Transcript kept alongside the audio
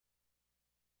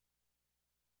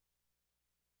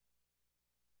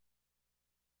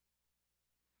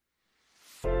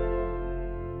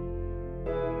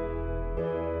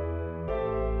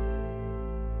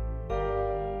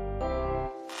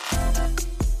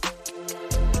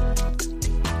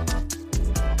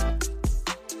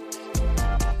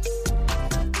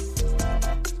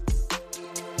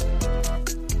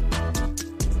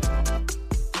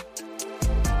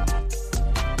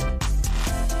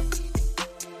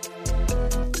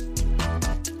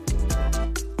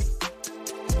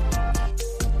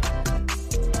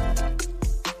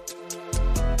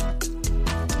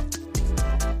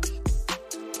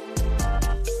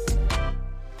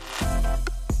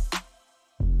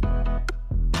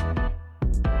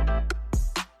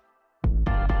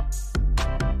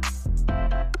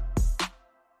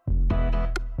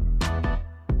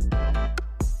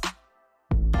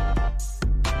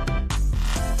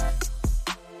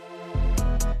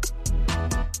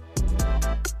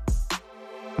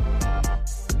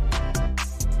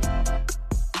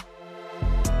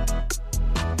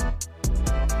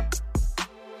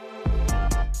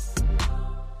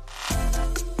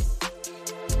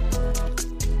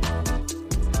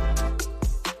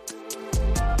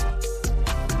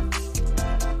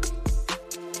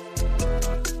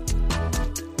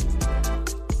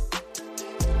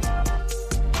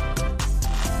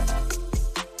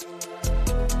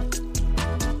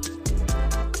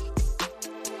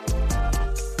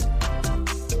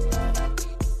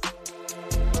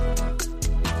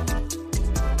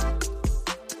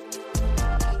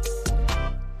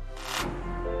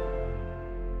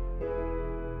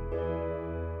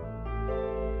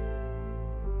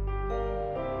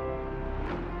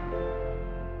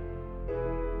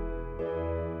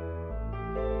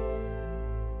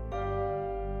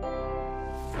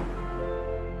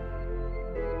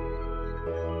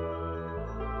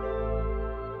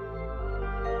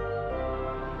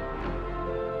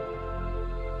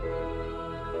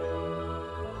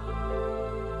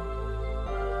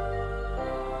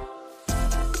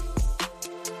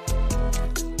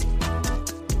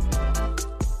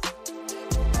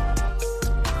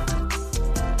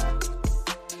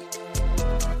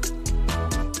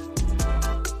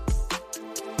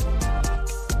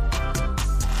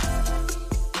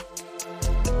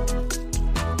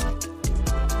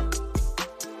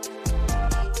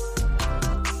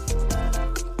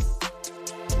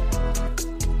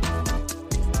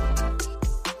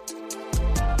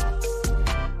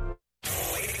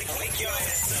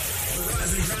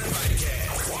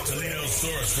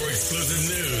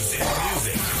news and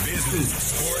music, business,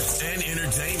 sports, and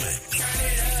entertainment.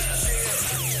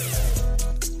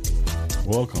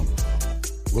 Welcome.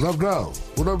 What up, now?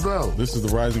 What up, now? This is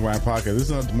the Rising Grind podcast. This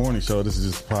is not the morning show. This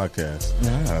is just a podcast.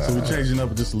 So we're changing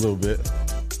up just a little bit.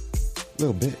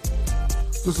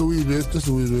 Just a wee bit.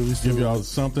 We Give y'all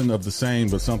something of the same,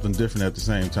 but something different at the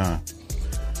same time.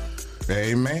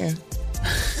 Amen.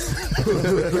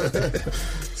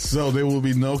 So there will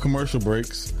be no commercial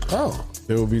breaks. Oh.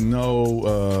 There will be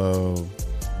no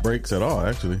breaks at all,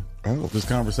 actually. Oh. This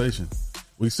conversation.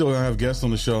 We still gonna have guests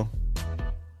on the show.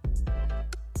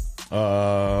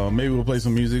 Maybe we'll play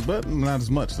some music, but not as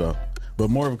much though. But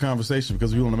more of a conversation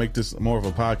because we want to make this more of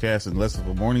a podcast and less of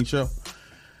a morning show.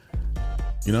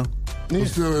 You know? We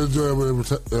still enjoyable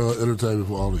entertainment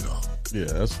for all of y'all.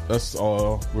 Yeah, that's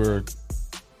all we're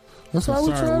That's all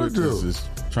we're trying to with do. this is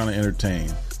trying to entertain.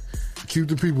 Keep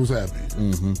the peoples happy.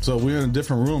 Mm-hmm. So we're in a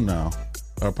different room now.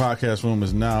 Our podcast room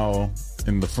is now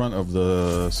in the front of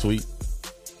the suite.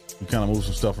 We kind of moved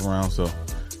some stuff around, so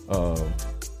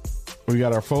we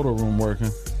got our photo room working.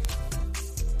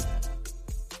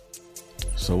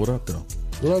 So what up, though?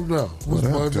 What up, now? What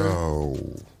up, though?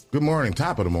 Good morning.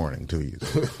 Top of the morning to you.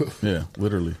 Yeah,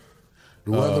 literally.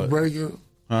 The weather breaking.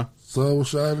 Huh? Sun was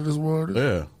shining this morning.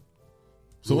 Yeah.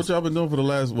 So what y'all been doing for the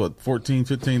last, 14,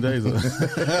 15 days?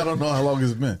 I don't know how long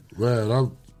it's been.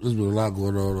 Man, there's been a lot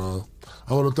going on.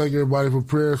 I want to thank everybody for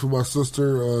prayers for my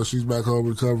sister. She's back home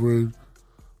recovering.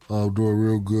 Doing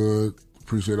real good.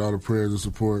 Appreciate all the prayers and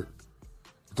support.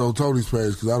 It's on Tony's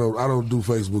page because I don't do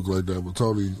Facebook like that, but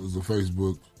Tony is on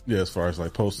Facebook. Yeah, as far as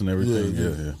like posting everything.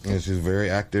 Yeah. Yeah, she's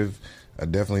very active. I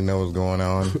definitely know what's going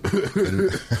on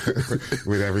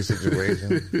with every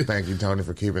situation. Thank you, Tony,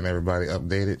 for keeping everybody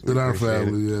updated. In our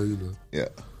family, yeah, you know. Yeah.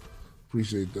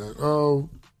 Appreciate that.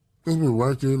 It's been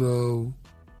working.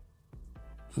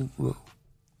 I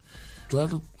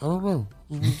don't know.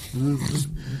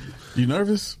 You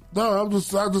nervous? No, I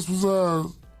just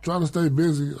was trying to stay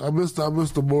busy. I missed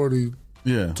the morning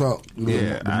talk. You know?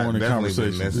 Yeah, the morning I definitely been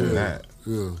conversation. missing that.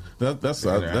 Yeah. That's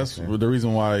the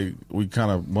reason why we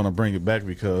kind of want to bring it back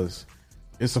because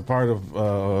it's a part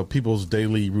of people's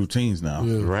daily routines now.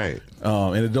 Yeah. Right.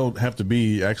 And it don't have to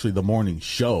be actually the morning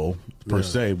show per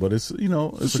se, but it's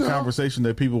it's a conversation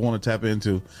that people want to tap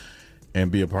into and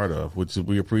be a part of, which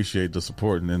we appreciate the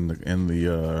support and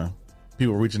the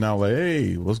people reaching out like,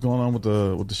 hey, what's going on with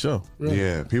the show?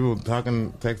 Yeah, people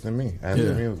texting me,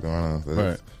 asking me what's going on.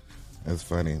 So it's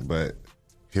funny, but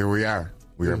here we are.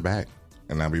 We are back,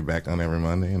 and I'll be back on every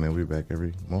Monday, and then we'll be back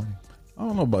every morning. I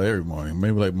don't know about every morning.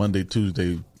 Maybe like Monday,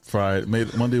 Tuesday, Friday,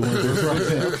 Monday, Wednesday,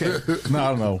 Friday. Okay. No, I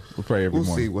don't know. We'll pray every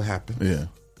morning. We'll see what happens. Yeah.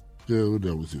 Yeah, we'll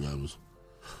definitely see what happens.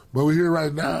 But we're here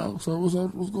right now, so what's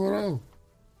going on?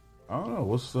 I don't know.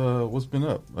 What's been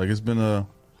up? Like, it's been a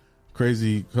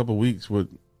crazy couple weeks with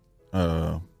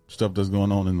stuff that's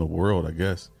going on in the world, I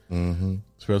guess. Mm-hmm.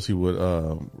 Especially with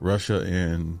Russia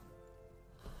and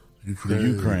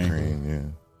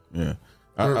Ukraine. Yeah.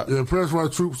 Prayers for our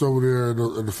troops over there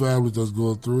and the families that's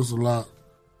going through. It's a lot.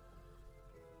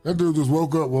 That dude just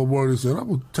woke up one morning and said, I'm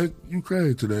going to take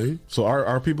Ukraine today. So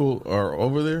our people are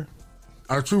over there?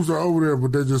 Our troops are over there,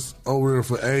 but they're just over there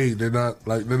for aid. They're not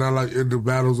like in the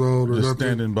battle zone or just nothing.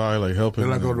 Standing by, like helping.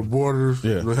 They're like on the borders,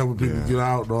 helping people get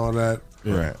out and all that.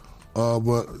 Yeah. Right.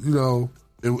 But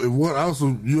if what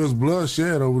also U.S. blood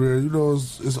shed over there,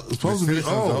 it's supposed to be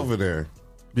over there.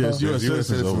 Yes, U.S.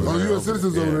 citizens over there. U.S.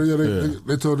 citizens over there.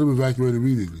 They told them to evacuate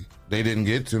immediately. They didn't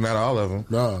get to, not all of them.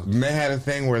 Nah. And they had a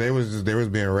thing where they was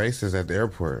being racist at the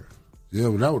airport. Yeah,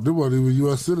 but they weren't even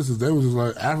U.S. citizens. They was just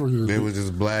like Africans. They was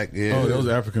just black. Yeah. Oh, those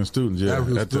African students. Yeah,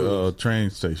 African at the train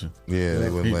station. Yeah, they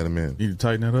wouldn't let them in. You need to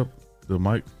tighten that up. The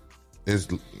mic. It's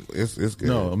good.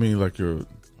 No, I mean like your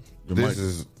this mic.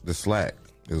 is the slack.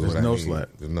 There's no slack.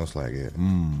 There's no slack. Yeah.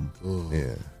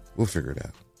 Yeah. We'll figure it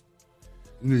out.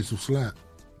 You need some slack.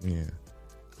 Yeah.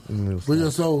 But yeah,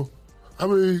 so I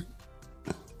mean,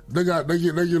 they get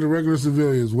the regular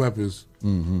civilians weapons.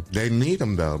 Mm-hmm. They need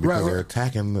them though because they're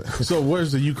attacking. So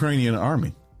where's the Ukrainian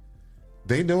army?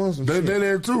 They doing some. They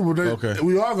there too, but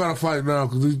we all got to fight now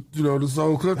because this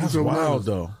whole country. That's wild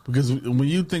though, because when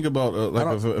you think about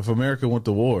if America went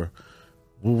to war,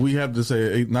 well, we have to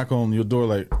say, hey, knock on your door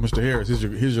like, Mr. Harris,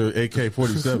 here's your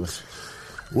AK-47.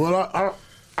 Well, our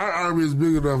army is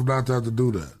big enough not to have to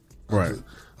do that. Right.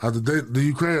 The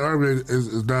Ukraine army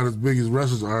is not as big as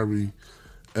Russia's army,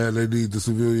 and they need the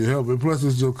civilian help. And plus,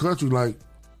 it's your country. Like,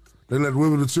 they let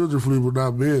women and children flee, but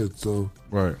not men. So,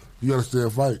 you got to stay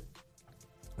and fight.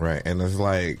 Right, and it's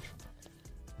like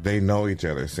they know each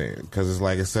other, because it's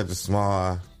like it's such a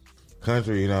small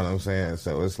country. You know what I'm saying?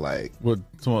 So it's like what?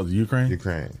 Talking about the Ukraine?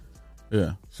 Ukraine.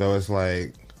 Yeah. So it's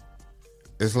like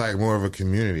more of a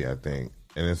community, I think.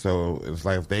 And so it's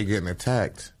like if they getting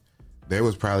attacked, they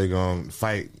was probably going to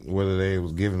fight whether they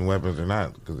was given weapons or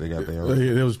not because they got their own.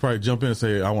 They was probably jump in and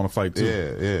say, I want to fight too.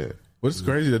 Yeah. But it's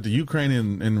crazy that the Ukraine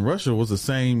and Russia was the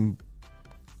same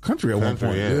country at one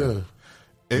point. Yeah.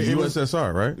 The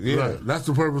USSR, right? Yeah. Right. That's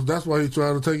the purpose. That's why he's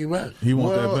trying to take it back. He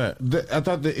wants that back. I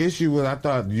thought the issue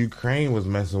was Ukraine was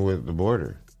messing with the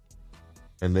border.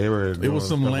 And they were doing was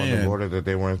some stuff land on the border that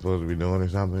they weren't supposed to be doing or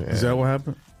something. Is that what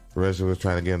happened? Russia was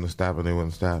trying to get them to stop and they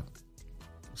wouldn't stop.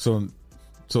 So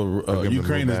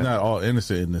Ukraine is not all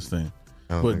innocent in this thing.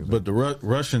 But the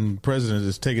Russian president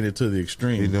is taking it to the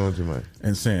extreme. He's doing too much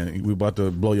and saying we about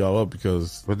to blow y'all up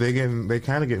because. But they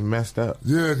kind of getting messed up.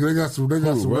 Yeah, 'cause they got some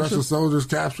Russian soldiers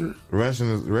captured.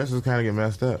 Russians kind of get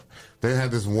messed up. They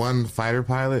had this one fighter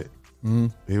pilot.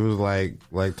 Mm-hmm. He was like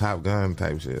Top Gun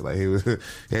type shit. Like he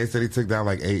said he took down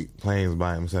like 8 planes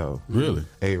by himself. Really?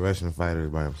 8 Russian fighters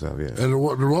by himself. Yeah. And the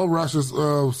one Russians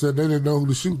said they didn't know who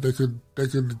to shoot. They could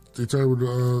determine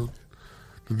the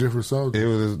different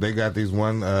soldiers. They got these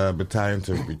one battalion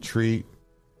to retreat.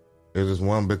 There was this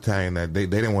one battalion that they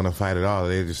didn't want to fight at all.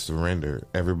 They just surrendered.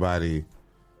 Everybody,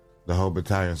 the whole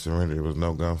battalion surrendered. There was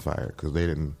no gunfire because they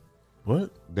didn't.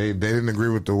 What? They didn't agree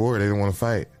with the war. They didn't want to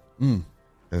fight. Mm.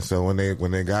 And so when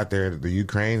they got there, the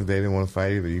Ukrainians, they didn't want to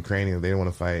fight either. The Ukrainians, they didn't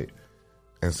want to fight.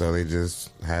 And so they just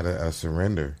had a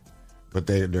surrender. But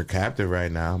they're captive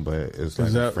right now. But it's like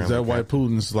is that why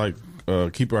Putin's like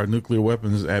keep our nuclear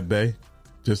weapons at bay?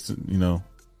 Just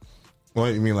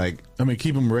What you mean, like? I mean,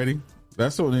 keep them ready.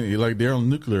 That's what like they're on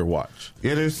nuclear watch.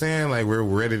 Yeah, they're saying like we're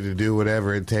ready to do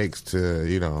whatever it takes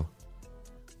to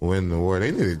win the war.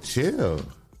 They need to chill.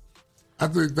 I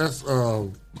think that's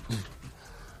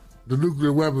the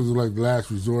nuclear weapons are like the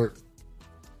last resort.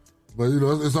 But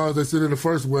it's always they sit in the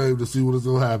first wave to see what is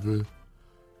gonna happen.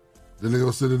 Then they're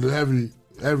gonna sit in the heavy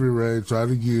rain trying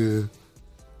to get.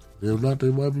 If not, they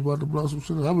might be about to blow some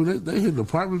shit up. I mean, they hitting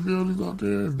apartment buildings out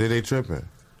there. They tripping.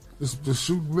 Just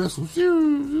shooting missiles.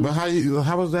 But how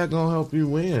is that gonna help you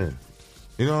win?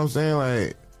 You know what I'm saying?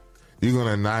 Like you're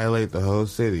gonna annihilate the whole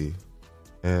city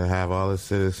and have all the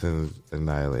citizens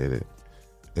annihilated.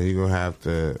 And you're going to have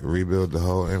to rebuild the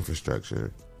whole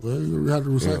infrastructure. Well, you have to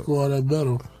recycle all that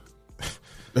metal.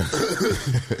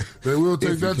 They will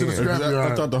take that to the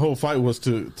scrapyard. I thought the whole fight was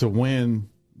to win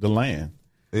the land.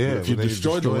 Yeah. If you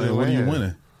destroy the land, what are you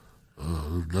winning?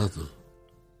 There's nothing.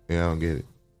 Yeah, I don't get it.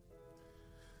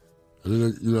 And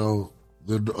then,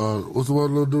 what's the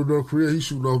one little dude in North Korea? He's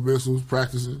shooting off missiles,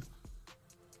 practicing.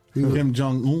 Kim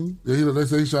Jong-un? Yeah, they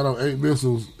say he shot off 8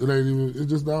 missiles. It's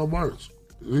just now March.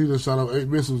 He just shot off 8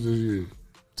 missiles this year.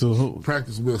 To who?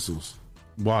 Practice missiles.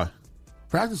 Why?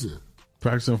 Practicing.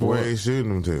 Practicing for where what? He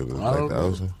shooting them to? I don't the know.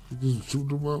 ocean? He just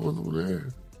shooting them up over there.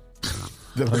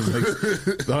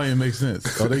 That don't even make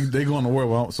sense. Oh, they going to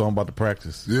war, so I'm about to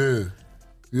practice. Yeah.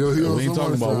 We ain't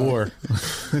talking about war.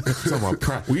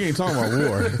 We ain't talking about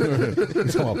war. We're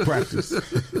talking about practice.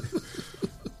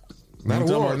 Not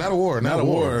a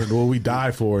war. Well, we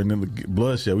die for and then the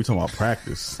bloodshed. We talking about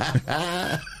practice.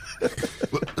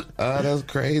 Oh, that's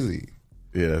crazy.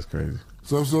 Yeah, that's crazy.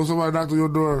 So somebody knocked on your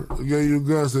door, gave you a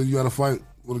gun, said you got to fight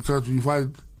with the country. You fight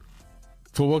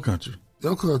for what country?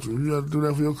 Your country. You got to do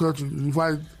that for your country. You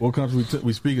fight. What country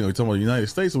we speaking of? We talking about the United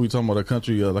States, or we talking about a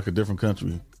country like a different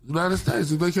country? United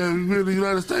States. If they can't be in the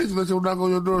United States, they come knock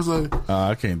on your door and say,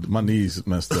 I can't. My knees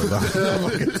messed up. I'm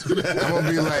gonna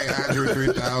be like Andre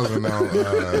 3000 now.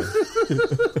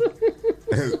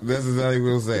 That's exactly what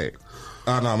we'll say.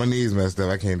 Oh no, my knees messed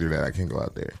up. I can't do that. I can't go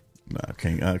out there. Nah,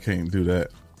 I can't do that.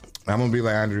 I'm gonna be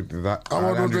like Andre. I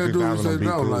want to know that dude say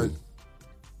no. Cool. Like,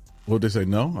 what they say?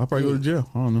 No, I'll probably go to jail.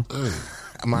 I don't know. Hey.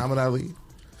 Muhammad Ali.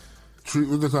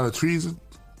 What they call it? Treason?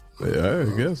 Yeah,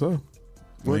 I guess so.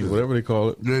 Whatever they call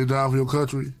it. You ain't down for your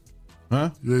country? Huh?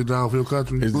 You ain't down for your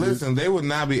country? Listen, they would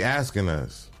not be asking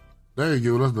us. They ain't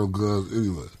giving us no guns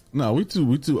anyway. No, we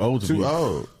too old to be. Too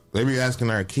old. They be asking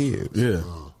our kids. Yeah.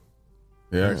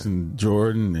 They're asking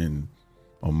Jordan and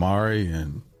Omari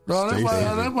and they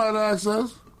might ask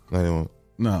us. No, they won't.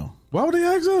 No. Why would they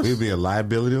ask us? We'd be a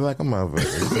liability like a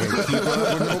motherfucker. You can't keep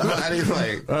up with nobody.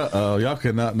 Like, y'all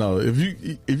cannot know. If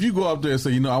you go up there and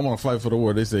say, I want to fight for the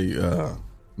war, they say,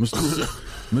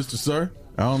 Mr. Sir,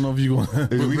 I don't know if you want.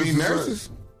 We need nurses.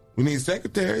 We need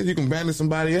secretaries. You can bandage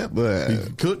somebody up,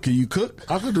 but Can you cook?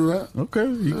 I can do that. Okay,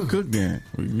 you can cook then.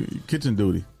 Kitchen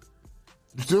duty.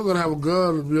 You still gotta have a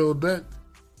gun to be on deck.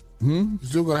 You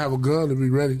still gotta have a gun to be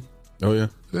ready. Oh yeah.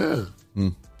 Yeah.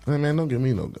 Hey, man, don't give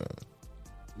me no gun.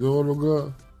 You don't want no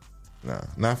gun? Nah,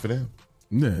 not for them.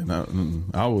 Yeah,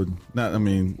 I would not. I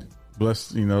mean, bless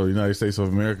the United States of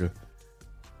America.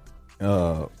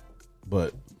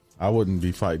 But I wouldn't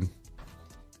be fighting.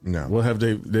 No. What have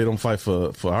they don't fight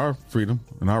for our freedom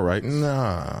and our rights.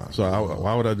 Nah. So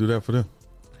why would I do that for them?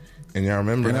 And y'all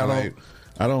remember And how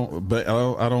I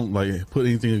don't like put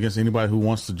anything against anybody who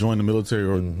wants to join the military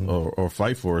or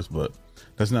fight for us, but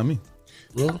that's not me.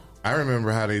 Well, I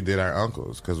remember how they did our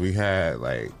uncles because we had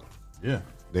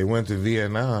they went to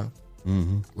Vietnam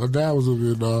my dad was in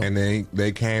Vietnam. and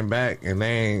they came back and they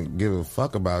ain't give a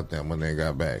fuck about them when they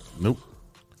got back. Nope.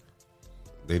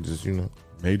 They just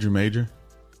Major. major.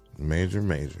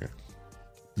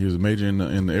 He was a major in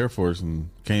the Air Force and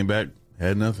came back,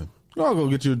 had nothing. I'll go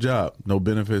get you a job. No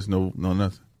benefits, no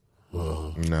nothing.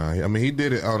 No, I mean he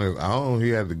did it on his own. He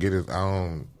had to get his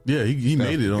own. Yeah, he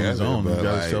made it on his together, own. He but,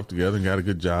 got like- himself together and got a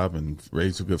good job and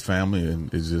raised a good family.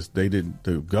 And it's just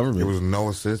the government. There was no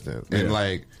assistance, and Yeah.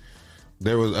 like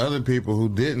there was other people who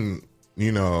didn't.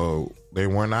 They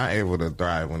were not able to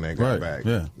thrive when they got Right, back.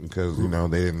 yeah. because they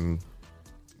didn't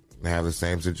have the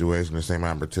same situation, the same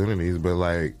opportunities. But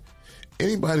like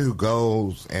anybody who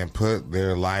goes and put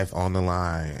their life on the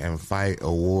line and fight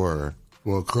a war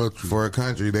For a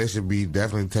country. they should be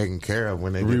definitely taken care of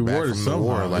when they get back Rewarded from the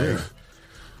war. somehow, Like yeah.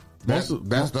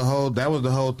 that was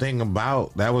the whole thing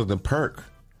about that was the perk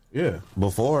Yeah.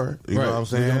 before. You Right. know what I'm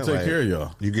saying? We're gonna take care of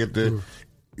y'all. You get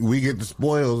we get the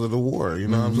spoils of the war. You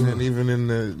know what I'm saying? Even in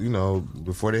the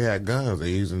before they had guns, they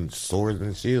using swords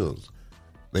and shields.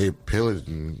 They pillaged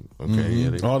and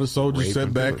they All the soldiers raped sat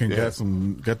and back and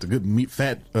pillaged. got the good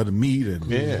fat of the meat and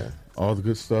Yeah. all the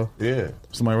good stuff. Yeah.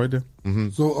 Somebody right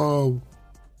there. So,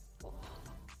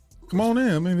 Come on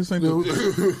in. I mean, this ain't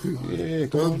the, Yeah,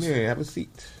 come on in, have a seat.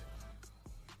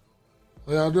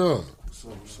 how y'all doing?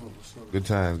 Good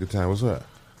times, good time. What's up?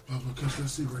 Catch that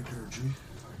seat right there, G.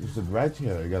 You sit right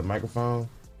here. You got a microphone.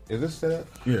 Is this set up?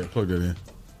 yeah. Plug that in.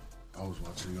 I was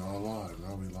watching y'all live.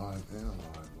 Now we live and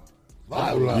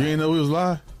live. You ain't know we was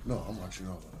live. No, I'm watching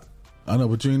y'all live. I know,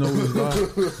 but you ain't know we was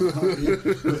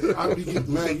live. I be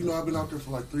getting mad. I've been out there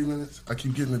for like 3 minutes. I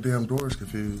keep getting the damn doors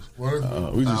confused. What?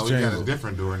 We just we changed got a it.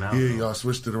 different door now. Yeah, y'all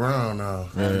switched it around now.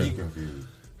 Got me confused.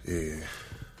 Yeah.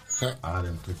 I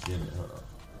didn't put you in it. Hold on.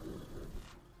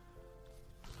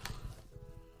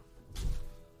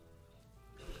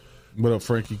 What up,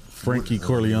 Frankie? Frankie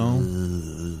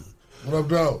Corleone. What up,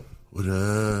 though? What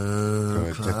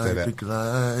ahead, up? check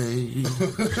that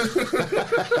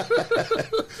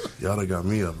Y'all done got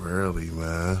me up early,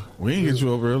 man. We ain't get you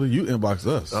over early. You inboxed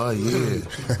us. Oh yeah,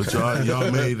 but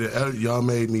y'all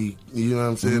made me. You know what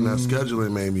I'm saying? That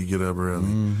scheduling made me get up early.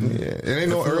 Yeah, it ain't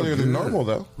no earlier than normal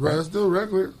though. Right, it's still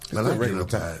regular. Man, I get regular up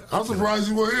time. I'm surprised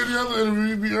you weren't here the other interview.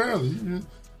 You be early. You just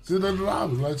sitting in the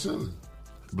lobby like chilling.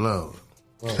 Blow.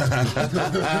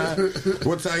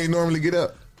 What time you normally get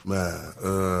up? Man,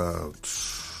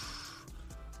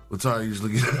 what time you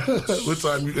usually get? What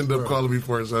time you end up calling me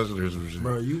for a session or some shit?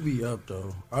 Bro, you be up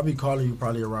though. I'll be calling you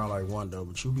probably around like 1 though,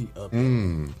 but you be up.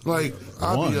 Like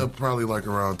I'll be One. up probably like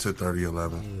around 10:30,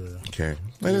 11. Okay,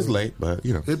 it is late, but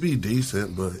you know. It'd be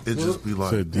decent, but it just be like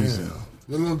Said decent. damn.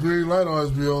 The little green light always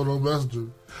be on Messenger.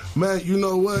 Man, you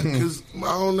know what? Because I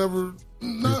don't never.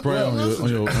 It's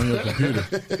probably on your computer.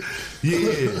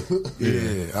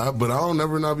 Yeah. But I don't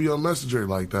never not be on Messenger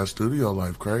like that. Studio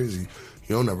life crazy.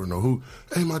 You don't never know who.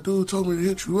 Hey, my dude told me to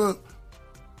hit you up.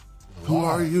 Who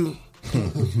are you?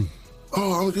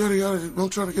 I'm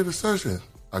trying to get a session.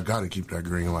 I gotta keep that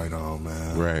green light on,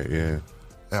 man. Right, yeah.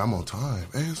 Hey, I'm on time.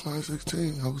 Hey, it's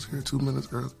 9:16. I was here 2 minutes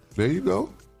early. There you go.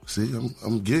 See,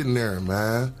 I'm getting there,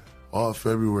 man. All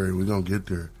February, we gonna get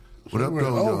there. What up, though,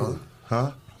 y'all?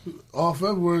 Huh? All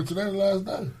February, today the last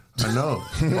day. I know.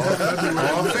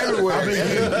 All February.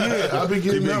 I've been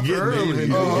getting up early. You've been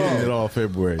getting it all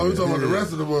February. I'm talking about the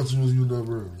rest of the month was you up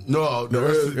early. No, the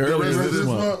rest of this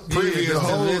month. Previous the to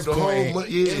whole this point, month,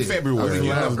 yeah. in February. I've been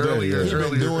getting up Last day, earlier. yeah.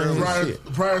 You've been doing this shit.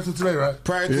 Prior to today, right?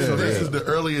 Prior to So today. this is the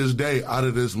earliest day out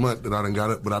of this month that I done got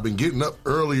up. But I've been getting up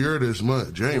earlier this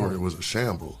month. January was a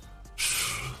shamble.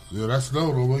 Yeah, that's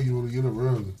snow don't make you want to get up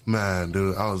early. Man,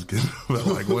 dude, I was getting up at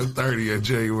like 1:30 in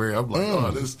January. I'm like,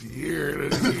 oh, this the year.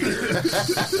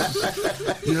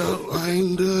 Yo, I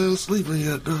ain't done sleeping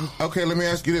yet, though. Okay, let me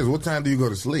ask you this: what time do you go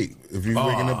to sleep? If you're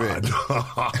waking up at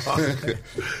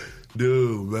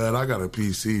Dude, man, I got a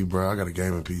PC, bro. I got a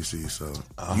gaming PC, so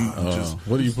you just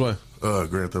What do you play?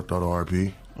 Grand Theft Auto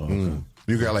RP.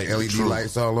 you got like LED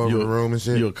lights all over the room and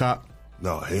shit. You a cop?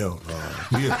 No, hell no.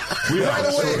 We out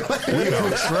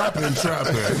trapping.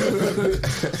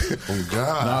 Oh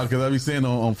God. Nah, because I be seeing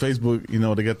on Facebook,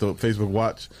 they got the Facebook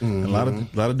Watch. And a lot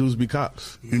of dudes be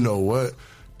cops. You know what?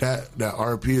 that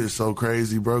RP is so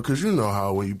crazy, bro. Because you know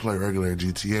how when you play regular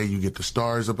GTA, you get the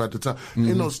stars up at the top.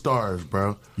 Ain't no stars,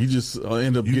 bro. You just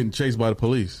end up getting chased by the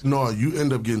police. No, you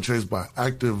end up getting chased by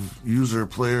active user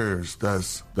players.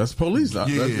 That's police.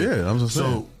 Yeah, I'm just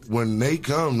saying. So when they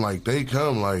come,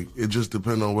 it just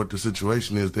depends on what the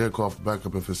situation is. They'll call for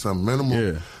backup if it's something minimal.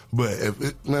 Yeah. But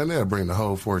they'll bring the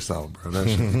whole force out, bro. That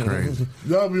should be crazy.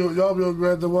 Y'all be on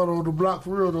Grand Theft Auto on the block for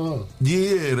real, though, huh?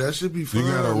 Yeah, that should be fun.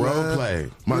 You got a role man. play.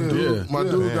 My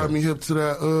dude got me hip to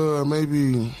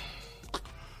that.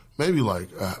 Maybe like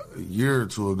a year or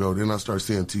two ago. Then I started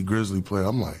seeing T Grizzly play.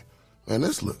 I'm like, man,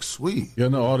 this looks sweet. You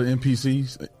know all the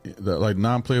NPCs, like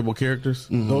non-playable characters.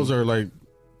 Those are like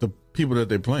the people that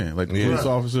they're playing, like the police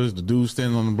officers, the dudes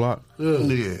standing on the block.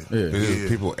 Yeah. There's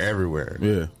people everywhere.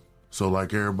 Yeah. So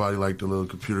like everybody, like the little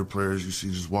computer players you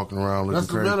see just walking around looking That's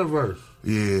the crazy. metaverse.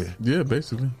 Yeah. Yeah,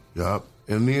 basically. Yup.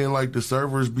 And then like the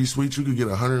servers be sweet. You could get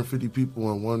 150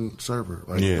 people in one server,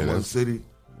 like in one city.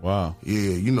 Wow.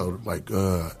 Yeah, you know, like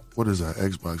what does that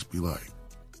Xbox be like?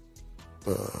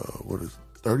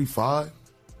 35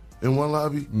 in one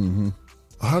lobby?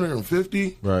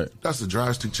 150? Right. That's a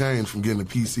drastic change from getting a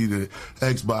PC to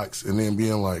Xbox and then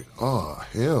being like, oh,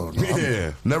 hell no.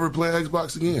 Yeah. Never play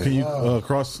Xbox again. Can you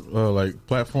cross like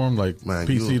platform, like Man,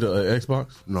 PC to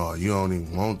Xbox? No, you don't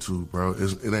even want to, bro.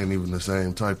 It ain't even the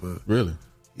same type of... Really?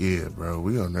 Yeah, bro.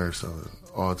 We on there selling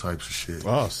all types of shit.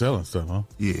 Oh, selling stuff, huh?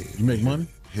 Yeah. You make money?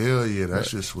 Hell yeah, that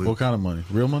shit's sweet. What kind of money?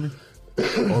 Real money?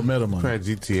 Or meta money?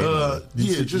 Probably GTA.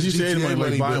 Yeah, just GTA GTA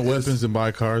money, like buying weapons and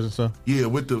buy cars and stuff? Yeah,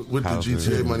 with the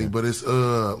GTA money, but it's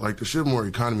like the shit more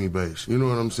economy based. You know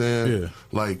what I'm saying? Yeah.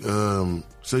 Like,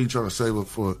 say you're trying to save up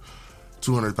for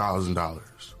 $200,000.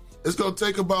 It's gonna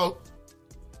take about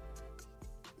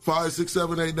 5, 6,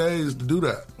 7, 8 days to do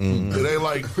that. It ain't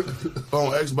like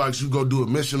on Xbox you go do a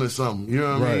mission or something. You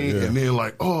know what I mean? Yeah. And then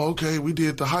like, oh, okay, we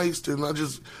did the heist and I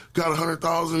just got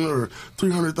 100,000 or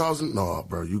 300,000. No,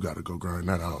 bro, you got to go grind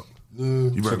that out.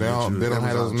 You So they don't have those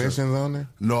Amazon check. missions on there?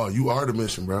 No, you are the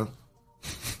mission, bro.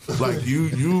 Like you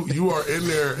are in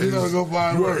there. You gotta go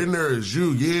find You work. are in there as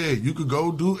you. Yeah, you could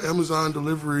go do Amazon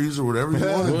deliveries or whatever you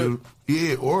want to do.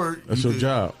 Yeah, or That's you your could-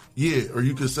 job. Yeah, or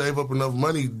you could save up enough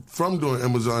money from doing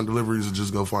Amazon deliveries and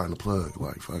just go find a plug.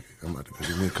 Like, fuck it, I'm about to go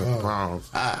give me a couple pounds.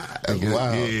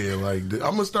 Yeah, like I'm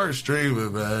gonna start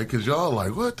streaming, man, because y'all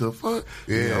like, what the fuck?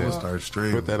 Yeah, I'm gonna start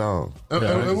streaming. Put that on.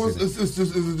 Is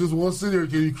it just one city, or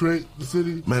can you create the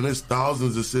city? Man, there's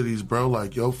thousands of cities, bro.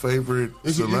 Like your favorite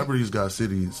celebrities got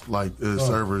cities, like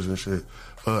servers and shit.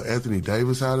 Anthony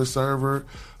Davis had a server.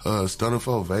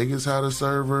 Stunnerful Vegas had a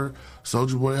server.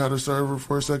 Soulja Boy had a server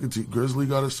for a second. T Grizzly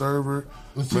got a server.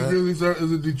 Is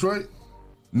it Detroit?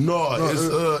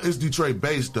 No, it's Detroit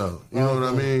based though. You know what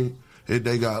I mean?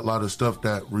 They got a lot of stuff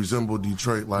that resemble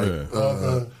Detroit, like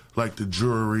like the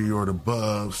jewelry or the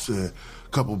buffs and a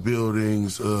couple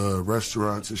buildings,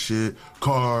 restaurants and shit,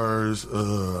 cars, you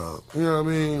know what I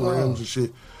mean, rims and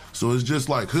shit. So it's just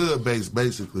like hood based,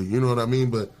 basically. You know what I mean?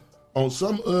 But on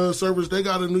some servers, they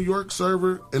got a New York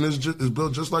server, and it's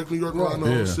built just like New York around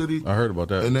the whole city. I heard about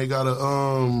that. And they got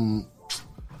a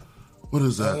what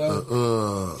is that?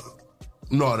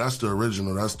 No, that's the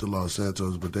original. That's the Los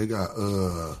Santos. But they got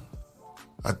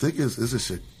I think is it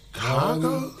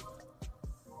Chicago?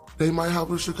 They might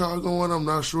have a Chicago one. I'm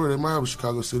not sure. They might have a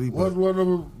Chicago City. But One of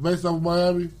them based off of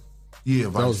Miami. yeah,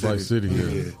 That was Vice City.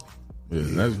 Yeah. Yeah,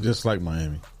 that's just like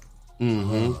Miami.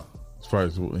 Mm-hmm. As far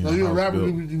as So you a how it's rapper?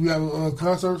 built. You have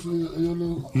concerts?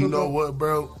 You know what,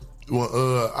 bro?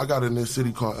 Well, I got in this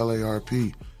city called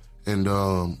LARP, and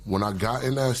when I got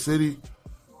in that city,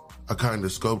 I kind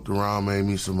of scoped around, made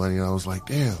me some money, and I was like,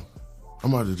 damn,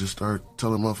 I'm about to just start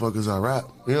telling motherfuckers I rap.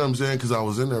 You know what I'm saying? Because I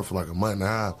was in there for like a month and a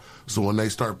half. So when they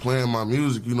start playing my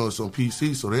music, you know, it's on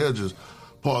PC, so they'll just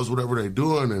pause whatever they're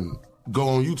doing and go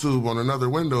on YouTube on another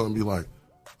window and be like,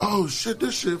 oh shit,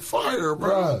 this shit fire,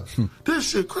 bro. This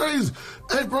shit crazy.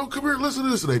 Hey, bro, come here, listen to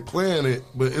this. And they playing it,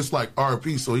 but it's like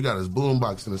RP, so he got his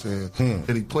boombox in his hand,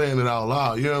 and he playing it out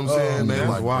loud. You know what I'm saying? They that's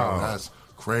like, wild. bro, that's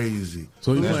crazy.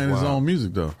 So he That's playing his wild. own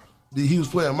music though. He was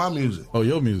playing my music. Oh,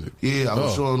 your music. Yeah, I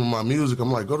was Oh. showing him my music. I'm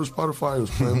like, go to Spotify. He was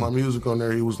playing my music on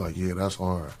there. He was like, yeah, that's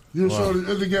hard. You showed it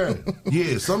in the game.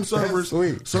 Yeah, some servers,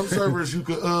 sweet. some servers you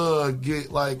could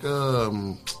get like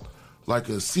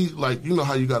a CD, like you know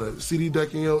how you got a CD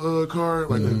deck in your car,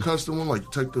 like a custom one, like you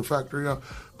take the factory out,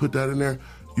 put that in there.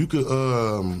 You could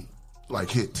like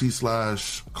hit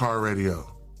T/car radio,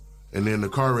 and then the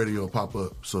car radio pop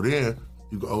up. So then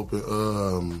you can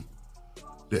open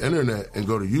the internet and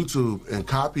go to YouTube and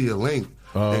copy a link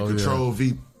and Control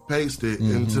V paste it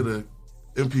into the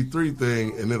MP3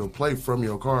 thing, and it'll play from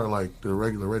your car like the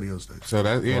regular radio station. So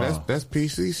that's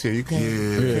PC shit. You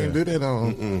can't do that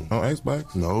on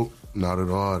Xbox. Nope, not at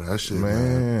all. That shit,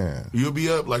 man. You'll be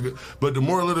up but the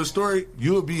moral of the story,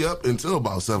 you'll be up until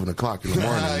about 7 o'clock in the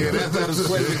morning.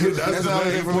 That's how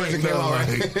the information came out.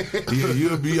 Yeah,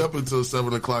 you'll be up until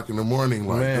 7 o'clock in the morning.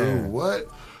 Like, dude, what?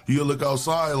 You'll look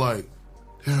outside like,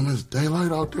 damn, it's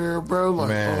daylight out there, bro.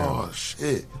 Like, oh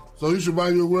shit. So you should buy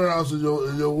your warehouse in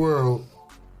your world,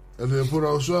 and then put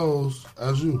on shows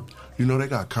as you. You know, they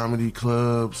got comedy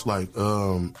clubs, like,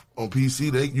 on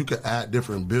PC, you can add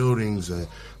different buildings, and,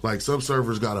 like, some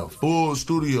servers got a full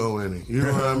studio in it. You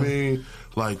know what I mean?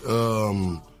 Like,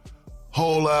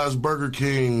 whole-ass Burger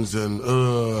Kings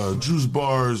and juice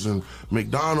bars and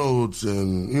McDonald's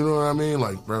and, you know what I mean?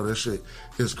 Like, bro, that shit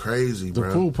is crazy, bro.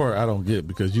 The food part I don't get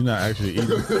because you're not actually eating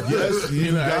Yes,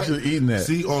 you're not actually eating that.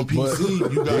 See, on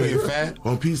PC, you got to get fat.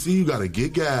 On PC, you got to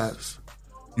get gas.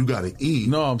 You got to eat.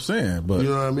 No, I'm saying, but you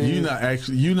know what I mean.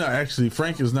 You're not actually.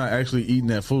 Frank is not actually eating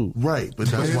that food, right? But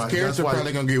that's why his character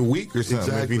probably gonna get weak or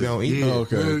something if he don't eat. Yeah.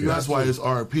 Okay. That's why it's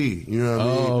RP. You know what I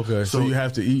mean? Oh, okay. So you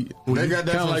have to eat. They got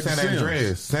that from like San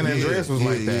Andreas. San Andreas was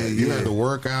like that. You had to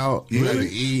work out. You had to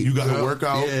eat. You got to work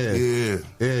out. Yeah.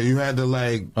 You had to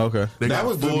like. Okay. That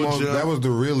was the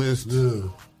realest. Yeah.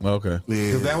 Okay.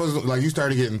 Because that was like you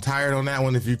started getting tired on that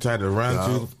one if you tried to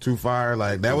run too far.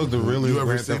 Like that was the really. You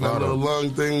ever seen that little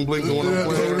lung thing blinking when I'm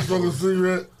playing? Smoke a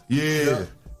cigarette. Yeah.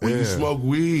 When you smoke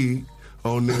weed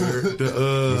on there,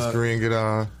 the screen get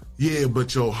on. Yeah,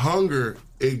 but your hunger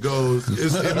it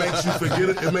makes you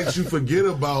forget. It makes you forget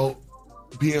about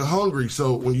being hungry.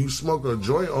 So when you smoke a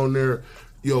joint on there,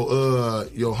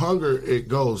 your hunger it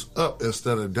goes up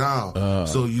instead of down.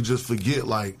 So you just forget.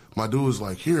 Like my dude was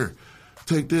like, here.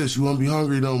 Take this, you won't be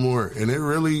hungry no more. And it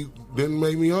really didn't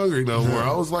make me hungry no more.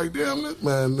 I was like, damn it,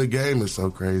 man, the game is so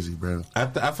crazy, bro. I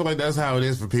feel like that's how it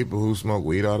is for people who smoke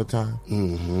weed all the time.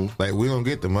 Mm-hmm. Like, we don't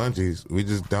get the munchies. We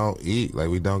just don't eat. Like,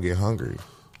 we don't get hungry.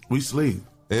 We sleep.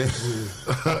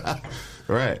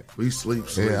 Right. We sleep.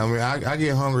 Yeah, I mean, I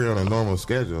get hungry on a normal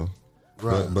schedule.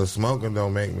 Right. But smoking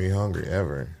don't make me hungry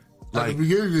ever. Like, at the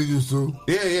beginning, they used to.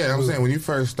 Yeah. I'm saying when you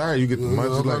first start, you get the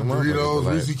munchies like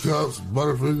Doritos, Reese's Cups,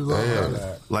 Butterfingers, all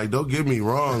that. Like, don't get me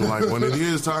wrong. Like, when it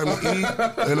is time to eat,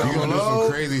 and I'm gonna do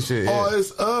some crazy shit. Oh,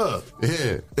 it's up.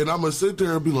 Yeah. And I'm gonna sit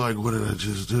there and be like, what did I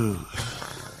just do?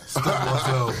 Stop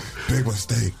myself. Big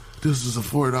mistake. This is a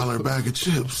 $4 bag of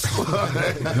chips.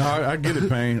 No, I get it,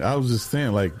 Payne. I was just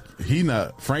saying, like,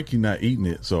 Frankie not eating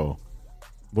it, so.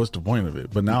 What's the point of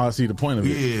it? But now I see the point of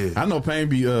it. Yeah. I know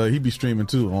Payne he be streaming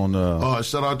too on oh,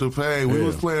 shout out to Payne. We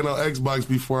was playing on Xbox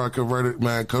before I converted,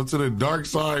 man. Come to the dark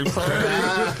side,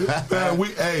 Payne. Man,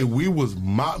 we was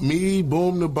me,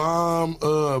 Boom the Bomb,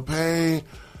 Payne,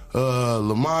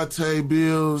 Lamonte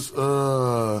Bills,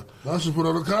 I should put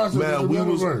on the concert. Man, we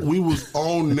was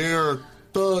on there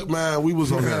we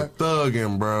was on there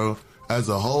thugging, bro. As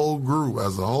a whole group,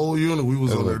 as a whole unit, we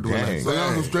was on there doing that. So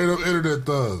y'all some straight up internet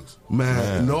thugs.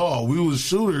 Man, no, we was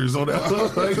shooters on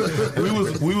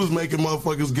that. we was making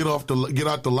motherfuckers get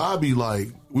out the lobby. Like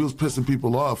we was pissing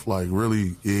people off. Like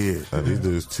really, yeah. These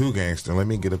dudes too gangster. Let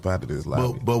me get up out of this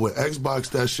lobby. But with Xbox,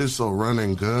 that shit's so run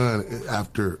and gun.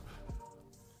 After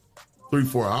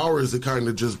 3-4 hours, it kind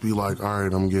of just be like, all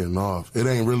right, I'm getting off. It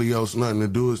ain't really else nothing to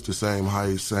do. It's the same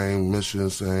height, same mission,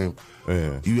 same.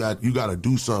 Yeah. You got to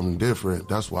do something different.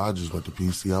 That's why I just went to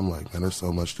PC. I'm like, man, there's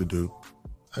so much to do.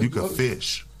 You can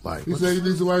fish. Like he said, you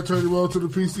need somebody to turn you on to the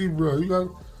PC, bro. You got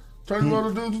to turn you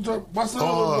on to dude. My son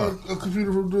got a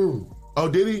computer from dude. Oh,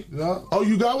 did he? Yeah. Oh,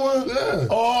 you got one? Yeah.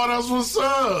 Oh, that's what's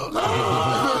up.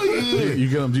 Oh, yeah. You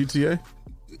get him GTA?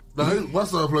 No, my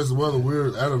son plays some other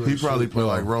weird anime. He probably play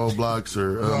like Roblox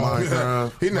or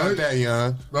Minecraft. He not that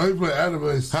young. No, he play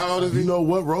anime. How old is he? You know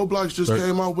what? Roblox just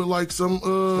came out with like some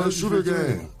shooter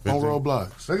game on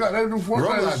Roblox. They do Fortnite.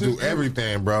 Roblox do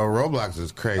everything, bro. Roblox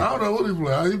is crazy. I don't know what he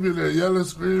play. He been there yelling,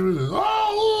 screaming, and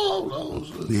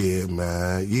yeah,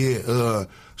 man. Yeah.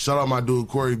 Shout out my dude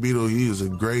Corey Beadle. He is a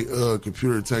great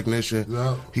computer technician.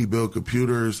 Yeah. He built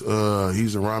computers.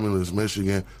 He's in Romulus,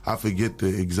 Michigan. I forget the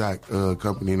exact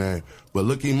company name, but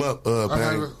look him up.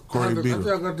 Corey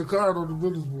Beadle. I got the card on the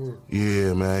business board.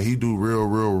 Yeah, man. He do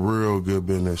real good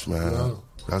business, man. Yeah.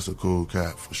 That's a cool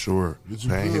cat for sure.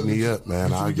 Man, hit me up,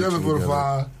 man. I'll get you for the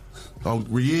 $5.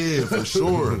 Oh, yeah, for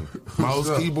sure. Mouse,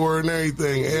 keyboard, and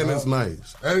everything, and it's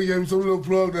nice. And he gave me some little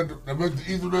plug that make the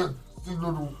Ethernet. The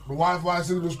Wi-Fi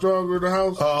signal stronger in the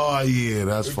house. Oh yeah,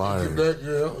 that's fire. He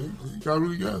got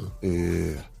me together.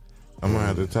 Yeah, I'm gonna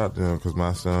have to talk to him because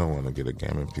my son want to get a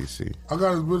gaming PC. I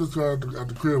got his business card at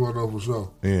the crib, I know for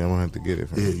sure. Yeah, I'm gonna have to get it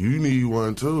from Yeah, him. you need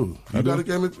one too. You got a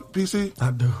gaming PC? I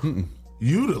do.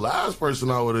 You the last person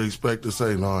I would expect to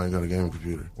say, no, I ain't got a gaming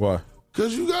computer. Why?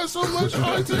 Because you got so much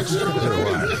high-tech shit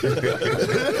already.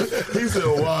 He said,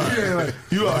 why? Yeah, like,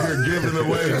 you out here giving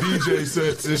away DJ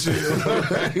sets and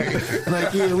shit.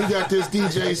 Like, yeah, we got this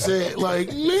DJ set. Like,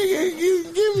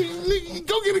 nigga,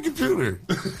 go get a computer.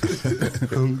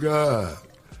 Oh, God.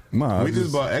 Nah, We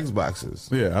just bought Xboxes.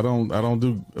 Yeah, I don't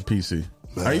do a PC.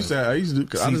 I used to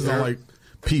do. I just don't like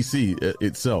PC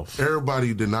itself.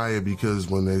 Everybody deny it because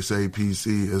when they say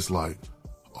PC, it's like,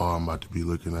 oh, I'm about to be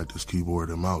looking at this keyboard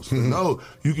and mouse. No,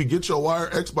 you can get your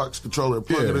wired Xbox controller,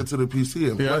 plug it into the PC,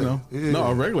 and play. Yeah, I know. Yeah. No,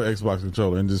 a regular Xbox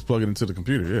controller and just plug it into the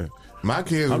computer. Yeah. My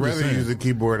kids I'm just rather saying. use a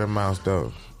keyboard and mouse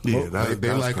though. Yeah, they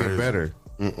that's like crazy. it better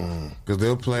because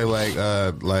they'll play like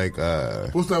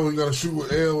What's that when you got to shoot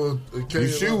with L and K? you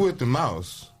shoot with the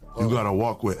mouse You got to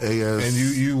walk with AS. and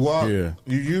you walk. Yeah.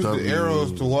 You use the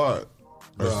arrows to walk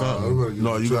or something.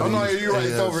 No, you got Oh to no, you're right.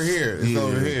 It's over here. It's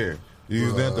over Yeah. here. You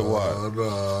use that to walk.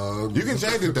 You can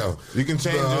change it though. You can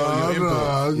change your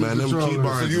input. Man, them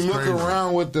keyboards So you is look crazy.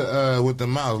 around with the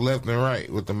mouse, left and right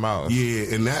with the mouse.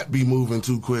 Yeah, and that be moving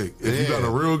too quick. If you got a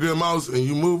real good mouse and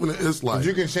you moving it, it's like But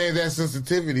you can change that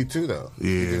sensitivity too, though. Yeah.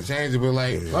 You can change it, but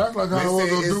like, Act like they I want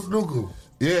say to it's- Duke Nukem.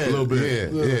 yeah, A little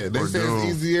bit. Yeah. They Or say Doom.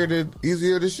 it's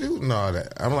easier to shoot and all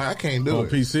that. I'm like, I can't do On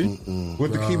it PC,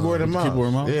 with the keyboard and With the mouse. keyboard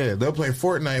and mouse? Yeah, they'll play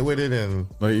Fortnite with it, and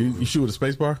like you shoot with a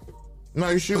space bar. no,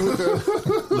 you shoot with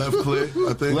the left click,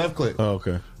 I think. left click. Oh,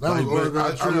 okay. That Like, was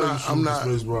but Oregon I'm not-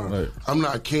 Space Bar. Right. I'm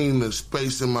not keen to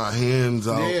spacing my hands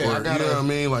out, Yeah, I or gotta- you know what I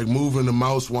mean, like moving the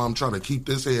mouse while I'm trying to keep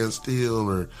this hand still,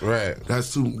 or Right.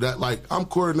 That's too like I'm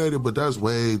coordinated, but that's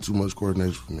way too much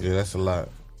coordination for me. Yeah, that's a lot.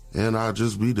 And I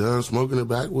just be done smoking the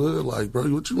backwood. Like, bro,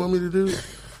 what you want me to do?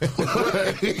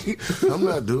 I'm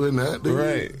not doing that, dude.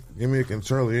 Right. Give me a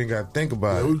controller. You ain't got to think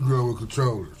about Yeah, it. we grew up with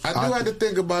controllers. I do have to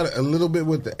think about it a little bit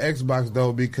with the Xbox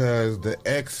though, because the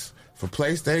X for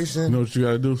PlayStation. You know what you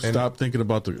got to do? Stop thinking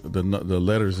about the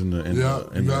letters in the Yeah,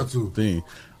 you got to. thing.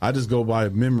 I just go by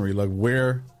memory, like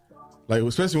where, like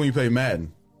especially when you play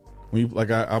Madden. When you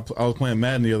like, I was playing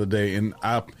Madden the other day and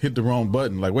I hit the wrong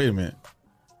button. Like, wait a minute,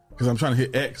 because I'm trying to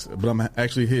hit X, but I'm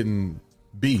actually hitting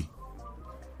B.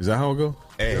 Is that how it go?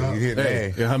 A, you hit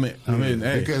A. Yeah, I'm hitting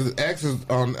A. Because X is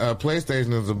on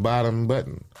PlayStation is the bottom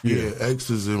button. Yeah,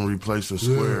 X is in replacing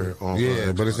square on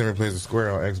Yeah, but it's in replace of square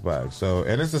on Xbox. So,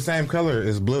 and it's the same color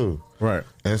as blue. Right.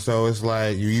 And so it's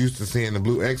like you used to seeing the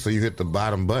blue X, so you hit the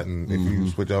bottom button if you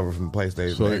switch over from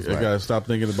PlayStation So to I Xbox. gotta stop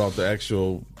thinking about the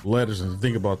actual letters and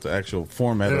think about the actual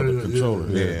format of the controller.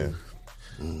 Yeah.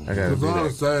 I gotta It's do all the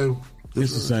that. same.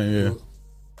 It's the same. Yeah.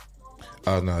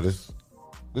 Oh no, this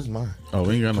is mine. Oh,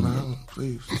 we ain't got no.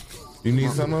 Please. You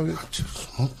need some of it?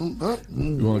 Just want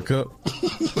them You want a cup?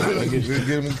 I get you to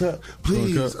give him a cup.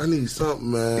 Please, I need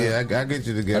something, man. Yeah, I get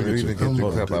you together. I get You you. can get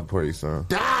your Come on. cup. I pour you some.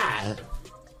 Die.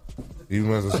 You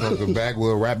must have smoked a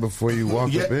backwood right before you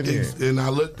walked Yeah, up in here. and I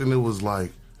looked and it was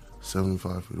like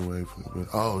 75 feet away from the bed.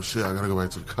 Oh shit, I gotta go back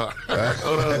to the car.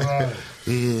 Hold on.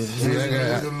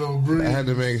 Yeah. I had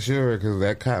to make sure because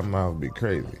that cottonmouth would be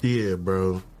crazy. Yeah,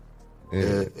 bro.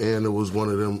 Yeah. And it was one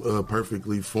of them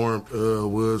perfectly formed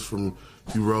woods from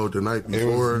you rode the night There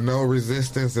before. was no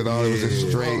resistance at all. It was just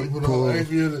straight pull.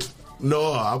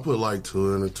 No, I put like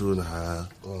 2 and a 2.5.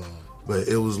 But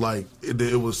it was like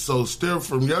it was so stiff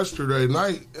from yesterday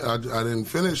night. I didn't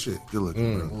finish it. Good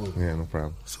looking, bro. Yeah, no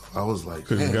problem. So I was like,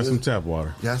 Cause you man, got some tap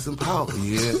water. got some power.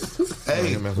 Yeah.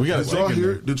 Hey, We got a did y'all sink in hear?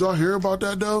 there. Did y'all hear about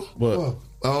that though? But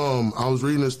I was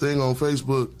reading this thing on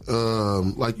Facebook.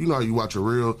 Like you know how you watch a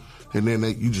reel and then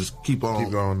you just keep on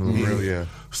the reel, yeah.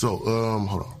 So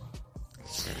hold on.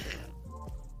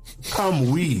 I'm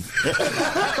weak.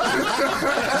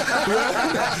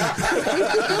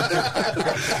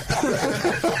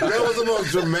 That was the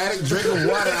most dramatic drink of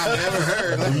water I've ever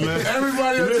heard.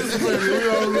 Everybody anticipated.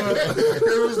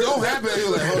 It was gonna happen. He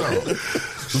was like, hold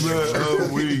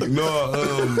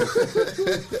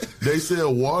on. They said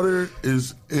water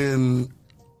is in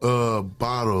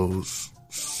bottles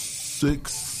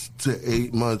 6 to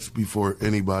 8 months before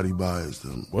anybody buys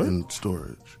them in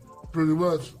storage. Pretty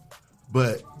much.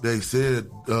 But they said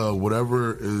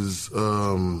whatever is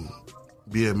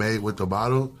being made with the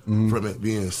bottle from it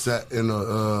being set in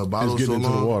a bottle It's so getting into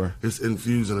the long, water. it's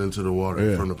infusing into the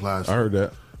water Yeah. from the plastic. I heard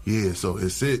that. Yeah, so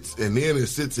it sits, and then it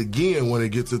sits again when it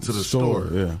gets into the store.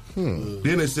 Yeah.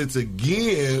 Then it sits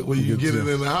again when you get it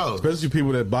in the house. Especially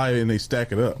people that buy it and they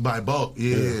stack it up. By bulk,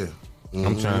 yeah.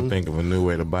 I'm trying to think of a new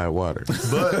way to buy water. But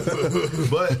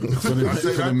the I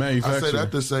say that manufacturer.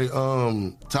 to say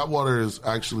tap water is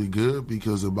actually good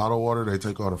because in bottled water they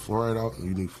take all the fluoride out and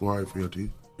you need fluoride for your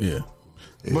teeth. Yeah.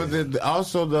 But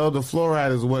also, though, the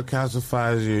fluoride is what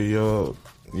calcifies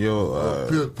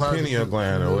your pineal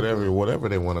gland or whatever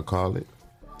they want to call it.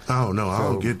 I don't know. I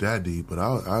don't get that deep, but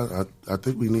I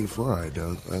think we need fluoride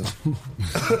though.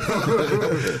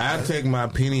 I take my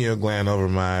pineal gland over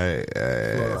my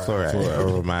fluoride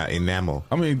over my enamel.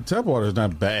 I mean, tap water is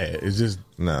not bad. It's just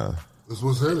No, That's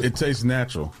what's in it. it tastes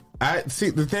natural. I see.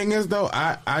 The thing is, though,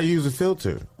 I use a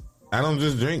filter. I don't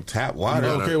just drink tap water.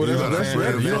 Okay, well, that's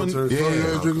red right. You don't-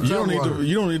 filter.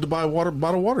 You don't need to buy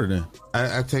bottled water then.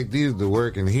 I take these to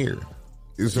work in here.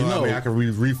 So I can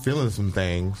refilling some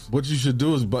things. What you should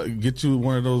do is get you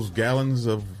one of those gallons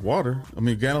of water.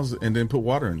 Gallons, and then put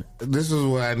water in it. This is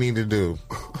what I need to do.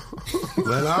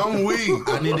 But I'm weak.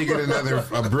 I need to get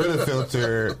a Brita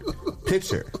filter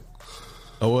pitcher.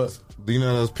 Oh, what? Do you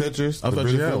know those pitchers? I The thought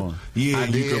Brita you had filter? one. Yeah, I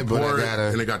you did, can but pour I it, gotta.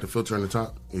 and it got the filter on the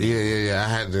top. Yeah. I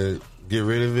had to get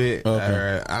rid of it.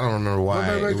 Okay. I don't remember why.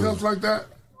 Don't they It make was- cups like that?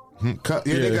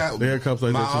 they had cups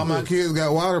like that, too. All my kids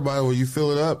got water bottles where you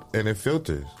fill it up and it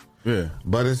filters. Yeah.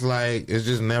 But it's like it's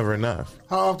just never enough.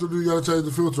 How often do you got to change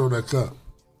the filter on that cup?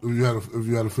 If you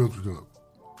had a filter cup.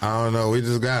 I don't know. We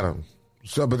just got them.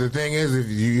 So, but the thing is,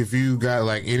 if you got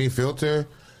like any filter,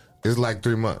 it's like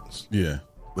 3 months. Yeah.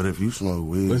 But if you smoke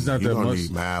weed, It's not you that gonna much.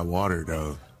 need mad water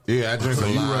though. Yeah, I drink So a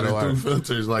you lot of running water. through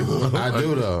filters like I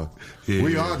do though. Yeah.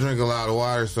 We all drink a lot of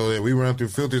water, so that we run through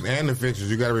filters and the fixtures.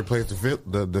 You got to replace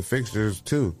the fixtures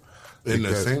too. in the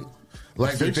Because- sink.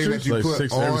 Like the thing that Fixtures? you Like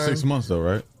put on. every 6 months, though,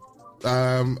 right?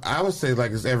 I would say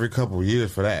like it's every couple of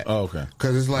years for that. Oh, okay.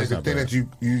 Because it's like That's the not thing bad.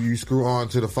 that you screw on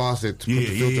to the faucet to put the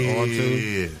filter onto.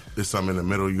 Yeah. There's something in the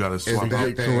middle you got to swap that out.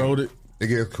 Get thing. corroded. It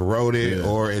gets corroded, Yeah.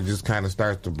 or it just kind of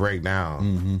starts to break down.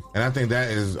 Mm-hmm. And I think that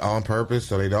is on purpose,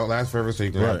 so they don't last forever. So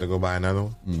you can have Right. to go buy another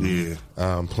one.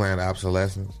 Yeah. Planned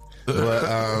obsolescence. But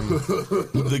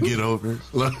To get over.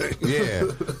 Like, yeah,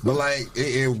 but like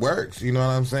it works. You know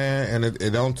what I'm saying? And it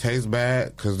don't taste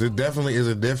bad because there definitely is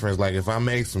a difference. Like if I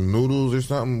make some noodles or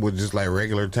something with just like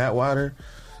regular tap water,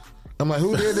 I'm like,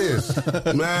 who did this?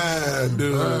 man,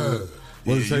 dude.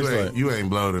 What it Yeah, taste like? you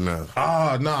ain't blowed enough.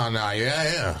 Oh no,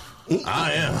 yeah,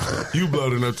 I am. You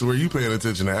blowed enough to where you paying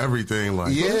attention to everything.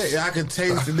 Like, Yeah, I can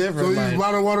taste the So difference. you Like, use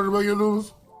bottled water to make your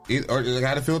noodles? or I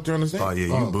got a filter on the sink. oh yeah,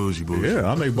 you bougie. Yeah,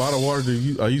 I make bottled water.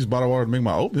 I use bottled water to make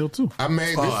my oatmeal too. I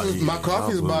made Oh, this is my yeah,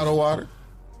 coffee's I believe bottled water.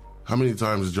 How many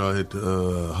times did y'all hit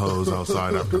the hose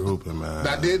outside after hooping, man?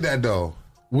 I did that though.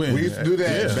 When? We used to do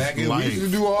that Yeah. back in. We used to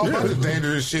do all kinds of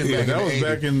dangerous shit. Yeah, back that in was the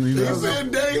back 80s. in He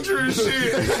said dangerous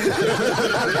shit.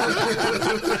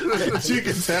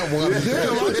 chicken tap water.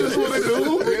 Damn, I just wanted to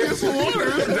hoop and get some water.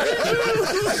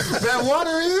 That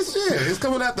water is shit. It's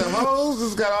coming out the hose.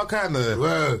 It's got all kind of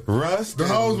Man, rust. the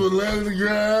and- hose was laying in the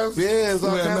grass. Yeah, it's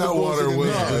all Man, kinds that of water bullshit in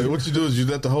was- there. No, what you do is you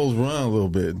let the hose run a little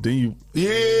bit, then you Yeah,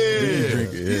 drink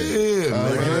it, yeah,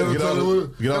 man. get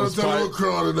all the spider. what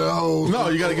crawled in that hose. No,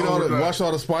 you got to get all the wash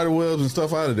all the spider webs and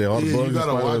stuff out of there. All the Yeah, bugs you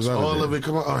gotta and spider watch webs out all of of there. it.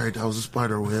 Come on, all right, that was a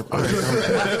spider web. All right,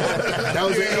 That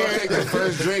was the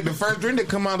first drink. The first drink that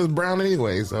come out is brown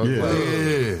anyway. So it's Yeah. like,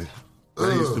 yeah,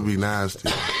 that used to be nasty.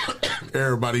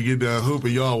 Everybody get down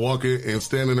hooping, y'all walking and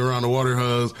standing around the water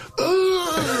hose.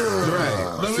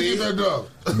 right. Let me get that dog.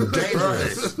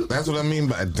 Dangerous. That's what I mean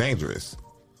by dangerous.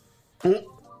 And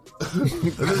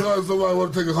this why somebody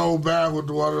want to take a whole bath with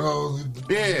the water hose.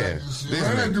 Yeah.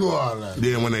 Why they do all that?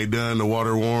 Then when they done, the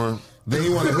water warm. Then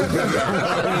you want to hoop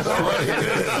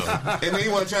again. And then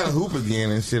you want to try to hoop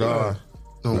again and shit all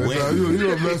Man, wet. you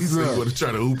don't mess He it said, up. "Want to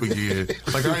try to hoop again?"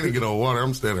 Like I ain't gonna get on water.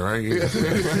 I'm standing right here.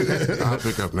 I'll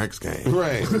pick up next game.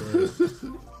 Right.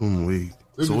 Weak.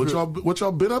 So what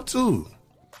y'all been up to?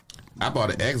 I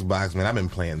bought an Xbox, man. I've been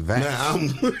playing that. Nah, I'm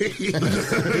he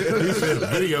said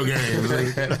video games.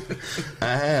 I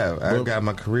have. I got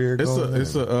my career going.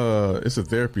 It's a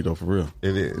therapy though, for real.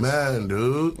 It is. Man,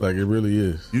 dude, Like it really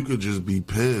is. you could just be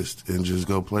pissed and just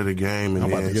go play the game, and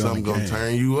I'm about to then get on something the gonna game.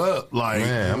 turn you up. Like,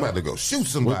 Man, I'm about to go shoot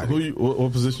somebody.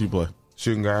 What position you play?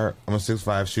 Shooting guard. I'm a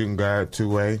 6'5" shooting guard,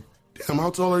 2-way, damn, how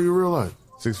tall are you in real life?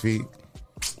 6 feet.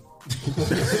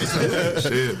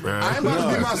 Shit, man. I ain't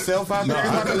about to be myself out there. I'm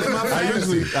about to live my I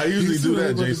fantasy. usually do that,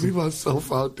 I'm about to Jason. be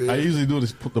myself out there. I usually do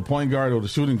the point guard or the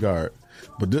shooting guard,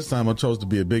 but this time I chose to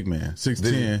be a big man,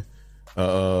 6'10",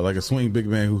 like a swing big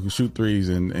man who can shoot threes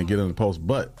and get in the post.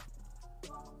 But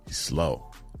he's slow.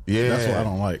 Yeah. That's what I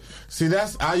don't like. See,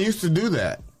 I used to do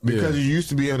that because Yeah. you used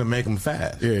to be able to make them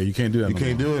fast. Yeah, you can't do that. You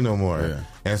can't do it no more. Yeah.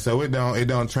 And so it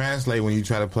don't translate when you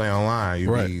try to play online.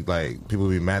 You Right. be like, people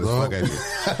be mad as fuck at you.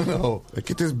 I know. Like,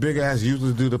 get this big ass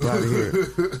useless dude up out of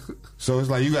here. So it's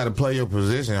like you got to play your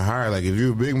position hard. Like if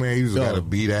you're a big man, you just got to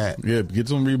be that. Yeah, get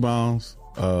some rebounds.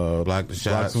 Block the shots.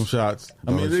 Block some shots.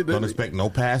 I mean, they don't expect no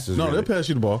passes. No, really. they'll pass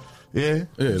you the ball. Yeah.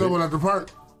 Yeah. Someone at the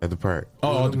park. At the park.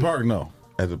 Oh, at the park, no.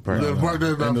 At the park. Yeah, the park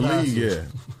there's In not the passes. league, yeah.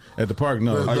 At the park,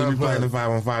 no. Are you playing the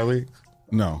 5-on-5 league?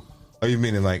 No. Oh, you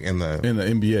mean like in the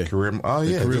NBA career? Oh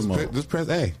yeah, career just, mode. just press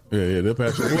A. Yeah, they'll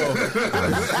pass you the ball.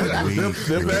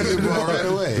 they'll pass you the ball right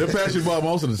away. They'll pass you the ball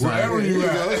most of the time. Wherever you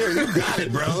at. You got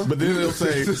it, bro. But then they'll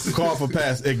say, call for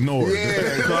pass, ignored. Yeah,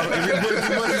 if you put it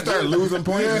too much, you start losing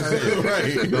points. Right.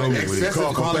 Excessive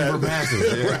Call for calling for pass.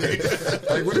 passes.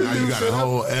 Yeah. Like, what Now you got a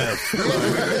whole F.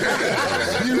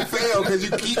 You fail because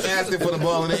you keep asking for the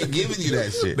ball and they ain't giving you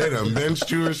that shit. They done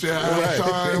benched you and shit at Right.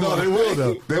 halftime. No, they will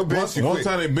though. They'll bench you One quick.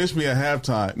 time they benched me at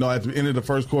halftime. No, at the end of the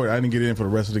first quarter, I didn't get in for the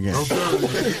rest of the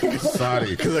game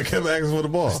Sorry. because I kept asking for the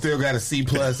ball. Still got a C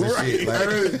plus and shit. Like,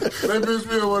 And they missed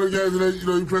me on one of the games, and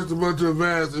they, you press the button to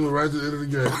advance, it was right to the end of the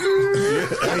game.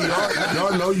 Hey,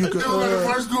 y'all know you could. It was like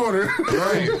the first quarter.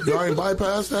 Y'all ain't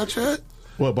bypass that chat.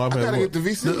 What, Bob? I gotta get the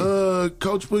VC. The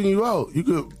coach putting you out. You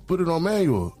could put it on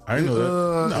manual. I didn't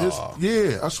know that. it's-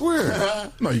 Yeah, I swear.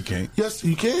 No, you can't. Yes,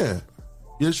 you can.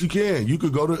 Yes, you can. You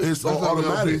could go to. It's on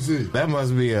automatic. PC. that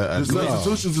must be a The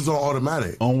substitutions is on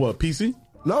automatic. On what, PC?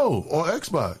 No, on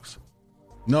Xbox.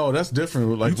 No, that's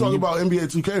different. Like You talking about NBA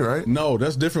 2K, right? No,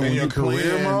 that's different In when your you career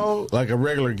playing mode? like a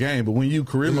regular game. But when you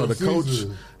career mode, the coach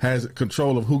season. has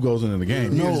control of who goes into the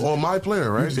game. No, on my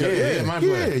player, right? Yeah, my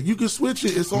player. Yeah, you can switch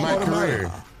it. It's on My automatic.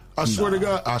 career. I swear to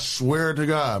God. I swear to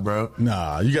God, bro.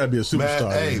 Nah, you gotta be a superstar.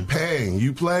 Man, hey, Pang,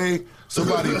 you play,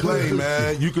 somebody play,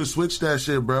 man. You could switch that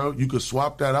shit, bro. You could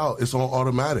swap that out. It's on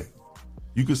automatic.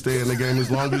 You could stay in the game as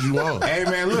long as you want. Hey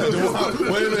man, look.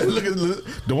 Wait a minute, look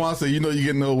at Dewan said, you know you're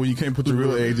getting old when you can't put your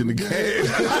real age in the game.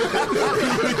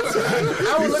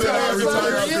 I was looking at Retire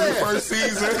our after the first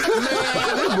season.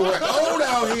 Man, this boy old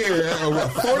out here. A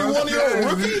 41-year-old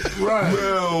rookie. Right.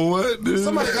 Man, what, dude?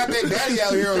 Somebody got their daddy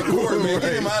out here on the court, man.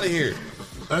 Get him out of here.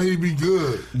 And he'd be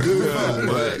good. Good Yeah,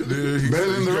 but, dude,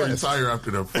 Better than the gonna rest. retire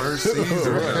after the first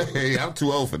season. Right. Hey, I'm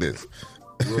too old for this.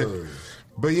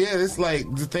 But yeah, it's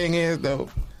like the thing is though,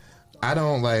 I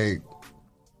don't like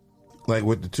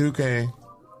with the 2K.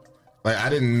 Like I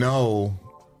didn't know.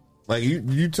 Like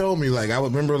you told me like I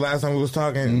would remember last time we was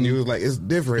talking. And you was like it's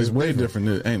different. It's way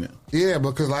different, ain't it? Yeah,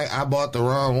 because like I bought the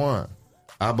wrong one.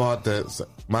 I bought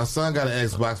my son got an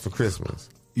Xbox for Christmas.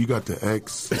 You got the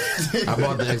X. I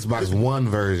bought the Xbox One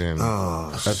version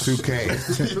of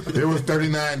 2K. It was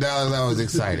 $39. I was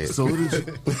excited. So what did you?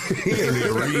 He didn't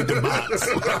even read the box.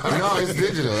 No, it's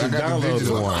digital. I got the Download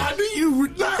digital it. one. How do you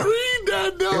not read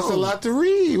that though? It's a lot to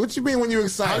read. What you mean when you're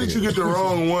excited? How did you get the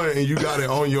wrong one and you got it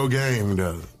on your game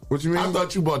though? What you mean? I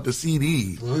thought you bought the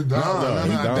CD. No, You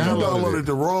downloaded downloaded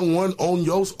the wrong one on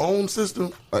your own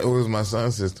system. It was my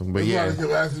son's system, but yeah. Somebody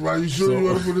kept asking, "Why you sure you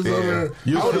want to put this on there?"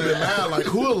 I would have been mad. Like,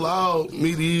 who allowed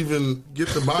me to even get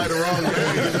to buy the wrong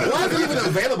game? Why is it even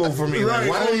available for me? Right, Like,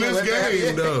 why on don't you this let that-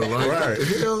 game, though. Like, Right. what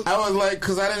the hell? I was like,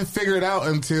 because I didn't figure it out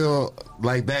until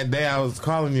like that day I was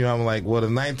calling you. I'm like, well, the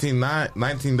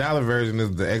 $19 version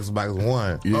is the Xbox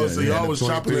One. Yeah, Oh, so yeah, y'all the was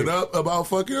chopping 23. it up about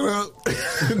fucking up?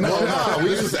 No, I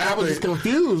was just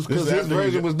confused because This his after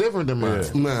version you- was different than mine.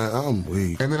 Man, I'm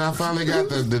weak. And then I finally got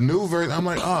the new version. I'm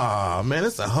like, oh man,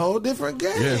 it's a whole different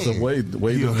game. Yeah, it's a way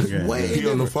different game. way- He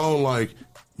on the phone like,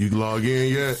 you log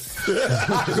in yet? Like,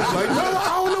 no,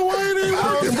 I don't know why it ain't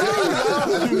working,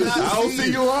 bro. I don't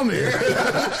see you on there.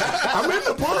 I'm in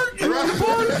the park. You in the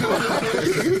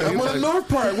park? I'm on the North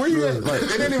Park. Where you at? Like,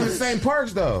 they didn't even the same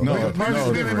parks though. No, Like, the parks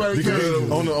no, is different.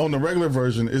 because on the regular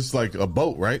version, it's like a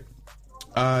boat, right?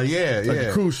 Yeah, Like yeah.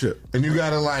 a cruise ship. And you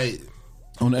gotta like,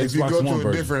 On the if you Xbox go One to a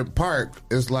version. different park,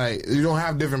 it's like you don't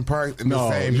have different parks in No,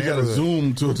 the same you gotta neighborhood.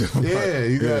 zoom to a different park. Yeah,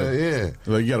 you gotta, yeah.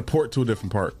 Like you gotta port to a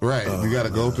different park. Right, you gotta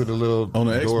go through the little On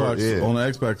the door. Xbox, Yeah. on the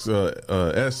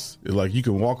Xbox S, like you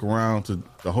can walk around to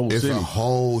the whole It's city. a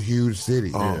whole huge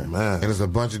city. Oh, man. And it's a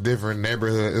bunch of different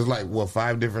neighborhoods. It's like,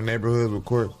 5 different neighborhoods, of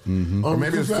course. Mm-hmm. Or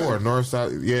maybe it's 4, north,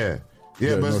 south. Yeah.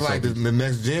 Yeah, but it's north, like south. the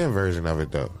next gen version of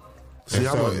it, though. See, And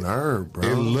I'm so a nerd, bro.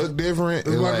 It looked different.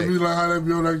 It's It, like like, to be like how they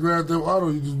be on that Grand Theft Auto.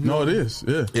 You just be No, on- it is.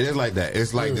 Yeah. it is like that.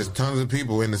 It's like there's tons of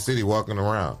people in the city walking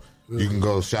around. You can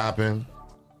go shopping.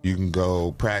 You can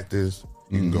go practice.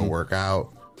 You can go work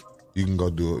out. You can go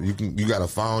do it. You got a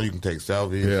phone. You can take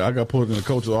selfies. Yeah, I got pulled in the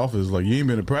coach's office. Like, you ain't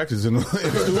been in practice in 2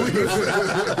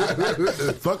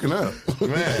 weeks. Fucking up.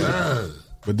 Man.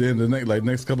 But then the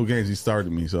next couple games, he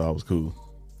started me, so I was cool.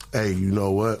 Hey, you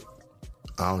know what?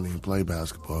 I don't even play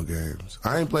basketball games.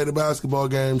 I ain't played a basketball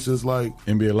game since like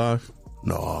NBA Live?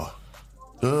 no.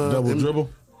 Double dribble?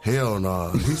 Hell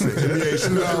no. He said NBA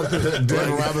shootout.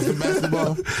 Denver Robinson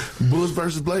basketball. Bulls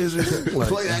versus Blazers. Like,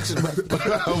 Play action basketball.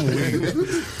 I'm weak.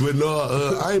 But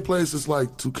no, I ain't played since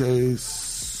like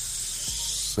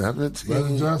 2K17.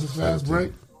 Magic Johnson fast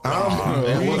break.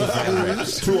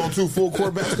 2-on-2 full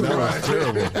court basketball. That's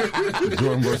terrible.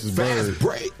 Jordan versus Bird.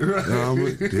 Break. I'm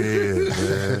dead,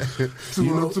 man.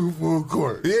 2-on-2 full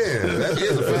court. Yeah, that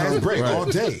is a fast break all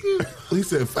day. He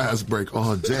said fast break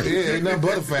all day. Yeah, ain't nothing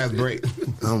but a fast break.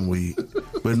 I'm weak.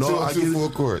 But no, 2-on-2 full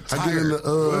court.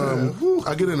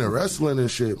 I get into wrestling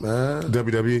and shit, man.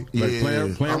 WWE.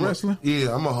 Like playing I'm wrestling?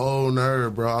 I'm a whole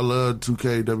nerd, bro. I love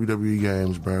 2K WWE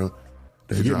games, bro.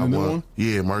 They You getting drop the new one?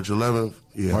 Yeah, March 11th.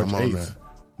 Yeah, March I'm on 8th. that.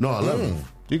 No, 11th.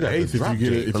 You got Eighth, if you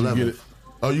get it. If you 11th. get it.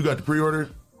 Oh, you got the pre-order?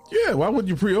 Yeah, why would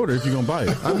you pre-order if you're going to buy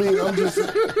it? I mean, I've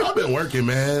been working,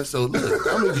 man. So look,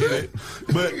 I'm gonna get it.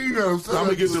 But You know what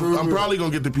I'm saying? I'm probably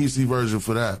gonna get the PC version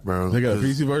for that, bro. They got a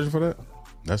PC version for that?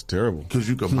 That's terrible. Because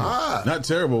you can mod. Not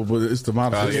terrible, but it's the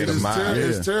modification.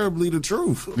 It's terribly the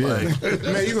truth. Yeah. Like,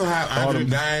 Man, you gonna have Andre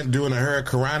dying doing a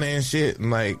hurricane and shit and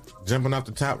like jumping off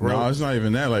the top rope. No, it's not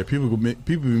even that. Like people be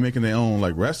making their own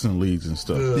like wrestling leagues and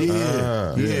stuff.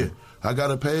 yeah. I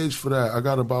got a page for that. I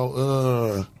got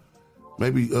about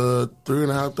maybe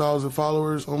 3,500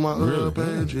 followers on my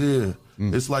page. Yeah.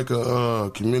 It's like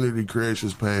a community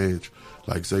creations page.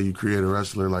 Like say you create a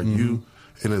wrestler like you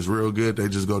and it's real good, they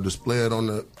just go display it on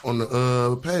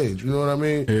the page. You know what I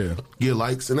mean? Yeah. Get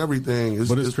likes and everything.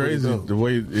 But it's pretty crazy dope. the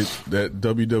way that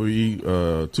WWE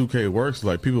 2K works.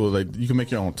 Like people like you can make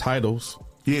your own titles,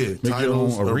 Yeah, make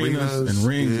titles, your own arenas and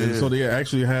rings, and yeah. so they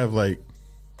actually have like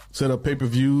set up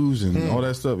pay-per-views and all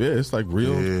that stuff. Yeah, it's like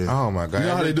real. Yeah. Oh my god! You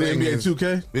know how they do Everything NBA is-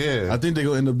 2K? Yeah. I think they're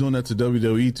gonna end up doing that to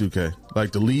WWE 2K,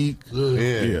 like the league.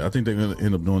 Yeah. I think they're gonna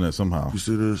end up doing that somehow. You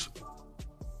see this?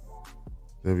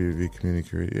 WWE Community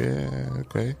Creator. Yeah,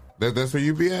 okay. That's where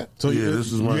you be at? So Yeah,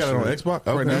 this is you my got it on shit. Xbox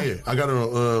right now. Yeah, I got it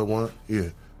on one. Yeah,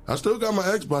 I still got my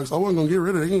Xbox. I wasn't gonna get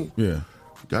rid of it. Yeah,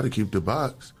 Got to keep the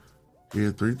box.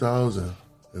 Yeah, 3,000,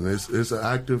 and it's an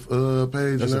active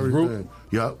page That's and a everything. group?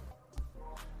 Yup.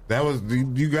 That was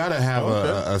you gotta have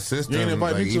Okay. a system You ain't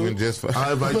invite like me to even it? just for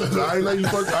I invite you. I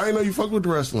ain't know you fuck with the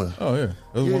wrestling. Oh yeah,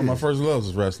 that was one of my first loves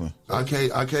is wrestling. I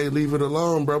can't leave it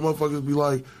alone, bro. Motherfuckers be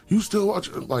like, you still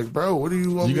watching? Like, bro, what do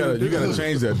you want? You me to gotta do?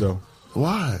 change that though.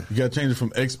 Why? You gotta change it from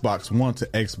Xbox One to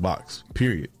Xbox.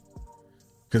 Period.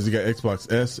 Because you got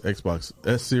Xbox S, Xbox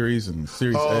S series, and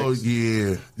Series Oh X.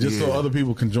 yeah, Just yeah. so other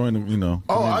people can join them. You know.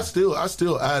 Oh, I still add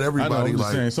I know. everybody. I'm just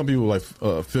Like, saying. Some people like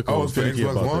fickle. Oh, it's for finicky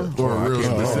Xbox about One? that. Or real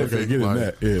Oh, specific, okay, get in like-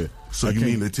 that. Yeah. so I you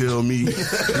can't- mean to tell me you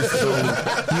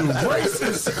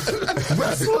racist?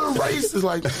 Wrestler racist?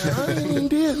 Like, I ain't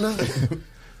did nothing.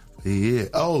 Yeah.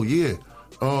 Oh yeah.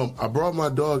 I brought my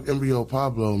dog MBO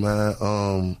Pablo,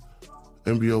 man.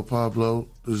 MBO Pablo.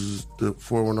 This is the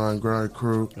 419 Grind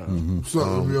crew. What's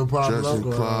up, Real Pablo?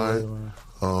 Jesse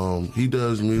Clyde. He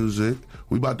does music.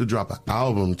 We about to drop an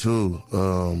album too,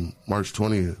 March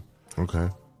 20th. Okay.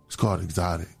 It's called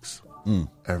Exotics.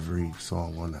 Every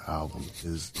song on the album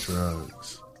is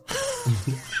drugs.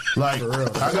 Like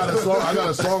I got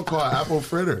a song called Apple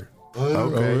Fritter.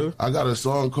 Okay. I got a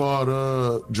song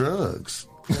called Drugs.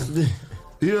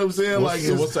 You know what I'm saying?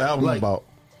 So what's the album like, about?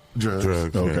 Drugs.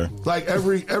 Okay. Like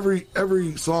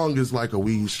every song is like a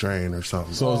weed strain or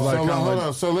something. So it's like So kind hold of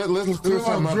on. So let's Is clear it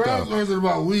something about up drugs though. or is it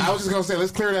about weed? I was just gonna say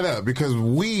let's clear that up because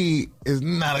weed is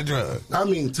not a drug. I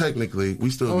mean, technically, we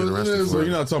still get it arrested is. for So it.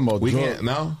 you're not talking about We drugs. can't.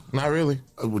 No, not really.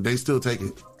 They still take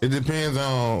it. It depends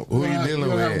on who you're dealing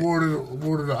you have with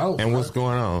more than the ounce. and what's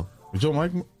going on. Is your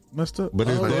mic messed up? But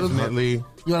it's Oh, that's definitely You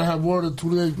gotta have more than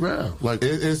 28 grams. Like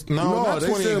it's not they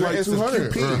 20 said grams. like It's a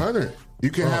 200 QP. or 100. You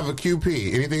can have a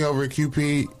QP. Anything over a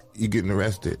QP, you're getting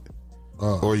arrested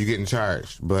or you're getting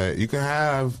charged. But you can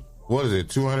have, what is it,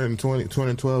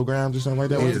 212 grams or something like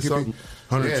that? Yeah, What's the QP? something,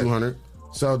 100, Yeah. 200.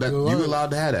 So that you allowed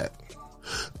to have that.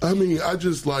 I mean, I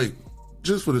just like,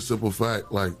 just for the simple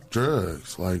fact, like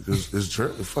drugs, like it's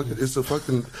drugs. Fucking, it's a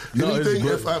fucking No, it's anything.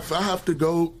 good. If I have to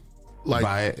go, like,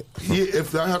 Buy it. yeah,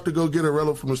 if I have to go get a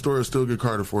relic from a store and still get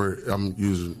carded for it, I'm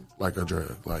using like a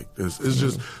drug. Like it's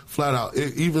just flat out.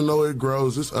 Even though it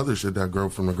grows, this other shit that grow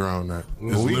from the ground that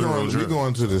is We literal drugs.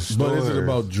 going to the store. But is it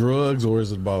about drugs or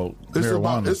is it about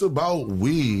marijuana? It's about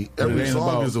weed. But it Every ain't song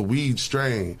about- is a weed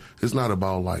strain. It's not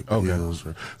about like Okay. pills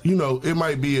or it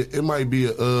might be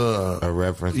a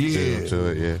reference Yeah. to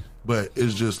it, yeah. but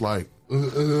it's just like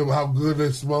Is it how good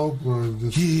they smoke or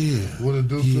just yeah. what it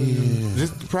do to you?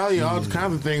 Just probably all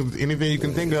kinds of things, anything you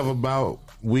can think of about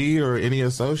we or any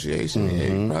association,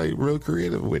 you're probably real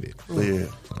creative with it. Yeah.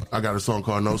 I got a song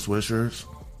called No Swishers.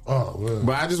 Oh, man.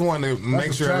 But I just wanted to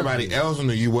make sure everybody attractive. else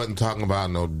knew you wasn't talking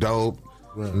about no dope,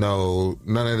 no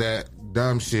none of that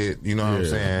dumb shit. You know what I'm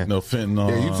saying? No fentanyl.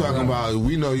 Yeah, you talking about?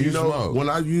 We know you, You know, smoke. when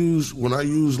I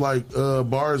use like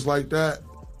bars like that,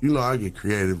 you know, I get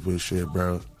creative with shit,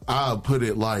 bro. I'll put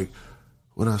it like,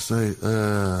 what I say,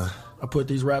 I put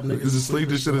these rap niggas. is asleep,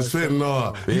 this shit is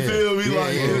fentanyl. You Yeah. feel me? Yeah,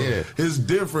 Like, yeah. it's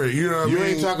different. You know what I You mean?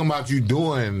 ain't talking about you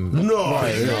doing. No.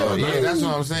 Right, yeah, that's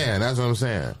what I'm saying. That's what I'm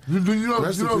saying. You don't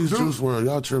Rest in do peace, Juice WRLD.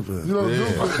 Y'all tripping. You don't do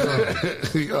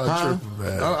fentanyl. Y'all tripping,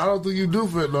 man. I don't think you do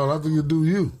fentanyl. I think you do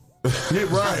you. Get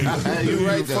right. You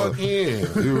right, the though. fuck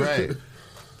in. You're right.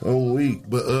 I'm weak.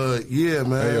 But, yeah,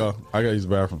 man. Hey, y'all, I gotta use the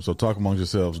bathroom, so talk amongst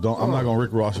yourselves. I'm not gonna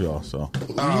Rick Ross y'all, so.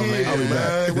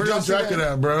 Man. Where your jacket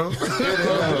at, bro?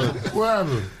 What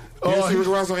happened? You see Rick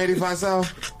Ross on 85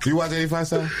 South? Do you watch 85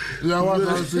 South? Yeah, I want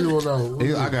to see one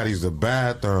now. I gotta use the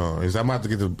bathroom. I'm about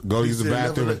to go use the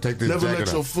bathroom and take this Never jacket let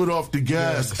your off. foot off the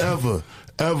gas, ever.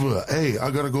 Hey, I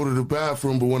gotta go to the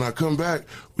bathroom, but when I come back,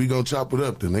 we gonna chop it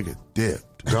up. The nigga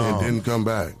dipped Gone. and didn't come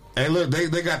back. Hey, look, they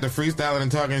got the freestyling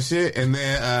and talking shit, and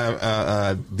then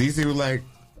DC was like,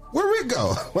 "Where Rick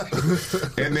go?"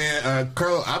 And then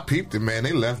Carlo, I peeped it, man.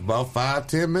 They left about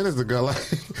 5-10 minutes ago. Like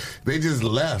they just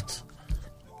left.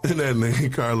 And that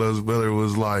nigga Carlos Miller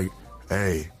was like,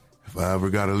 "Hey, if I ever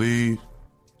gotta leave,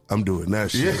 I'm doing that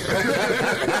shit."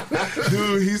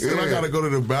 Dude, he said I gotta go to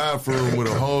the bathroom with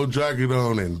a whole jacket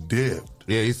on and dip.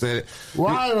 Yeah, he said it.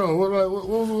 Why though? What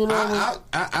was going on?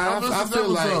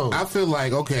 I feel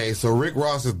like okay, so Rick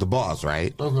Ross is the boss,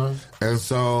 right? Okay. And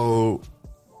so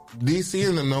DC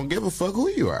and them don't give a fuck who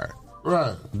you are.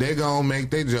 Right. They gonna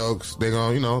make their jokes. They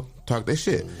gonna, talk their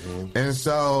shit. And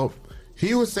so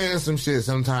he was saying some shit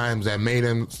sometimes that made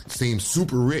him seem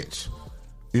super rich.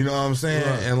 You know what I'm saying?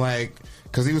 Right. And like,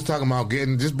 cause he was talking about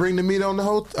just bring the meat on the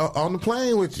on the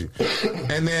plane with you.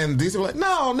 And then DC was like,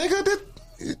 no, nigga,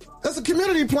 that's a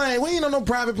community plane. We ain't on no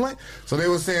private plane. So they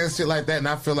were saying shit like that, and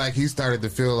I feel like he started to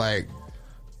feel like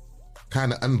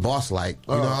kind of unboss-like.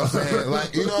 You know what I'm saying?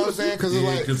 Like, you know what I'm saying? Because it's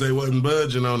like, because they wasn't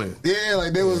budging on it. yeah,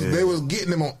 like they was getting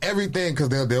them on everything because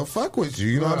they'll fuck with you.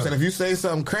 You know what I'm saying? If you say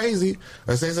something crazy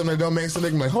or say something that don't make sense, they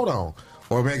can be like, hold on,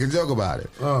 or make a joke about it.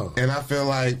 And I feel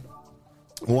like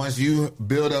once you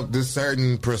build up this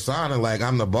certain persona, like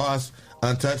I'm the boss,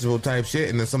 untouchable type shit,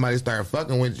 and then somebody start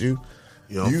fucking with you.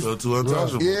 You don't feel too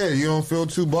untouchable. Yeah, you don't feel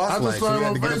too I boss-like. just So saw you him had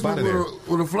on to get up out of there. Facebook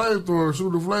with a flamethrower,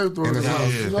 shooting a flamethrower. In his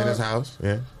house. You know? In his house.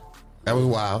 Yeah. That was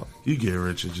wild. You get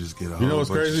rich and just get a whole You know what's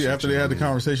bunch of crazy? shit After you they had the need.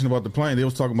 conversation about the plane, they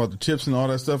was talking about the chips and all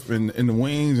that stuff and the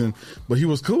wings, but he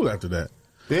was cool after that.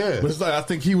 Yeah. But it's like I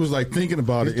think he was like thinking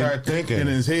about He it. started thinking. in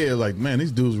his head, like, man,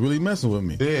 these dudes really messing with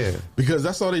me. Yeah. Because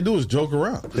that's all they do is joke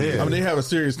around. Yeah. I mean, they have a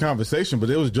serious conversation, but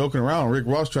they was joking around. Rick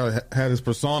Ross had his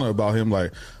persona about him,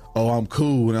 like, oh, I'm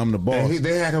cool and I'm the boss. And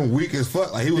they had him weak as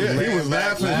fuck. Like he was, he was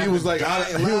laughing. He was like,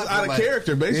 he was out of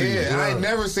character, basically. Yeah, I ain't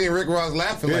never seen Rick Ross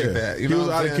laughing like that. You know he was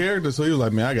what out I'm of saying? character, so he was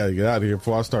like, man, I got to get out of here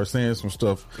before I start saying some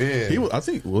stuff. Yeah. He was, I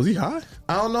think, was he high?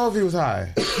 I don't know if he was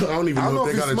high. I don't even know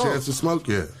if they got a chance to smoke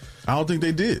yet. I don't think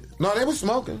they did. No, they were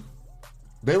smoking.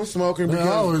 They were smoking They because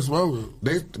always smoking.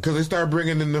 they started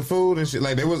bringing in the food and shit.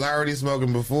 Like they was already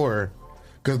smoking before,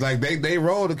 because like they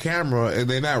roll the camera and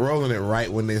they're not rolling it right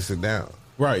when they sit down.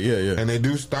 Right, yeah. And they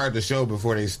do start the show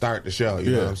before they start the show.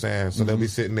 You know what I'm saying? So they'll be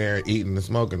sitting there eating and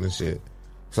smoking and shit.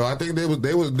 So I think they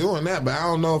was doing that, but I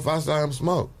don't know if I saw him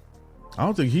smoke. I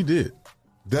don't think he did.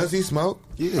 Does he smoke?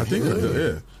 Yeah, I think he did,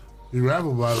 yeah. He rap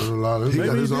about it a lot. He got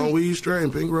Maybe his he own did. weed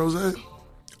strain, Pink Rose.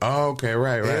 Oh, okay,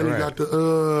 right. And he got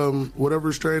the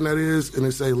whatever strain that is, and they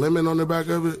say lemon on the back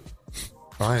of it.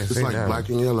 Oh, I ain't It's seen like that. black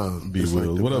and yellow. B It's Wills.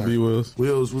 like the What up, black. B Wills?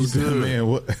 Wills was He said, good. man,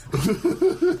 what?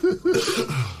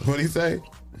 What'd he say?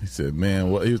 He said,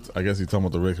 man, what? I guess he's talking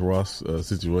about the Rick Ross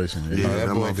situation. Yeah, Oh, that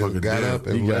that boy just motherfucker got dead. up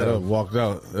and He got left. up, walked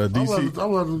out.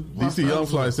 DC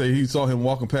Youngfly say he saw him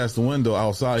walking past the window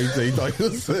outside. He said he thought he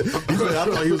was. He said I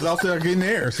thought he was out there getting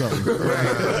air or something.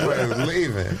 Right, was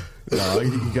leaving. No,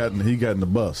 he got in the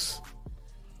bus.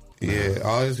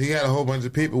 Yeah, he had a whole bunch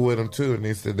of people with him too, and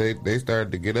they said they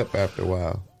started to get up after a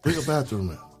while. Bring a bathroom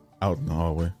man. Out in the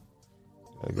hallway.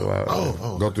 They go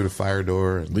out, go through the fire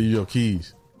door. And, Leave your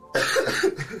keys.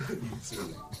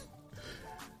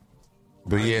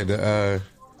 but yeah,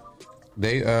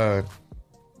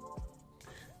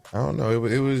 I don't know.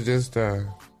 It was just it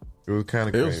was kind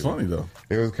of It crazy. was funny though.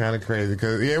 It was kind of crazy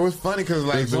because it was funny because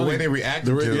like was the funny. way they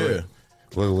reacted to it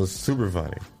Yeah. was super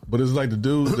funny. But it's like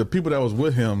the people that was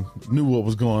with him knew what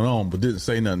was going on, but didn't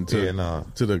say nothing to Yeah, nah.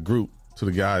 to the group, to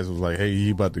the guys. Was like, hey, he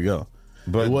about to go.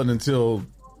 But- But it wasn't until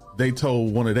they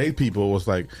told one of their people was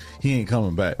like he ain't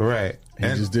coming back. Right. He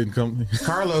just didn't come.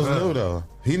 Carlos knew though.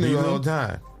 He knew the whole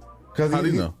time. Cause How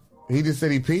did he know? He just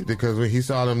said he peeped it because when he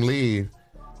saw them leave,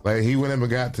 like he went up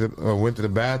and went to the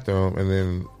bathroom, and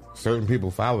then certain people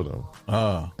followed him.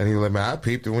 And he was like, man, I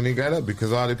peeped it when he got up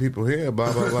because all the people here,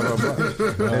 blah, blah, blah, blah, blah.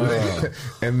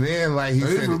 and then, like, he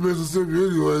said... from Mississippi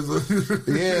anyways.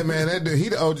 Yeah, man, that dude, he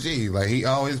the OG. Like, he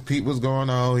always peep what's going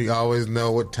on. He always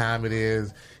know what time it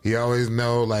is. He always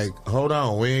know, like, hold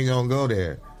on, we ain't gonna go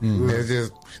there. It's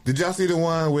just... Did y'all see the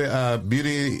one with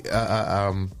Beauty...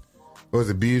 what was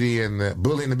it, Beauty and the...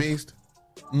 Bully and the Beast?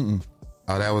 Mm-mm.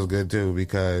 Oh, that was good, too,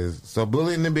 because... So,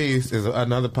 Bully and the Beast is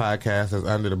another podcast that's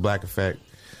under the Black Effect.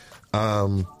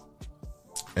 And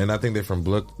I think they're from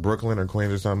Brooklyn or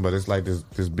Queens or something, but it's like this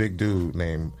big dude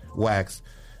named Wax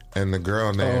and the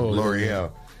girl named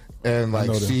L'Oreal. And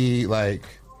like she like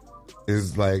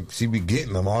is like she be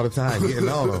getting them all the time, getting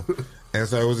on them. And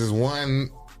so it was this one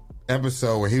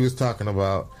episode where they was talking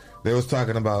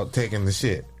about taking the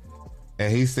shit.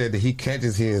 And he said that he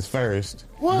catches his first.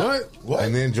 What?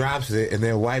 And then drops it and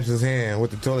then wipes his hand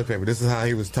with the toilet paper. This is how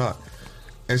he was taught.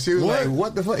 And she was like,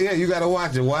 what the fuck? Yeah, you gotta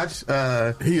watch it. Watch.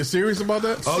 He is serious about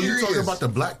that? Oh, you talking about the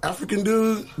black African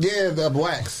dude? Yeah, the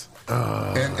Wax.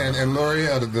 And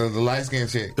L'Oreal, the light-skinned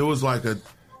chick. It was like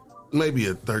maybe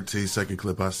a 13-second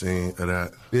clip I seen of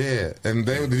that. Yeah. And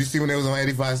did you see when they was on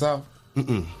 85 South?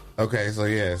 Mm-mm. Okay, so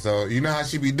yeah. So you know how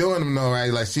she be doing them though,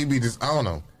 right? Like she be just on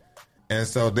them. And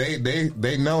so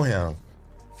they know him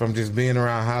from just being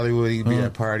around Hollywood. He be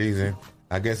at parties, and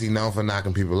I guess he known for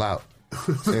knocking people out.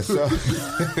 And so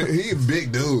he a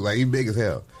big dude, like he big as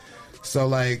hell. So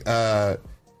like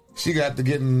she got to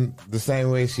getting the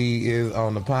same way she is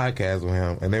on the podcast with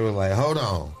him, and they were like, hold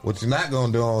on, what you're not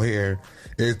gonna do on here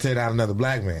is tear down another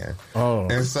black man.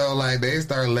 And so like they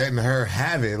started letting her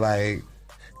have it. Like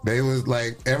they was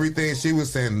like everything she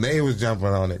was saying, they was jumping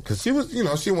on it because she was,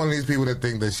 she one of these people that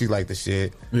think that she like the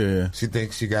shit. Yeah, she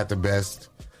thinks she got the best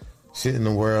shit in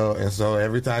the world, and so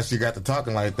every time she got to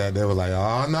talking like that, they were like,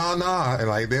 oh no, and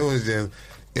like they was just,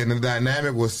 and the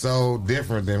dynamic was so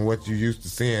different than what you used to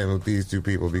seeing with these two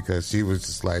people because she was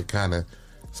just like kind of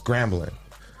scrambling,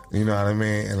 you know what I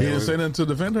mean? And he didn't say nothing to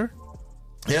defend her?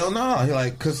 Hell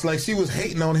no, cause like she was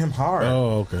hating on him hard.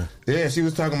 Oh, okay. Yeah, she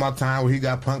was talking about time where he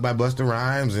got punked by Busta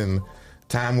Rhymes and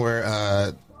time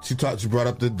where she brought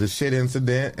up the shit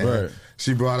incident, and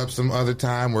she brought up some other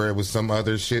time where it was some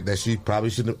other shit that she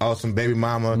probably shouldn't. Oh, some baby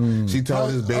mama. She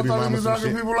told his baby mama some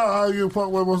shit. People out how you get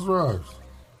punked by Busta Rhymes.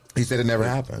 He said it never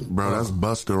happened. Bro, that's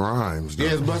Busta Rhymes. Though.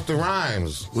 Yeah, it's Busta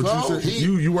Rhymes. What you say?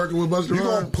 You working with Busta Rhymes? You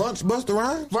gonna punch Busta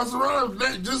Rhymes? Busta Rhymes,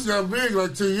 they just got big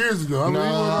like 10 years ago. He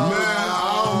got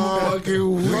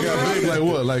big like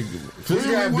what? Like he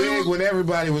got big when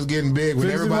everybody was getting big.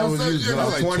 When everybody was using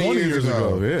like 20 years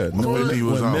ago. Yeah,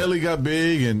 when Nelly got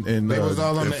big and they was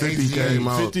all on the 50 came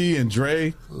out. 50 and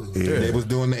Dre. Yeah, they was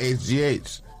doing the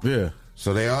HGH. Yeah,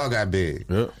 so they all got big.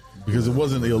 Yep. Because it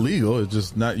wasn't illegal. It's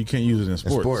just not, you can't use it in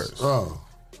sports. Oh.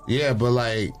 Yeah, but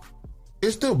like,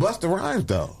 it's still Busta Rhymes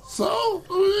though. So?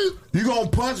 You gonna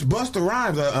punch Busta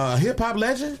Rhymes, a hip-hop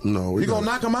legend? No. You gonna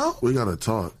knock him out? We gotta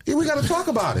talk. Yeah, we gotta talk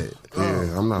about it.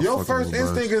 Yeah, I'm not Your first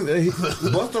instinct is,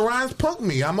 Busta Rhymes punked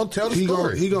me. I'm gonna tell the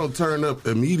story. He gonna turn up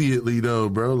immediately though,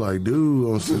 bro. Like, dude,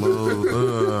 on some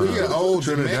old, he an old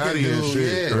Trinidadian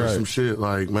shit. Or some shit.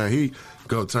 Like, man, he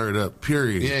go turn it up,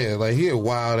 period. Yeah, like he a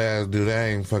wild ass dude.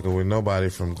 I ain't fucking with nobody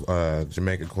from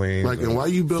Jamaica, Queens. Like, and why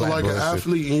you built like an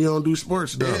athlete and you don't do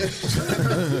sports though?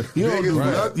 You don't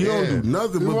do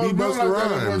nothing but be Busta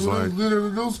Rhymes. Like, he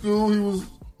in the school, he was.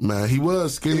 Man, he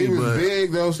was skinny, he was but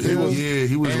big though. Still,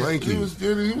 he was lanky. He was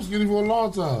skinny for a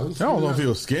long time. I don't know if he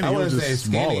was skinny. I wouldn't say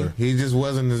smaller. Skinny. He just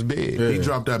wasn't as big. Yeah. He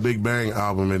dropped that Big Bang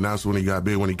album, and that's when he got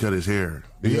big. When he cut his hair.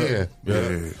 Yeah.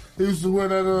 He used to wear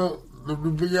that the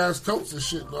big ass coats and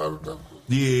shit.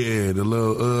 Yeah, the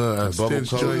little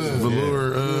stitch joints,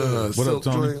 velour, what up,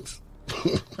 Tony?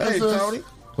 Hey, Tony.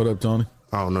 What up, Tony?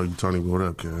 I don't know you, Tony. What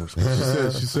up, Cass?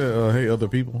 She said, hey, other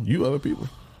people. You other people.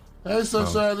 Hey,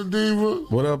 Sunshine the Diva.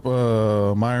 What up,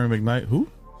 Myron McKnight? Who?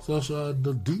 Sunshine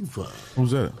the Diva.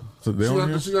 Who's that? So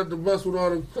she got the bus with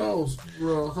all the clothes,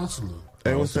 hustling.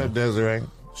 Hey, what's up, Desiree?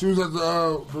 She was at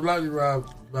the Lightning Ride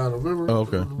battle, remember? Oh,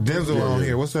 okay. Denzel on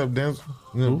here. What's up, Denzel?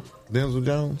 Who? Denzel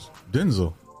Jones.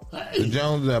 Denzel. Hey. The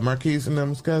Jones, Marquise and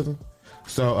them's cousin.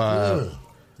 So,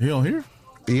 he on here?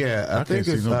 Yeah, I think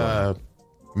it's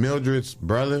Mildred's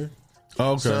brother.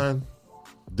 Oh, okay. Son.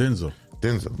 Denzel.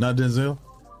 Not Denzel?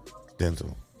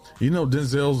 Denzel. You know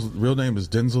Denzel's real name is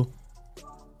Denzel?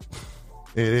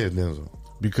 It is Denzel.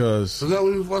 Because... Is that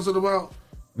what you was fussing about?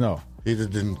 No. He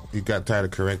just didn't. He got tired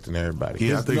of correcting everybody.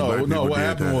 Yeah, I think black people what did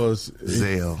happened that. was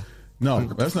Zale. No,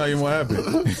 that's not even what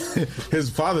happened. His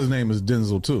father's name is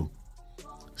Denzel too.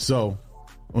 So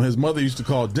when his mother used to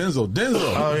call Denzel,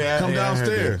 Oh, yeah, come yeah, I heard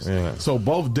downstairs. that, yeah. So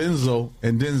both Denzel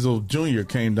and Denzel Jr.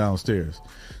 came downstairs.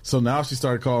 So now she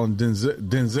started calling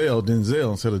Denzel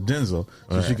instead of Denzel,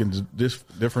 so she can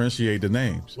differentiate the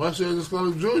names. Why should I just call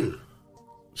him Junior?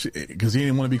 Because he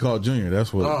didn't want to be called Junior.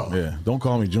 That's what. Oh. Yeah, don't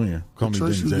call me Junior. Call me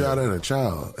Trust you got Denzel. at a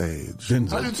child age. How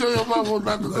Denzel. you tell your mama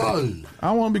not to call you? I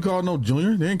don't want to be called no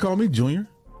Junior. They didn't call me Junior.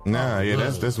 Nah, yeah,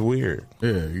 that's weird.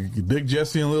 Yeah, Big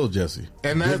Jesse and Little Jesse.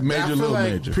 And Big that, Major, I feel Little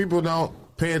like Major. people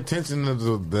don't pay attention to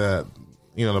the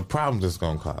problems it's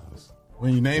gonna cause.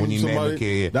 When you name somebody, a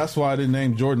kid, yeah. that's why I didn't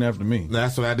name Jordan after me.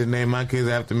 That's why I didn't name my kids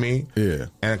after me. Yeah.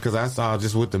 And because I saw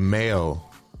just with the mail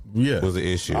Yeah, was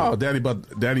the issue. Oh,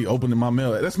 Daddy opening my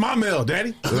mail. That's my mail,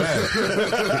 Daddy.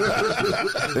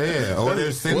 Yeah, or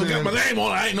they're sending Got my name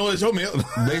on it. I ain't know it's your mail.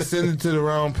 they send it to the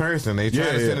wrong person. They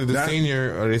try to send it to the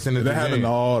senior, or they send it to That happened junior.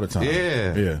 all the time.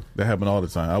 Yeah. that happened all the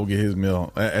time. I would get his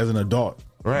mail as an adult,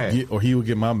 Right. Or he would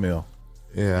get my mail.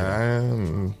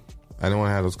 Yeah, I don't want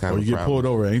to have those kind Or of you get pulled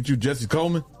problems. over. Ain't you Jesse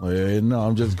Coleman? No,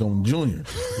 I'm Jesse Coleman Jr.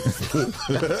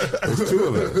 There's two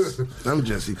of us. I'm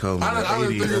Jesse Coleman. I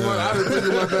didn't think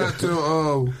about that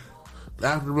till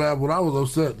aftermath when I was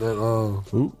upset that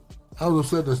Who? I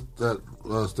was upset that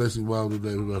Stacey mom didn't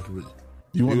name him after me.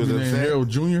 You want was to name upset? Harold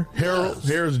Jr.?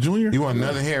 Harold Jr.? You want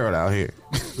another Harold out here,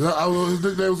 I was his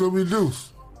nickname was gonna be Deuce.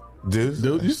 dude?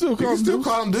 Dude, you still You call can him still Deuce?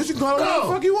 call him dude. You can call him whatever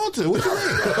the fuck you want to. What you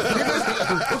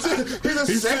mean? He's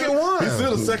the second one. He's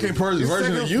still the second version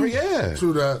second, of you. Yeah.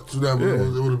 True that, but Yeah.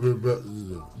 it would have been better.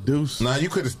 Deuce. Now you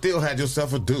could have still had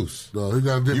yourself a deuce. No, he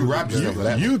got a different. You robbed yourself of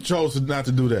that. You chose not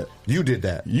to do that. You did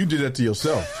that. You did that to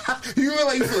yourself. You feel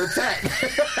like you feel attacked.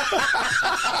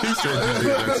 He said you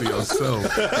did that to yourself.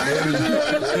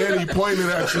 And he pointed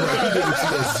at you like you did it to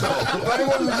yourself. Like he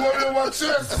wasn't pointing on my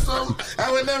chest or something.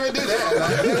 I would never do that.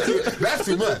 Like, that's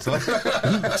too much. Like,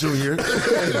 Junior.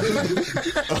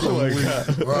 Oh my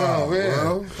God. Wow, man.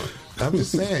 well, I'm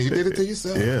just saying, you did it to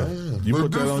yourself. Yeah. You but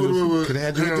put that Deuce on would your... have Could've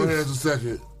had you a Harold Deuce. has a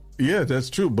second. Yeah, that's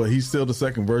true, but he's still the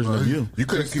second version of you. You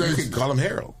could call him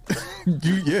Harold.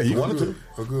 You Wanted to.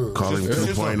 Oh, good. Call him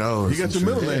 2.0. You got your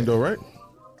middle name though, right?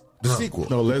 The sequel.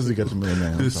 No, Leslie got your middle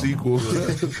name. The sequel.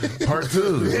 Part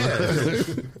 2.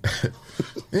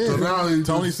 So now he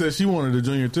Tony said she wanted a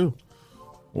junior too.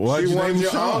 Why'd You you wanted name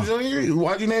your own Sean? junior?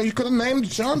 Why'd you name? You could have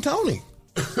named Sean Tony.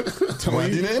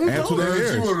 Why'd you name him Answer Tony?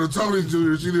 that. She wanted a Tony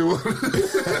Jr. She didn't want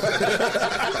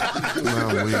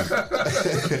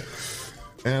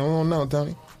And I don't know,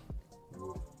 Tony.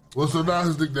 Well, so now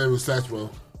his nickname is Satchmo.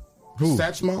 Who?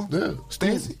 Satchmo? Yeah.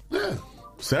 Stacy? Yeah.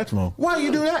 Satchmo. Why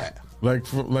you do that? Like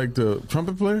the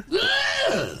trumpet player?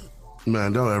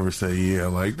 Man, don't ever say yeah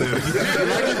like that.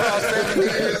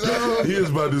 He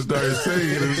was about to start saying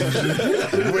it.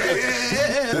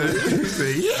 He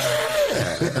said,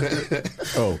 yeah.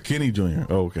 Oh, Kenny Jr.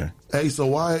 Oh, okay. Hey, so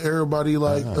why everybody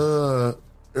like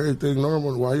everything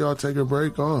normal? Why y'all take a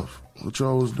break off? What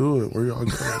y'all was doing? Where y'all going?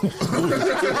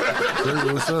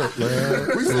 Hey, what's up, man?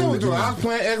 We said we do. I was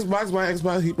playing Xbox, my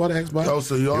Xbox. He bought an Xbox. Oh,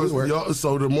 so It was work. y'all,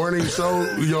 so the morning show,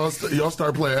 y'all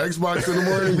start playing Xbox in the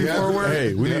morning before work?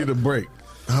 Hey, we need a break.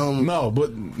 No,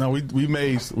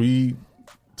 we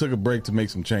took a break to make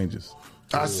some changes.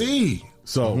 I see.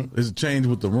 So it's a change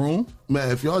with the room. Man,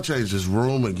 if y'all change this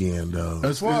room again, though,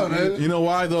 That's fine, man. You know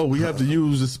why though? We have to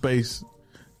use the space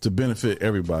to benefit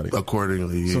everybody.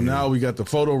 accordingly. So yeah. now we got the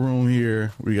photo room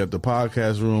here. We got the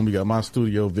podcast room. We got my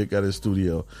studio. Vic got his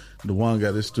studio. DeJuan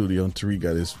got his studio, and Tariq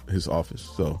got his office.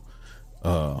 So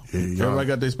everybody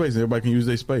got their space. Everybody can use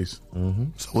their space. So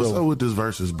what's up with this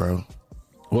versus, bro?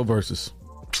 What verses?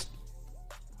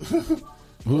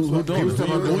 Who doing it?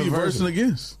 Who you versing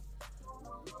against?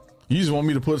 You just want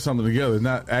me to put something together,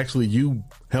 not actually you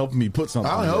help me put something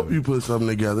I'll together. help you put something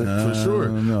together for sure.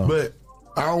 no. But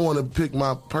I don't want to pick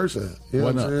my person. You know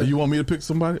Why what I'm not? saying? You want me to pick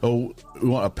somebody? Oh, you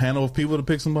want a panel of people to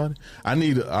pick somebody? I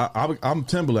need. I'm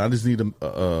Timberland. I just need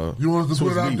a. You want us to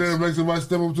put Swizz it out Beatz. there and make somebody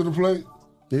step up to the plate?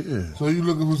 Yeah. So you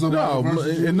looking for somebody?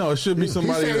 versus you? No, it should be He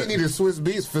somebody. said that- he needed Swiss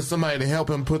Beats for somebody to help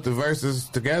him put the verses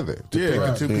together. To Yeah. pick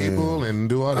Right. the two people and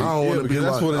do all I that. don't want to be because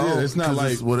that's like, what it is. oh, It's not 'cause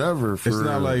like- it's whatever. For, it's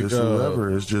not like, it's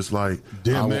whatever. It's just like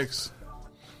DMX.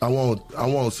 I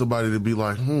want somebody to be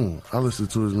like, I listen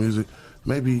to his music.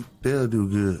 Maybe they'll do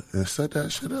good and set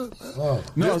that shit up, man. Oh.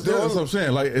 No, that's what I'm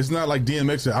saying. Like, it's not like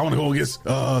DMX said, I want to go against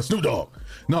Snoop Dogg.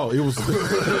 No, it was.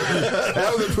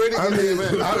 That was a pretty good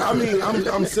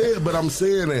event. I'm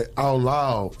saying it out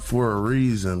loud for a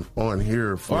reason on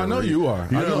here. For I know a reason. you are. I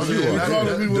know what I'm you saying? are. That-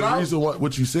 calling people the out? reason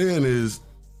what you're saying is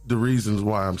the reasons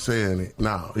why I'm saying it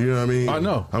now. You know what I mean? I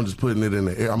know. I'm just putting it in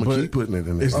the air. I'm going to keep putting it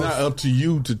in the air. It's not up to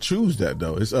you to choose that,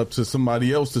 though. It's up to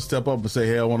somebody else to step up and say,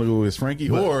 hey, I want to go with Frankie.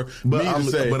 But I'm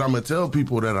going to tell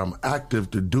people that I'm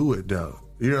active to do it, though.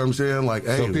 You know what I'm saying? Like,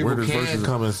 hey, so people can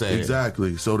come and say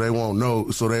exactly. So they won't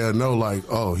know. So they'll know, like,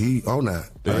 oh, he on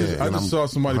that. I just saw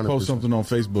somebody 100%. Post something on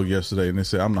Facebook yesterday, and they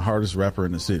said, I'm the hardest rapper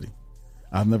in the city.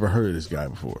 I've never heard of this guy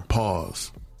before.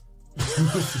 Pause.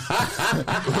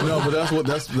 No, but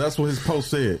that's what his post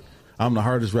said. I'm the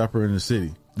hardest rapper in the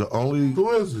city. Who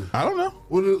is it? I don't know.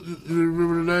 You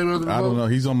remember the name of the I don't know.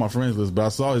 He's on my friends list, but I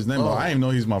saw his name. But I didn't know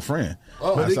he's my friend.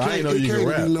 But I didn't know you can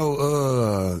rap.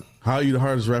 How are you the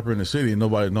hardest rapper in the city and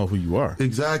nobody know who you are?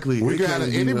 Exactly. We got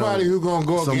anybody who's gonna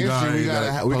go against you. We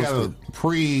gotta we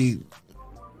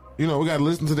gotta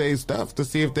listen to their stuff to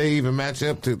see if they even match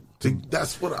up to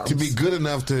that's what to be good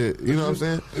enough to, you know what I'm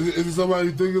saying? Is it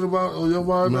somebody thinking about on your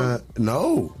mind? Man,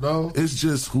 no. It's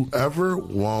just whoever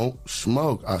won't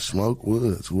smoke. I smoke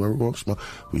woods. Whoever won't smoke,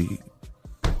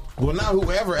 Well, not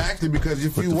whoever, actually, because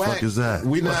if you whack, is that?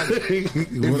 we not. If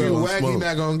you whack, he's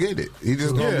not gonna get it. He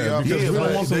just gonna be off. We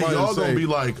don't want somebody y'all to say, gonna be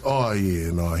like, oh yeah,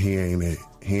 no, he ain't it.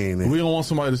 He ain't it. We don't want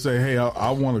somebody to say, hey,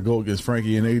 I want to go against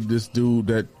Frankie, and this dude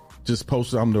that just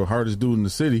posted, I'm the hardest dude in the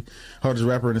city, hardest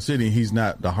rapper in the city, and he's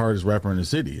not the hardest rapper in the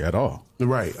city at all.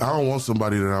 Right. I don't want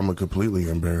somebody that I'm completely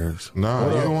embarrassed.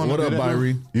 No, what up,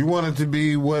 Byrie? You want it to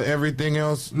be what everything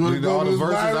else, all the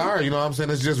verses are. You know what I'm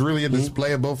saying? It's just really a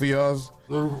display of both of y'all's.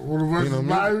 What the verses,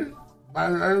 Byrie?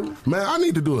 Man, I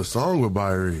need to do a song with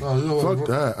Byrie. Fuck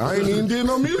that. I ain't even did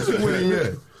no music with him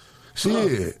yet.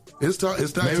 Shit. It's that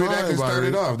Maybe time, that can start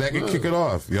it off. That can kick it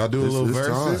off. Y'all do a little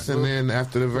verses, and then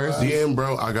after the verses. Yeah,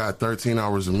 bro, I got 13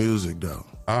 hours of music, though.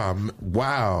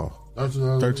 Wow.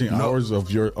 13 hours of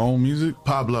your own music?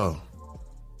 Pablo.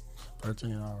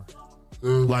 13 hours.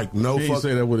 Like, no he didn't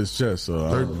say that with his chest,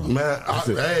 so man,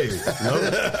 hey.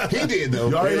 He did, though.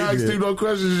 Y'all ain't asked him no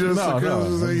questions just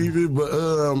But,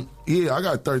 yeah, I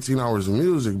got 13 hours of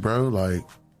music, bro. Like,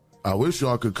 I wish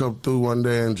y'all could come through one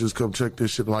day and just come check this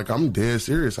shit. Like, I'm dead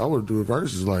serious. I would do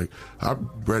verses. Like, I'm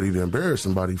ready to embarrass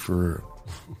somebody for real.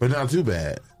 But not too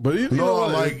bad. But you know,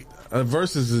 like,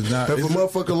 verses is not. If a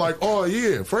motherfucker like, oh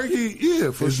yeah, Frankie,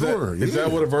 yeah, for sure. Is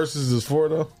that what a verses is for,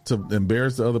 though? To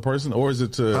embarrass the other person, or is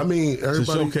it to? I mean, to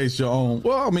showcase your own.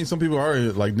 Well, I mean, some people are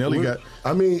like Nelly got.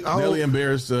 I mean, Nelly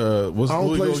embarrassed. I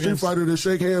don't play Street Fighter to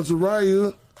shake hands with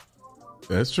Ryu.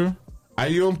 That's true.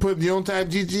 You don't type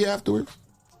GG afterwards?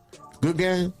 Good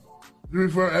game. You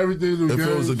refer everything to if game?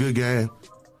 It was a good game.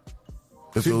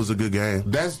 If it was a good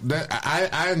game.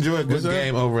 I enjoy a good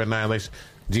game over Annihilation.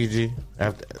 GG.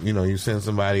 After you send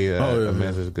somebody a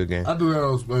message, good game. I do that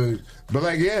on Spades.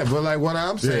 But what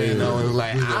I'm saying though is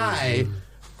like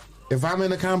if I'm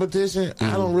in a competition,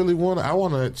 I don't really want to. I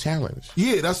want a challenge.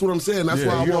 Yeah, that's what I'm saying. That's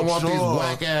why I want these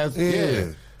whack ass.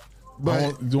 Yeah.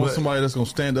 But you want somebody that's going to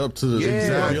stand up to be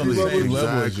on the same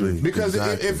level as you. Because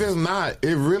if it's not,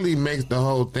 it really makes the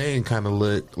whole thing kind of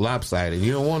look lopsided.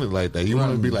 You don't want it like that. You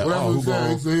want to be like, who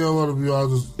goes? You don't want to be all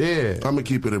just. Yeah. I'm going to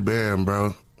keep it a band,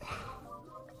 bro.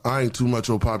 I ain't too much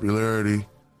on popularity,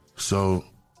 so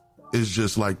it's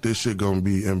just like this shit going to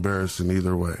be embarrassing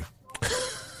either way.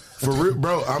 For real,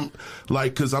 bro, I'm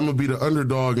like, because I'm going to be the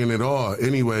underdog in it all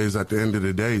anyways at the end of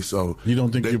the day, so. You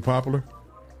don't think you're popular?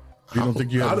 You don't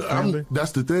think you have a family?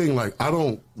 That's the thing. Like, I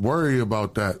don't worry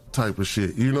about that type of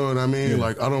shit. You know what I mean? Yeah.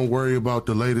 Like, I don't worry about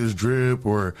the latest drip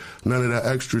or none of that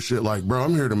extra shit. Like, bro,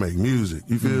 I'm here to make music.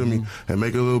 You feel me? And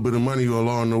make a little bit of money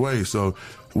along the way. So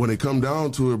when it come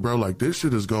down to it, bro, like, this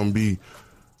shit is going to be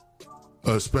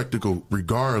a spectacle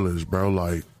regardless, bro.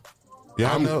 Like,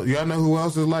 y'all know who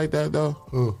else is like that, though?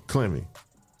 Clemmy.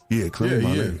 Yeah, Clemmy,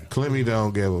 my nigga. Clemmy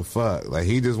don't give a fuck. Like,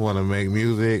 he just want to make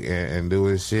music and do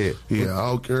his shit. Yeah, I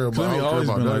don't care about. Clemmy always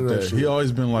been like that. He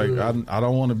always been like, I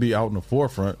don't want to be out in the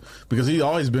forefront because he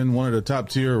always been one of the top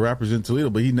tier rappers in Toledo,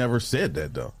 but he never said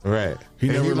that though. Right. He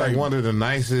never he's like one of the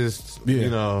nicest,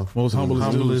 most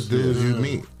humblest dudes you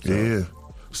meet. So. Yeah.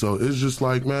 So it's just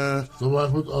like, man.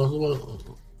 Clemmy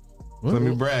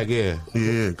Bragg, yeah.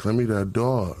 Yeah, Clemmy that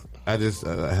dog. I just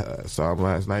saw him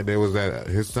last night. There was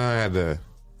his son had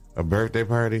a birthday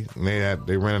party, and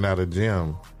they rented out a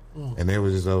gym, and they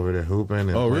was just over there hooping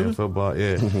and playing football.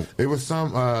 Yeah, it was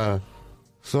something off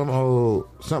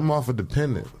of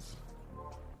Dependence.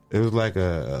 It was like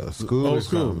a school. Old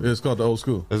school. It's called the Old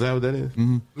School. Is that what that is?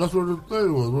 Mm-hmm. That's what the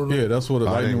thing was. Yeah, that's what the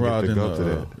lightning rod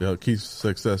and Keith's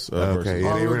Success. Okay,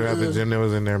 yeah, they rented out the gym. They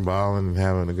was in there balling and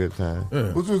having a good time.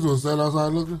 Yeah. What you was gonna stand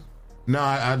outside looking? No,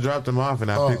 I dropped him off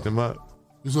and I picked him up.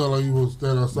 You sound like you was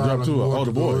stand outside. Dropped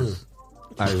the boys.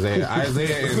 Isaiah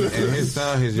and his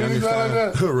son, his You youngest know son,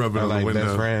 like that? Rubbing are on the like window.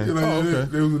 best friends. You know, Oh,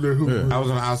 okay. they was in there hooping. I was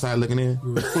on the outside looking in.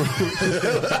 Looking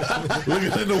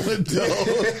in the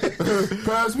window.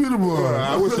 Pass me the ball.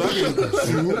 I wish I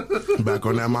could Back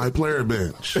on that my player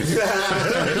bench.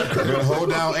 better hold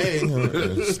down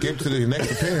A. Skip to the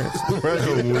next appearance.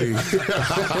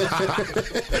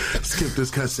 Skip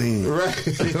this cutscene.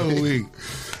 Right.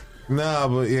 No,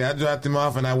 but yeah, I dropped him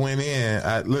off and I went in.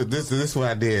 Look, this is what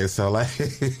I did. So like,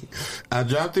 I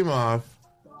dropped him off.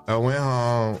 I went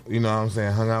home. You know what I'm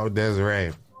saying? Hung out with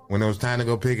Desiree. When it was time to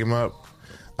go pick him up,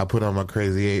 I put on my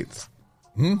Crazy Eights.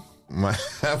 I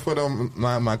put on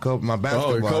my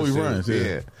basketball Kobe shoes. Bryant,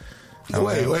 yeah.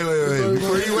 Wait.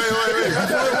 Before you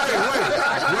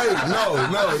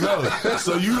no.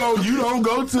 So you don't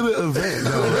go to the event.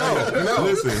 No.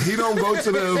 Listen, he don't go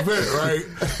to the event, right?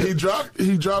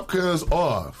 He dropped cuz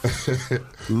off,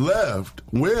 left,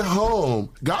 went home,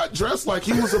 got dressed like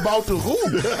he was about to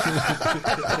hoop,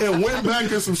 and went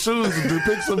back in some shoes to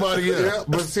pick somebody else. Yeah,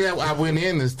 but see, I went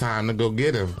in this time to go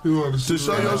get him. To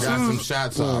show And I your got some shoes.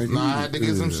 shots off. No, I had to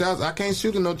get some shots. I can't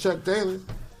shoot in no Chuck Taylor.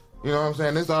 You know what I'm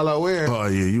saying? That's all I wear. Oh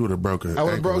yeah, you would have broken. I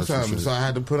would have broke something, so I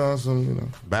had to put on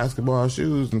some, basketball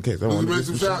shoes in case I wanted to make get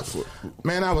some shots.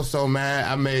 Man, I was so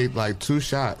mad. I made like 2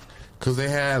 shots because they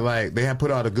had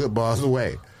put all the good balls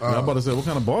away. I'm about to say, what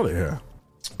kind of ball they have?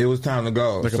 It was time to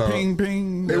go. Like so a ping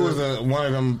ping. It was one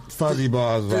of them fuzzy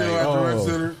balls. Like,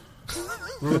 Center.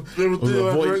 Was it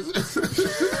a voice?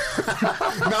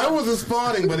 no, it was a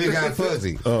Spalding, but it got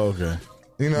fuzzy. Oh, okay.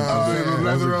 You know what I'm saying?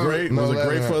 Was it great? No Was it leather.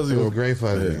 great fuzzy? It was great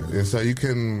fuzzy. Yeah. And so you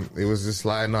couldn't, it was just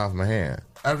sliding off my hand.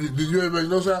 Did you ever make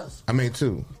no shots? I made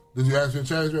 2. Did you ask for a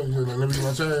change? You said, let me get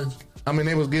my change. I mean,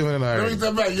 they was giving it Let me already. get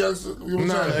that back, youngster. Give me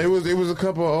No, change. it was a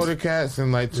couple of older cats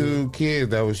and like 2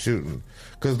 kids that was shooting.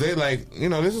 Cause they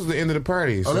this is the end of the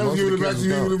party. Oh, So they was most of giving the it back kids to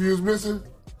you was even gone. if you was missing?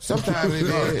 Sometimes it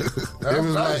did.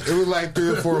 It was like 3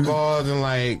 or 4 balls and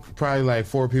like probably like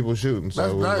 4 people shooting. So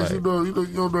That's it was nice. like, You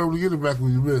don't know to get it back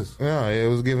when you miss. no, it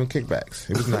was giving kickbacks.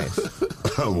 It was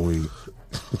nice. I'm weak.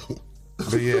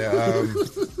 But yeah,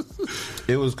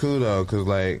 it was cool though, cause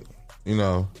like,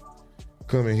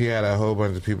 coming, he had a whole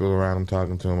bunch of people around him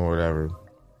talking to him or whatever,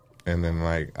 and then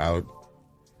like I would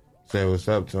say what's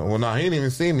up to him. Well, no, he didn't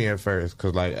even see me at first,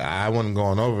 cause like I wasn't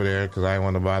going over there, cause I didn't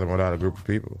want to bother him without a group of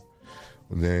people.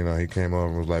 But then he came over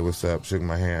and was like, "What's up?" Shook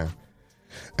my hand,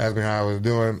 asked me how I was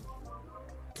doing,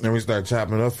 and we started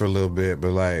chopping it up for a little bit.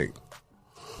 But like,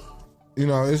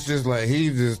 it's just like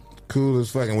he's just cool as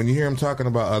fuck. And when you hear him talking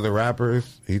about other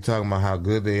rappers, he talking about how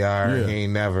good they are. Yeah. He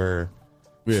ain't never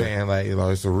Yeah. saying like,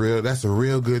 that's a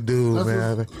real good dude, That's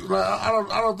man. I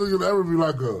don't think it'll ever be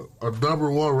like a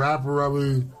number one rapper. I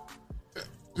mean,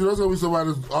 there's gonna be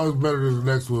somebody that's always better than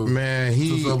the next one. Man,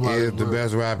 he To somebody, is the but-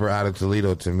 best rapper out of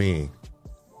Toledo to me.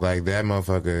 Like that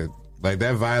motherfucker, like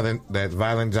that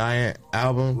Violent Giant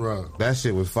album, Right. that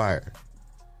shit was fire.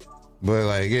 But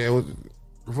like, yeah, it was,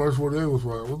 The first 48 was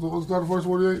fire. What's that? The first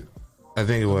 48? I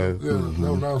think it was. Yeah,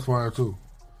 that was fire too.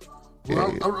 But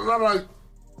Yeah. I'm not like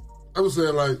I was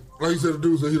saying like you said, the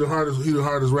dude said he the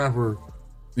hardest rapper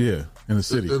Yeah, in the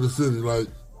city. in the city. Like,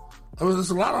 I mean, there's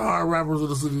a lot of hard rappers in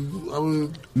the city. I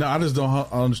mean, No, I just don't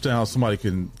understand how somebody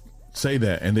can say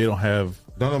that and they don't have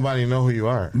Don't nobody know who you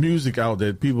are. music out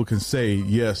that people can say,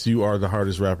 yes, you are the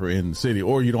hardest rapper in the city,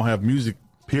 or you don't have music.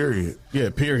 Period. Yeah,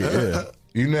 period. Yeah.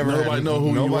 You never Nobody heard know who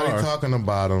you nobody are. talking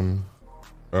about him,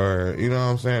 or you know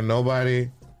what I'm saying.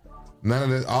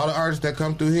 None of all the artists that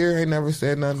come through here ain't never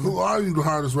said nothing. who are you, the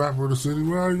hardest rapper in the city?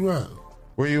 Where are you at?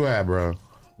 Where you at, bro?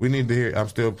 We need to hear. I'm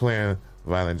still playing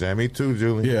Violent Giant. Me too,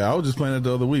 Julie. Yeah, I was just playing it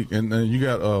the other week, and you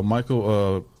got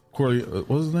Michael Corley.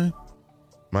 What's his name?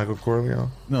 Michael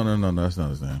Corleone. No, that's not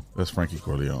his name. That's Frankie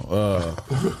Corleone.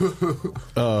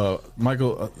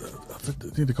 Michael, I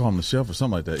think they call him the Chef or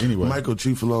something like that. Anyway, Michael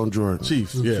Chief Alone Jordan.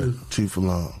 Chief, yeah, Chief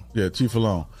Alone. yeah, Chief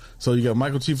Alone. So you got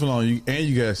Michael Chief Alone, and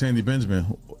you got Sandy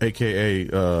Benjamin, aka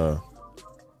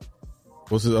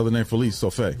what's his other name? Felice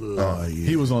Sofe. Oh, yeah.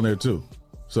 He was on there too.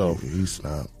 So He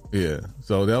snapped. yeah,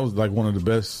 so that was like one of the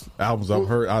best albums I've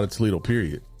heard out of Toledo.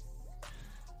 Period.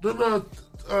 Didn't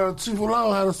Chief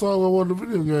Alone had a song on one of the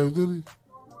video games, didn't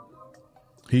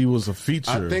he? He was a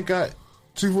feature. I think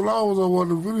Chief Alone was on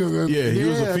one of the video games. Yeah, he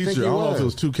was Yeah, a I think feature. he I don't know if it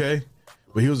was. was 2K,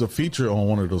 but he was a feature on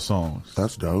one of those songs.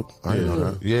 That's dope. I didn't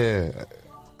know that. Yeah,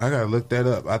 I gotta look that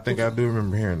up. I think I do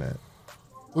remember hearing that.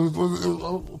 Was it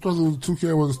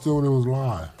 2K? Was it still when it was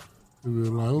live? It was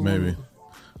live. Maybe.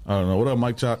 I don't know. What up,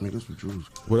 Mike Chop? Nigga, this was Jules.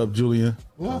 What up, Julian?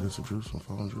 This was Jules. I'm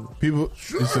following Jules. People,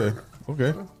 he said,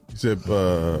 okay. He said,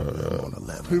 On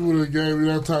 11. People that gave me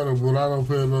that title, but I don't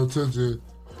pay no attention.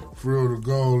 For real, the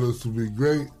goal is to be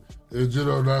great in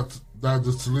general, not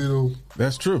just Toledo.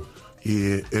 That's true.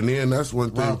 Yeah, and then that's one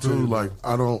thing Wow, too. too. Like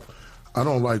I don't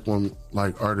like when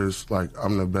like artists like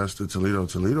I'm the best in Toledo.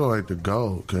 Toledo ain't the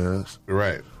goal, cuz.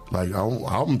 Right. Like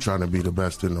I'm trying to be the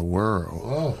best in the world.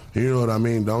 Oh. You know what I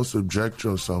mean? Don't subject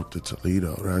yourself to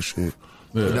Toledo. That shit.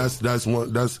 Yeah.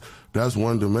 That's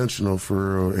one dimensional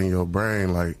for real in your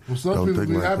brain. Like Well, some don't people think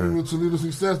be like happy that. with Toledo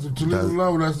success. The Toledo That's-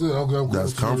 love, and that's it. Okay, I'm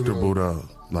That's cool with Toledo. comfortable though.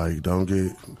 Like don't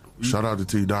get. Shout out to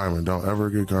T Diamond. Don't ever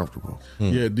get comfortable.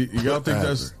 Yeah, y'all think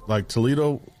that's like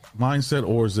Toledo mindset,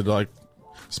 or is it like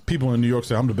people in New York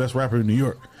say, I'm the best rapper in New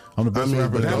York? I'm the best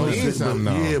rapper in that LA. means something,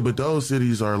 though. Yeah, but those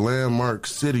cities are landmark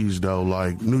cities, though.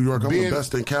 Like New York, I'm Being- the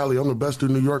best in Cali. I'm the best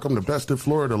in New York. I'm the best in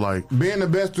Florida. Like Being the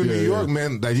best in New York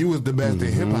meant that you was the best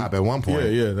in hip hop at one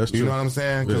point. Yeah, that's You true. know what I'm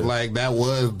saying? Because Yeah. like that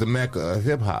was the mecca of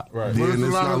hip hop. Right. yeah, But and it's it's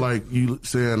a lot not of- like you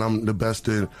saying I'm the best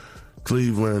in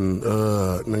Cleveland.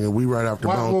 Nigga, we right after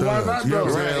Why- Bone well, why Thugs. not, You know what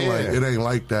I'm though? saying? Right, Like it ain't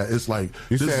like that. It's like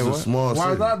You this said is a what? small Why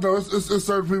city. not though? It's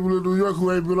certain people in New York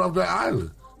who ain't been off that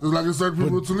island. It's like it's certain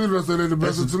people in Toledo that say they're the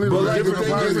best in Toledo. But They like get the up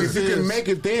thing out is, there. if you can make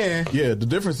it then, Yeah, the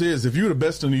difference is if you're the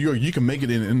best in New York, you can make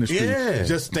it in the industry Yeah.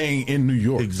 just staying in New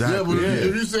York. Yeah, Exactly. but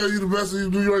if you say you the best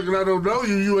in New York and I don't know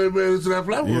you, you ain't made it to that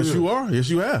platform. Yes, yet. you are. Yes,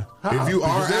 you have. if you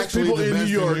are Because there's actually people the in best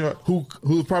New York,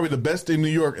 who's probably the best in New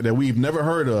York that we've never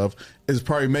heard of is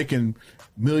probably making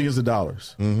millions of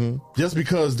dollars just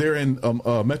because they're in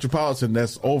a metropolitan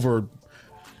that's over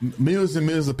millions and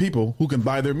millions of people who can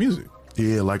buy their music.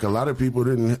 Yeah, like a lot of people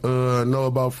didn't know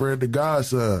about Fred the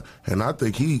Godson, and I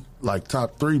think he like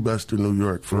top 3 best in New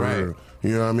York for Right. real. You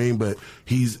know what I mean? But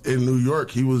he's in New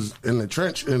York. He was in the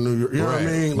trench in New York. You know what I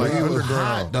Right. mean? But Like he was underground.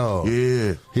 hot, though.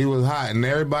 Yeah. he was hot and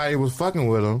everybody was fucking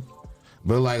with him.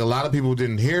 But like a lot of people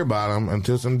didn't hear about him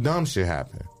until some dumb shit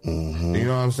happened. Mm-hmm. You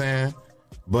know what I'm saying?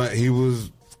 But he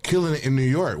was killing it in New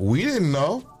York. We didn't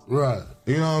know. Right.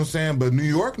 You know what I'm saying? But New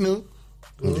York knew.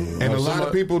 And a lot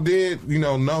of people did,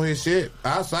 know his shit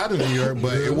outside of New York,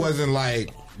 but it wasn't like,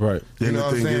 Right. you And know the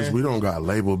what I'm thing is, saying? we don't got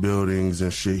label buildings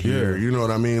and shit here. Yeah. You know what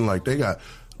I mean? Like they got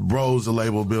rows of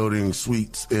label buildings,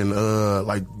 suites, and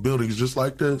like buildings just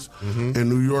like this Mm-hmm. in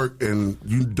New York, and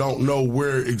you don't know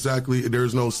where exactly.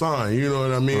 There's no sign. You know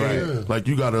what I mean? Right. Like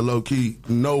you got to low key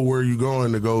know where you're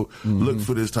going to go look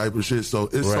for this type of shit. So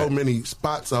it's so Right. many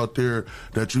spots out there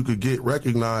that you could get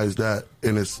recognized at,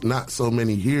 and it's not so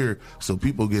many here. So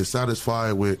people get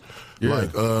satisfied with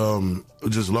like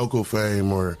just local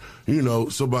fame, or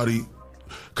somebody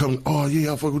come, oh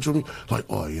yeah, I fuck with you. Like,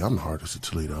 oh yeah, I'm the hardest in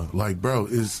Toledo. Like, bro,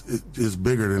 it's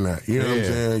bigger than that. You know what I'm Yeah.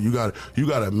 saying? You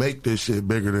gotta make this shit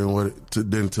bigger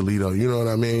than Toledo. You know what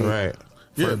I mean? Right.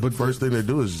 Yeah, but first thing to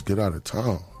do is just get out of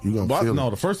town. You gonna But feel no,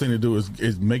 it. the first thing to do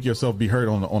is make yourself be heard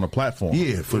on a platform.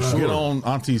 Yeah, for sure. Get on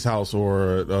Auntie's House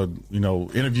or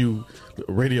interview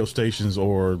radio stations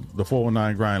or the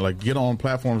 419 grind. Like get on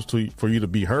platforms for you to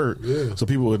be heard, so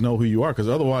people would know who you are. Because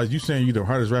otherwise, you saying you the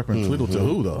hardest rapper in Toledo to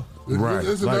who though? Right.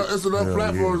 It's Like, enough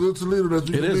platforms in Toledo that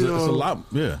you It can is. be It's on. a lot.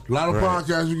 Yeah. A lot of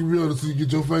podcasts you can be on to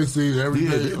get your face seen every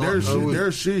Yeah, day.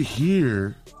 there's shit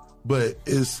here, but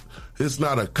it's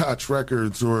not a Koch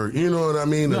Records or No, a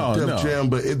Def no. Jam,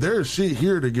 but there's shit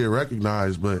here to get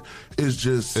recognized, but it's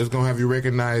just It's going to have you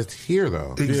recognized here,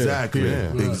 though. exactly,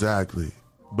 yeah. exactly.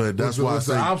 But that's why I it's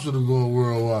the say option of going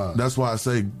worldwide. that's why I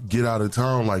say get out of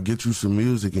town, like get you some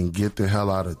music and get the hell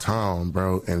out of town,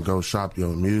 bro, and go shop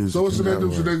your music. So what should they do?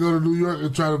 Network. Should they go to New York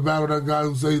and try to battle that guy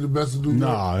who say he's the best in New York?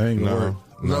 Nah, it ain't gonna work.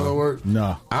 Is that gonna work?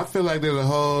 Nah. I feel like there's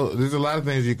a lot of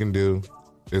things you can do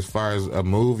as far as a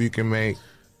move you can make.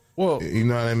 Well, You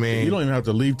know what I mean? you don't even have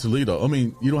to leave Toledo. I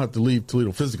mean, you don't have to leave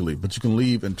Toledo physically, but you can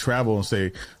leave and travel and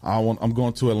say, I'm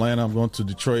going to Atlanta, I'm going to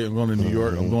Detroit, I'm going to New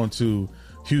York, I'm going to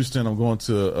Houston, I'm going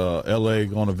to LA,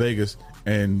 going to Vegas,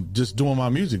 and just doing my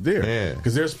music there. Yeah.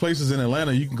 Because there's places in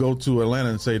Atlanta you can go to Atlanta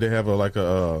and say they have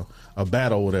a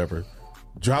battle or whatever.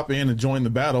 Drop in and join the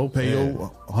battle, pay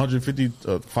your $150,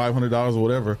 $500 or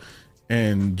whatever,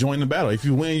 and join the battle. If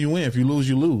you win, you win. If you lose,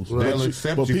 you lose. They'll But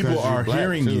accept but you people 'cause you're are black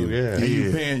hearing too, you. yeah.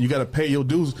 And Yeah. you got to pay your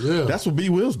dues. Yeah. That's what B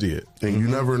Wills did. And you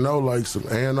never know, like some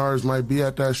A&Rs might be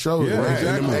at that show. Yeah, right?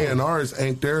 exactly. And them A&Rs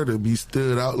ain't there to be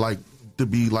stood out, like to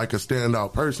be like a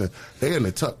standout person. They in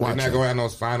the tuck They're watching. not going to have no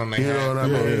sign on their You know what I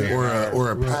mean? Yeah.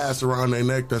 Or a pass around their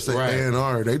neck that say Right.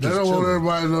 A&R. They They just don't want chilling.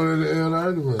 everybody to know they're the L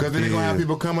anyway. Because then you're going to have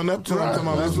people coming up to them talking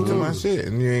about listen to my shit,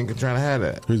 and you ain't trying to have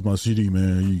that. Here's my CD,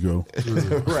 man. Here you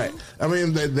go. Right. I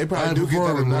mean, they I probably ain't do get that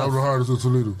performing, but I'm the enough. hardest in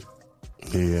Toledo.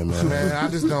 Yeah, man. Man, I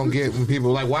just don't get when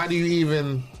people, like, why do you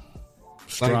even...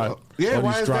 Strive. Like, yeah, Why do you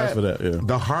why is strive that for that? Yeah.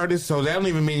 the hardest? So that don't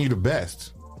even mean you the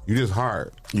best. You just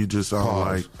hard. You just sound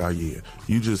like,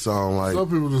 you just sound like. Some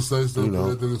people just say stuff, but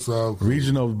they think it sounds cool.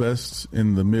 Regional best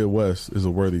in the Midwest is a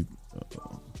worthy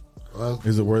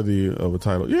of a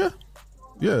title.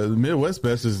 Yeah, the Midwest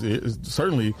best is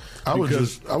certainly. I would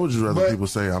just rather people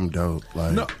say I'm dope.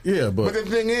 Like, no, yeah, but the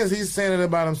thing is, he's saying it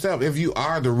about himself. If you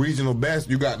are the regional best,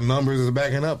 you got numbers that's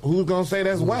backing up. Who's gonna say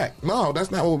that's whack? No,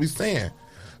 that's not what we're saying.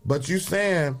 But you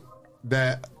saying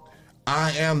that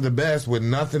I am the best with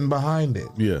nothing behind it.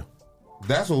 Yeah.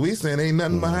 That's what we saying. Ain't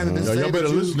nothing behind it. Y'all better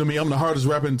listen to me. I'm the hardest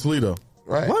rapper in Toledo.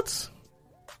 Right. What?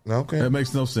 Okay. That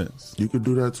makes no sense. You could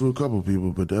do that to a couple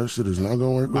people, but that shit is not going to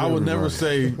work with I would everybody. never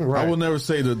say Right. I will never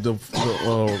say the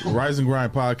Rise and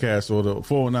Grind podcast or the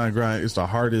 409 Grind is the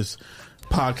hardest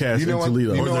podcast in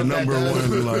Toledo. You know Or the what number that does?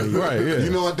 one, like, Right, yeah.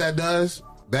 You know what that does?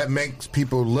 That makes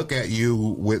people look at you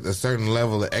with a certain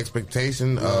level of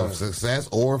expectation of success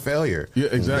or failure. Yeah,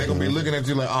 exactly. They're going to be looking at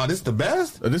you like, oh, this the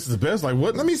best? This is the best. Like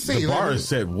what? Let me see. The bar Let me- is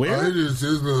set Oh, where? he just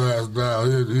his little ass down.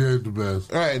 He ain't the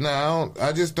best. All right, now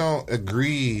I just don't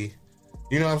agree.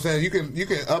 You know what I'm saying? You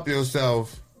can up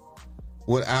yourself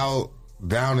without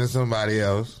downing somebody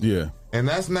else. Yeah. And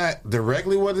that's not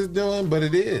directly what it's doing, but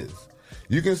it is.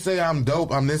 You can say I'm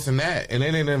dope, I'm this and that, and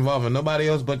it ain't involving nobody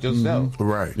else but yourself.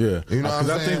 Right. Yeah. You know what I'm Because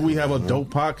I think saying? we have a dope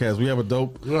podcast. We have a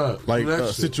dope connection.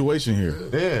 situation here.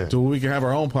 Yeah. So we can have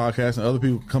our own podcast and other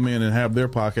people can come in and have their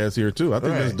podcast here too. I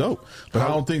think that's Right. dope. But I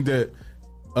don't think that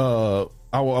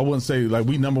I wouldn't say like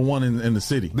we number one in the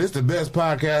city. This the best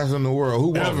podcast in the world. Who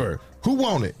want Ever. it? Who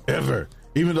want it? Ever.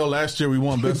 Even though last year we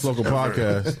won Best Local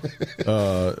Podcast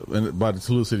by the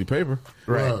Toledo City Paper.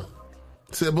 Right.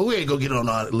 Said, but we ain't gonna get on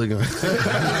all that. Look at we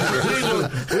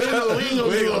ain't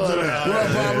gonna get on that. What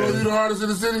up, Pablo? You the hardest in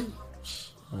the city?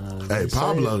 Hey,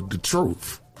 Pablo, the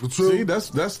truth. The truth. See,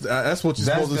 that's what you're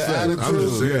supposed to the say. attitude. I'm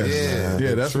just saying, Yeah. man.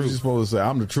 Yeah, that's what you're supposed to say.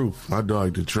 I'm the truth. My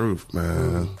dog, the truth,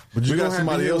 man. But you We got gonna have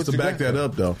somebody to hear else what to you back got. that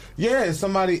up, though. Yeah, it's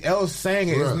somebody else saying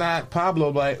it. Right. It's not Pablo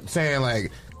like saying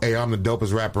like, "Hey, I'm the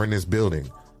dopest rapper in this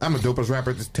building. I'm the dopest rapper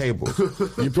at this table."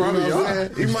 You probably know what I'm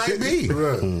are. saying? He might be.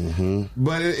 Right.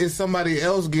 But it's somebody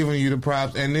else giving you the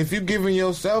props, and if you're giving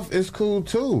yourself, it's cool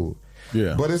too.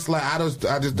 Yeah. But it's like I just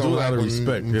don't Do it like out of when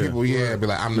respect, when yeah. people be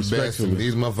like, I'm the best, Respectfully. and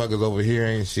these motherfuckers over here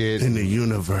ain't shit. In the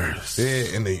universe.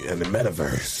 Yeah, in the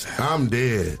metaverse. I'm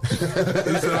dead. He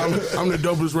said, I'm the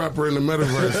dopest rapper in the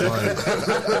metaverse.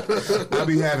 I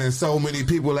be having so many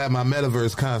people at my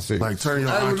metaverse concert. Like turn your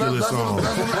Hey, but Oculus that's on.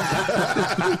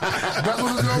 That's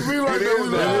what it's gonna be like. It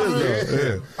is,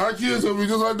 that. Our kids gonna be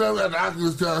just like that at the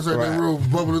Oculus concert. Right. They room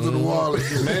bumping into the wall. And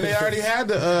shit. Man, they already had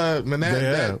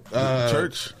the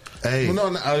Church. Hey, Well, no,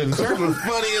 the church was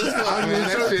funny as fuck, man.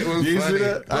 That shit was You funny. see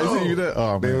that? I see you that.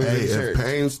 Oh, They man. was hey, in if church.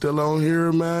 Payne's still on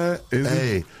here, man, Is he?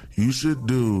 hey, you should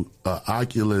do a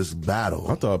Oculus battle.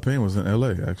 I thought Payne was in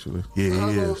L.A., actually.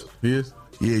 Yeah, he is. He is?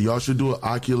 Yeah, y'all should do an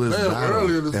Oculus Damn,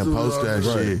 early in battle the and post that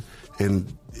studio.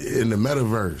 shit in the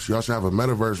metaverse. Y'all should have a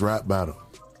metaverse rap battle.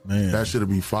 Man. That should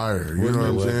be fire. You Wouldn't know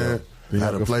it what I'm like saying? that?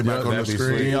 Had to play back on the that'd be Then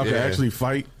screen. y'all can Yeah. actually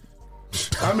fight.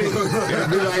 I mean,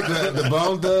 It'd be like the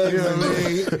Bone Thugs. you know what I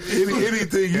mean?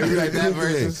 Anything you It'd be like that anything.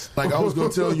 versus- Like I was gonna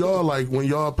tell y'all, like when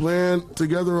y'all playing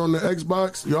together on the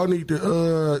Xbox, y'all need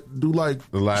to do like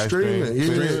The live streaming, stream. yeah,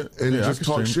 Stream it. and Yeah, I just can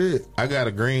talk stream shit. I got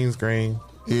a green screen.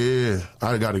 Yeah,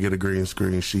 I got to get a green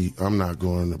screen sheet. I'm not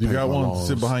going to. You paint got my one to walls.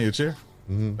 sit behind your chair?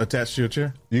 Attached to your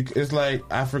chair? It's like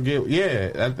I forget.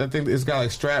 Yeah, I think it's got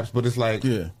like straps, but it's like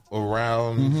Yeah.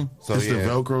 around. So It's yeah, the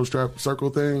Velcro strap circle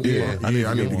thing. Yeah. I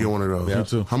need to get one of those. Me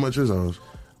too. How much is those?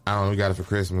 I don't know. We got it for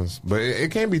Christmas, but it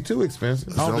can't be too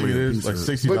expensive. I don't think only it a is piece like of-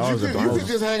 $60 But at you could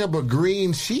just hang up a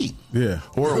green sheet. Yeah.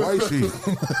 Or a white sheet?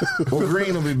 Well,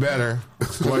 green will be better.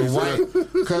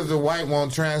 Because the white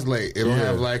won't translate. It'll Yeah.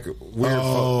 have like weird.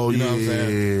 Oh you know what I'm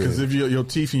saying? Because if your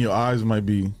teeth and your eyes might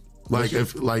be.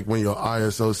 Like when your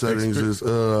ISO settings is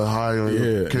high on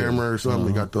your Yeah, camera or something,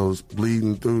 you got those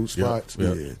bleeding through spots.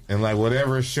 yep. And like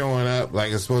whatever's showing up,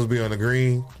 like it's supposed to be on the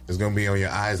green, it's gonna be on your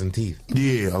eyes and teeth.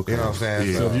 Yeah, okay. You know what I'm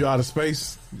saying? Yeah. So if you're out of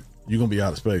space, you're going to be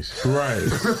out of space. Right. You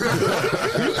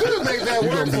could make that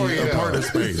work for you. a though. part of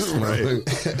space. Right.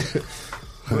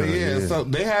 But yeah, so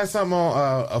they had something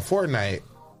on a Fortnite.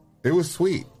 It was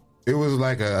sweet. It was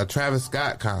like a Travis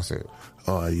Scott concert,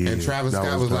 Oh, yeah. and Travis That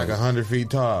Scott was like dope. 100 feet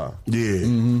tall. Yeah. I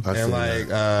And see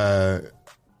like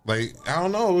I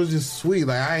don't know, it was just sweet.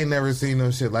 Like I ain't never seen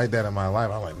no shit like that in my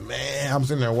life. I'm like, man, I'm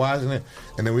sitting there watching it,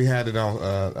 and then we had it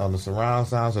on the surround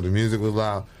sound, so the music was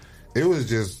loud. It was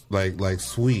just like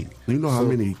sweet. You know how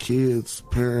many kids'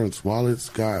 parents' wallets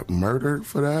got murdered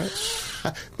for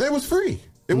that? It was free.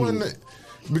 It wasn't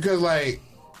because like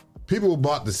people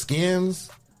bought the skins,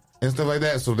 and stuff like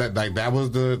that. So that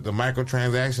was the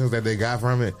microtransactions that they got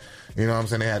from it. You know what I'm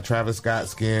saying? They had Travis Scott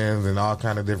skins and all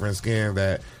kind of different skins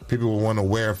that people would want to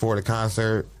wear for the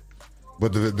concert.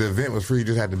 But the event was free. You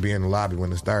just had to be in the lobby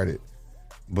when it started.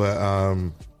 But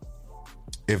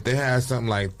if they had something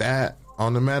like that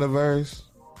on the metaverse,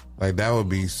 like that would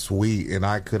be sweet. And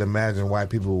I could imagine why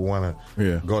people would want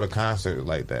to go to concerts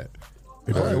like that.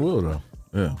 They probably will though.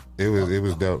 Yeah, it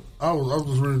was dope. I was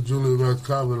just reading Julian Mack's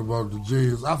comment about the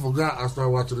G's. I forgot I started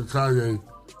watching the Kanye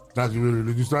documentary.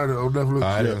 Did you start it on Netflix?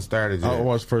 I didn't start it yet. I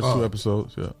watched the first 2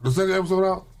 episodes. Yeah, the second episode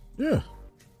out. Yeah.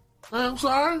 I'm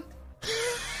sorry.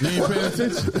 You ain't paying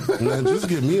attention. Man, just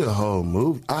give me a whole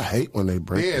movie. I hate when they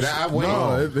break. Yeah,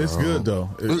 it's good though.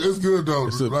 It's good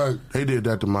though. They did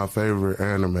that to my favorite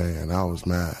anime, and I was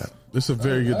mad. It's a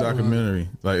very good documentary.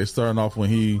 Like it's starting off when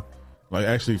he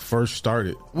actually first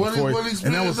started. What he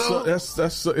and that was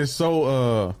it's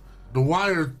so. The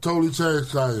Wire totally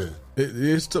changed Kanye.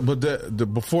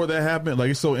 Before that happened,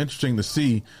 like it's so interesting to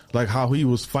see like how he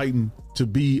was fighting to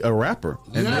be a rapper,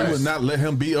 and they would not let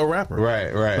him be a rapper.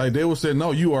 Right. Like they would say,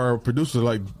 "No, you are a producer."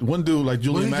 Like one dude, like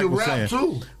Julian Mack was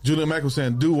saying. Julian Mack was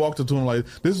saying, dude walked up to him like,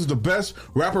 "This is the best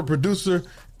rapper producer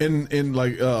in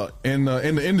the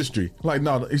industry." Like,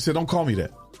 no, he said, "Don't call me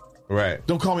that. Right.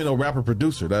 Don't call me no rapper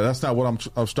producer. That's not what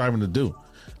I'm striving to do."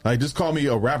 Like, just call me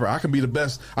a rapper. I can be the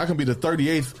best. I can be the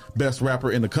 38th best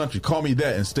rapper in the country. Call me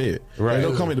that instead. Right. Like,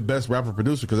 don't call me the best rapper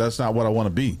producer because that's not what I want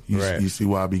to be. You see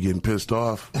why I be getting pissed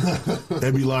off?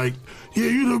 They be like, "Yeah,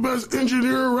 you the best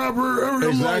engineer rapper ever." Exactly.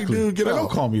 I'm like, dude, get out.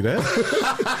 Don't call me that.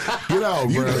 Get out,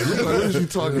 bro. What are you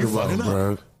talking about,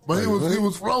 bro? But he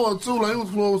was flowing too. Like he was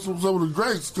flowing with some of the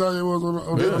greats. Kanye was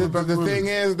on But the thing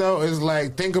is, though, is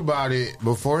like think about it.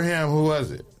 Before him, who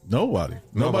was it? Nobody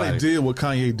did what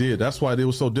Kanye did. That's why it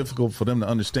was so difficult for them to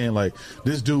understand. Like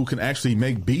this dude can actually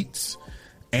make beats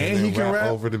and he can rap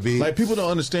over the beats. Like people don't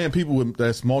understand people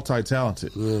that's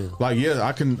multi-talented. Yeah. Like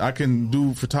I can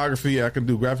do photography, I can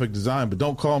do graphic design, but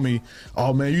don't call me,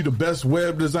 "Oh man, you the best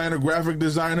web designer, graphic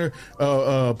designer,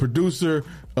 producer,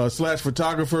 /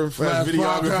 photographer, /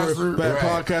 videographer,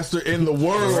 podcaster in the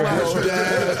world."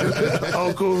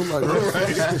 Oh, cool.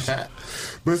 Like,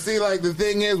 but see, like the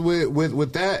thing is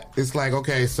with that, it's like,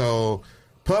 okay, so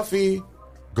Puffy,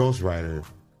 ghostwriter.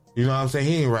 You know what I'm saying?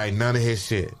 He ain't write none of his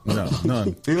shit. No,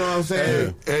 none. You know what I'm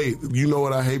saying? Hey, you know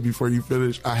what I hate before you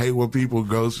finish? I hate when people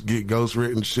get ghost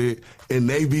written shit and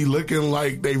they be looking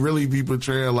like they really be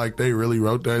portraying like they really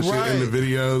wrote that shit in the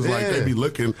videos. Yeah. Like they be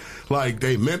looking like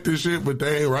they meant the shit, but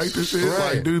they ain't write the shit.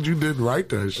 Right. Like, dude, you didn't write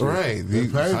that shit. Right.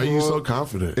 How you so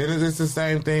confident? It's the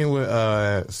same thing with,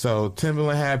 so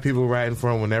Timbaland had people writing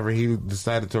for him whenever he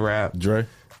decided to rap. Dre,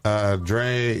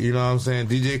 you know what I'm saying?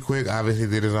 DJ Quick obviously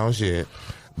did his own shit.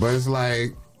 But it's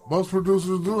like most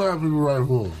producers do have people write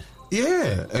for them.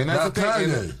 Yeah, and that's Not the thing.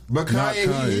 Kanye. But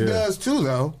Kanye, he does too,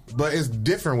 though. But it's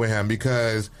different with him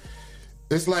because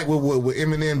it's like what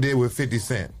Eminem did with 50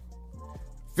 Cent.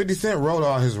 50 Cent wrote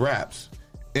all his raps.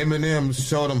 Eminem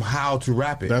showed him how to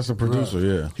rap it. That's a producer,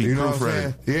 yeah. You know what I'm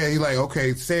saying? Yeah, he's like,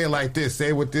 okay, say it like this. Say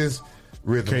it with this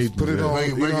rhythm. Put it on.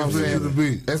 You know what I'm saying? The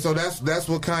beat. And so that's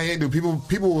what Kanye do.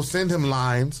 People will send him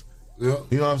lines. Yeah.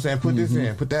 You know what I'm saying? Put this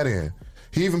in. Put that in.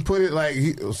 He even put it like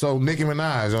so. Nicki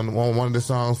Minaj on one of the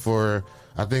songs for,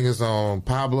 I think it's on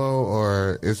Pablo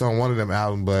or it's on one of them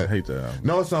albums. But I hate that album.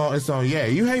 No, it's on. Yeah,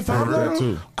 you hate Pablo. That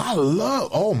too. I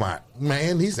love. Oh my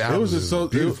man, these albums. It was just so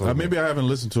beautiful. Maybe I haven't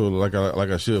listened to it like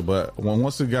I should, but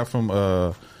once it got from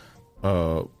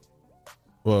well,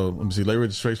 let me see. Late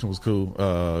Registration was cool.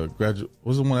 What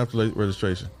was the one after Late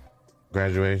Registration?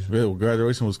 Graduation. Yeah,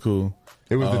 Graduation was cool.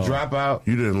 It was the Dropout.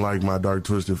 You didn't like My Dark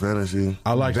Twisted Fantasy.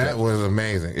 I like that. That was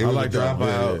amazing. It was like the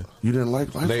Dropout. Yeah. You didn't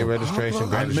like Late Registration.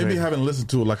 Graduation. Maybe I haven't listened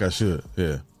to it like I should.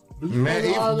 Yeah.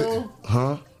 Man,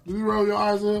 huh? Did you roll your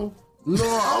eyes in?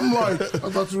 No, I'm like, I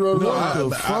thought you rolled your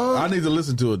eyes. I need to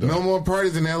listen to it though. No more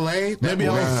parties in L.A. Maybe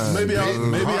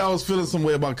I was feeling some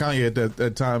way about Kanye at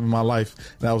that time in my life,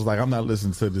 and I was like, I'm not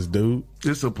listening to this dude.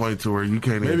 It's a point to where you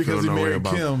can't maybe even feel because he no way married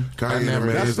about Kim. Kanye never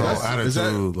made his own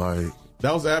attitude.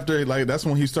 That was after, like, that's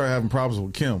when he started having problems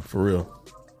with Kim, for real.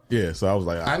 Yeah, so I was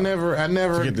like, I never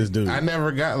forget this dude. I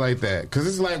never got like that because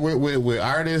it's like with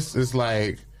artists, it's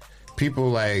like people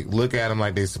like look at them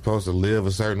like they're supposed to live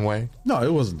a certain way. No,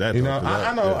 it wasn't that. You know,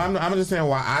 I know. Yeah. I'm just saying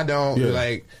why I don't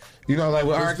like. You know, like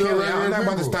with R. Kelly, I'm not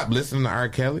about to stop listening to R.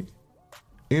 Kelly.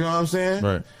 You know what I'm saying?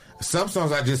 Right. Some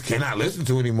songs I just cannot listen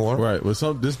to anymore. Right. Well,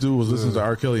 this dude was listening to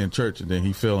R. Kelly in church, and then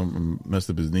he fell and messed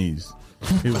up his knees.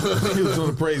 He was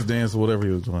doing a praise dance or whatever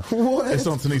he was doing. What? It's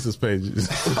on Tanisha's pages.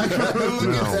 No,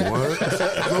 what?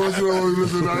 So what, you don't want to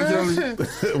listen to R. Kelly?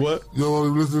 What? You don't want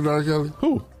to listen to R. Kelly?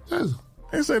 Who? Yes.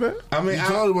 I didn't say that. I mean, You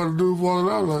told me about the dude falling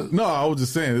out. Like, No, I was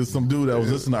just saying there's some dude that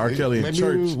was listening to R. Kelly in maybe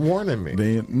church. he was warning me.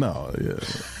 Then no, yeah.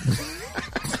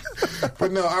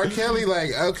 But no, R. Kelly,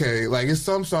 like, okay, like it's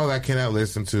some songs I cannot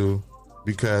listen to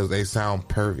because they sound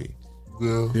pervy.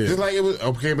 yeah. Yeah. Just like it was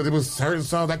okay, but there was certain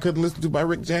songs I couldn't listen to by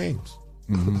Rick James.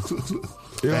 You know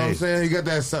what I'm saying? He got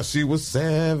that song. She was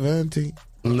 17.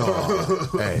 No.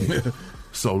 Hey.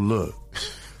 So look,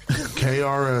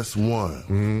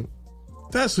 KRS-One.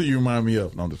 That's who you remind me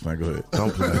of. No, I'm just playing. Go ahead.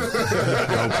 Don't play.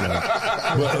 Don't play.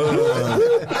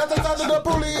 That's the sound of the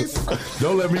police.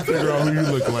 Don't let me figure out who you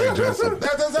look like, Jesse.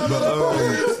 That's the sound of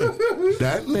the police.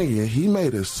 That nigga, he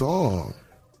made a song,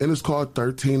 and it's called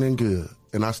 13 and Good.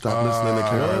 And I stopped listening to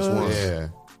KRS-One. Yeah.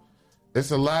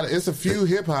 It's a few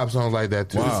hip hop songs like that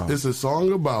too. Wow. It's a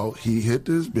song about he hit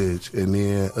this bitch, and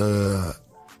then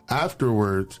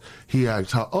afterwards he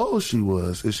asked how old she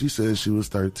was, and she said she was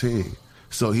 13.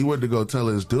 So he went to go tell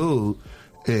his dude,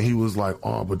 and he was like,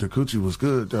 "Oh, but the coochie was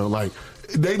good though." Like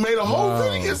they made a whole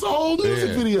video. It's a whole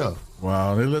music video.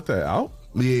 Wow, they let that out.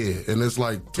 Yeah, and it's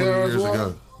like 20 years KRS-One?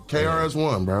 ago.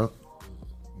 KRS-One, bro.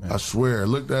 I swear,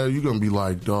 look at it, you're gonna be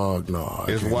like, dog, no. I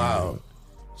It's can't wild.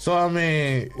 So I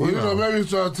mean, Well, you know, maybe he's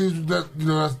trying to teach you that, you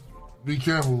know, that's, be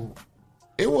careful.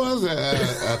 it was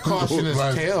a cautionous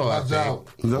Like, tale. I watch think. out.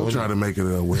 Don't try to make it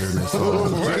an awareness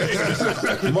song.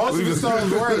 Most of the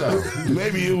songs were though.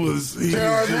 Maybe it was.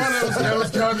 KRS-One, that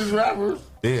was conscious rappers.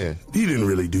 Yeah, He didn't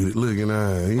really do it. Look at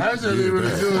that. I said they really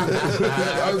do it.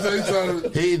 I was saying he trying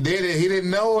to. he did it. He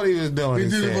didn't know what he was doing. He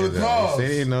did it for the though. cause. He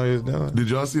said he didn't know what he was doing. Did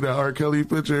y'all see that R. Kelly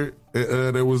picture?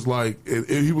 There was like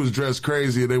he was dressed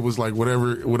crazy, and it was like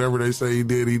whatever they say he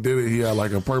did it. He had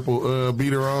like a purple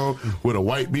beater on with a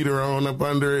white beater on up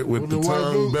under it with the the white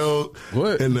tongue boots? belt.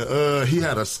 What? And he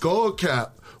had a skull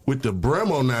cap with the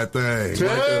brim on that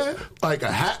thing, like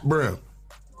a hat brim.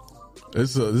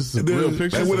 This is a real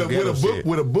picture. And with Ghetto shit.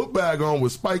 a book bag on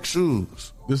with spiked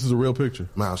shoes. This is a real picture.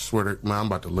 Man, I swear to man, I'm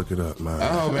about to look it up, man. I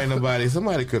hope ain't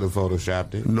somebody could have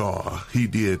photoshopped it. No, he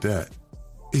did that.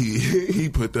 He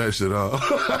put that shit on.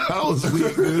 I was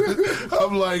weak, dude.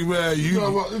 I'm like, man, You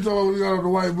talking about when he got on the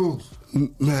white boots?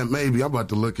 man, maybe I'm about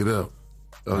to look it up.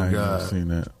 Oh I ain't never God, seen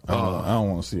that. I don't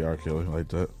want to see R. Kelly like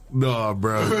that. no,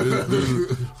 bro, this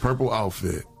is purple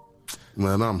outfit.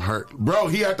 Man, I'm hurt, bro.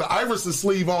 He had the Iverson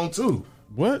sleeve on too.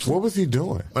 What? What was he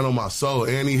doing? And on my soul,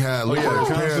 and he had yeah, his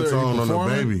concert, pants he on the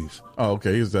performing? babies. Oh,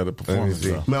 okay. He's at a performance.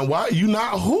 see. though. Man, why you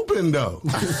not hooping though?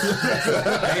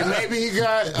 Hey, maybe he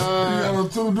got He got on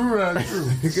two do-rags too.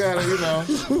 he got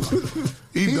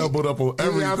He doubled up on out there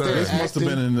everything. This must have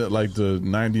been in the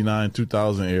 99,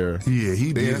 2000 era. Yeah,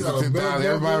 he did.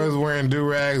 everybody was wearing do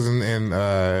rags and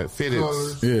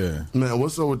fitteds. Yeah. Man,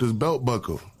 what's up with this belt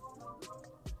buckle?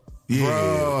 Yeah.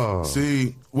 Bro.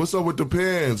 See, what's up with the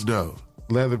pants though?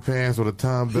 Leather pants with a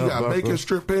Tom He belt got buckle. bacon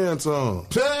strip pants on.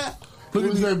 Look at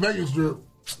that bacon strip.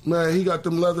 Man, he got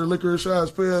them leather licorice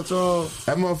ass pants on.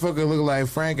 That motherfucker look like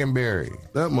Frankenberry.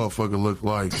 That motherfucker look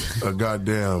like a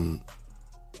goddamn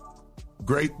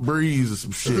Great Breeze or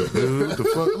some shit, dude. The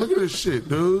fuck? Look at this shit,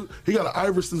 dude. He got an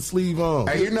Iverson sleeve on.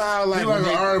 Hey, you know how He like, like when an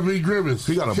they- R&B grimace.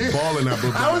 He got a ball in that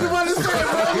book. I was about to say,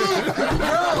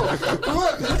 bro,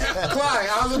 look, Clyde,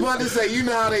 I was about to say, you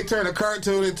know how they turn a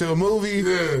cartoon into a movie,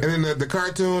 and then the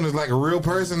cartoon is like a real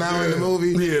person now in the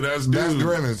movie. Yeah, that's dude. That's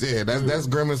Grimace. Yeah, that's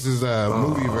Grimace's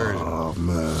movie version. Oh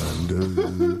man, dude.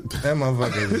 That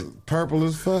motherfucker is purple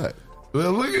as fuck.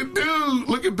 Well, look at dude.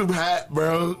 Look at the hat,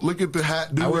 bro. Look at the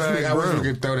hat, dude. I wish we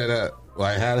could throw that up.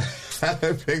 Like, have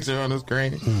that picture on the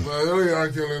screen. Man, that ain't R.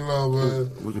 Kelly love,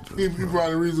 man. Look at He the,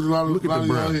 probably the reason a lot of Look at the y'all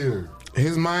brand. here.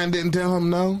 His mind didn't tell him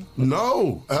no.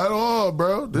 no, at all,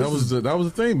 bro. This That was is,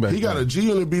 the thing back he got then. a G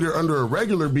unit beater under a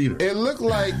regular beater. It looked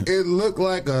like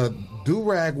a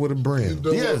do-rag with a brim.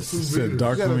 Yes. It said You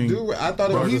got a Darkwing, do-rag. I thought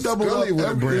it Bro, was he a doubled up. Scully with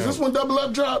a brim. Is this one double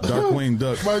up drop? Darkwing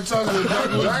Duck. Mike Tyson,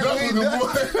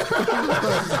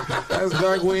 That's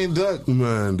Darkwing Duck.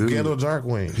 Man, dude. Ghetto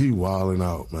Darkwing. He wilding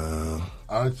out, man.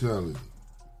 R. Kelly.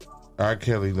 R.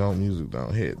 Kelly music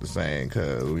don't hit the same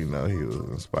because we know he was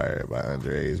inspired by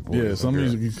underage boys. Yeah, some and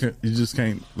girls. music you just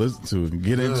can't listen to and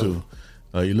get into.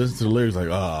 You listen to the lyrics like,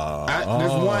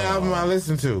 There's one album I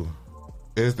listen to.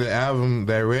 It's the album,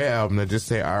 that red album that just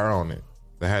say R on it.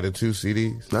 That had the 2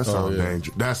 CDs. That sounds yeah.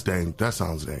 dangerous. That's That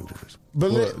sounds dangerous.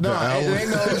 But What, no, the album? it ain't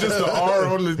no. Just the R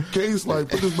on the case, like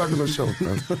put this back in the show,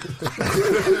 man.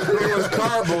 It was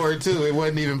cardboard too. It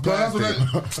wasn't even That's what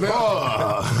plastic.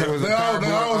 they It was a they always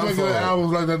cardboard making envelope.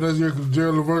 albums like that year because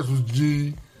Jerry LaVerse was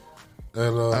G.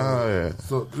 And yeah.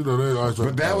 so you know they always.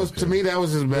 But that was, to me, that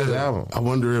was his best album. I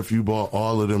wonder if you bought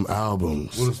all of them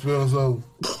albums. Would it smell so?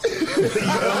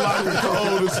 Unlock the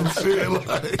code or some shit.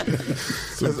 Like,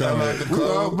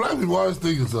 black people always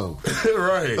thinking something.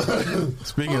 Right.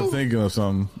 Speaking of thinking of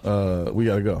something, we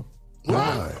got to go.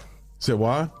 Why? Said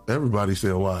why? Everybody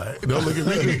said why. Don't look at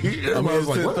me. I mean, Everybody it's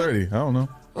was like, what? 10:30. I don't know.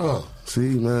 Oh, See,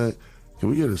 man, can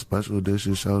we get a special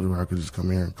edition show where I could just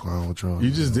come here and clown with y'all? You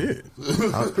just did.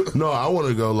 No, I want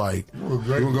to go like You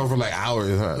gonna go for like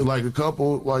hours, huh? a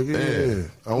couple, like, yeah.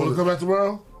 I want want to come back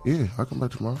tomorrow? Yeah, I'll come back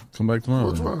tomorrow. Come back tomorrow.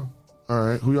 What's then. tomorrow? All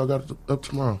right, who y'all got up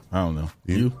tomorrow? I don't know.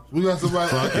 You? We got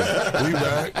somebody. We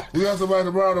back. We got somebody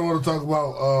tomorrow that want to talk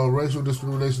about racial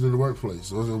discrimination in the workplace.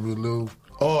 So it's gonna be a little.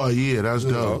 Oh, yeah, that's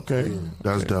dope. Okay.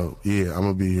 That's dope. Yeah, I'm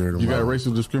going to be here tomorrow. You got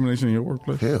racial discrimination in your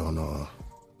workplace? Hell no.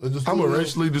 Just I'm going to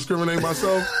racially discriminate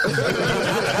myself.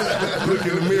 Look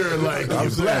in the mirror like, I'm you're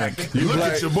saying, black. you Look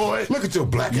black. at your boy. Look at your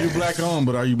black You ass. black owned,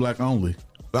 but are you black only?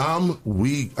 I'm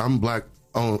weak. I'm black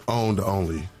owned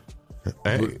only.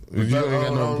 Hey, you ain't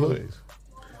got no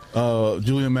employees.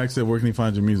 Julian Mack said, where can he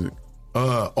find your music?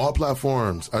 All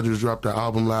platforms. I just dropped the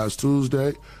album last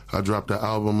Tuesday. I dropped the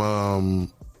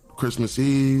album Christmas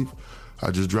Eve.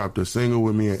 I just dropped a single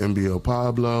with me and MBO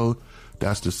Pablo.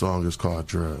 That's the song. It's called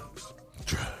Drugs.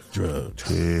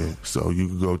 Drugs. Yeah, so you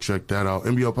can go check that out.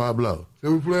 MBO Pablo.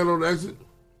 Can we play it on the exit?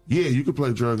 Yeah, you can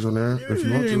play Drugs on there if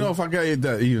you want to. You know, if I got it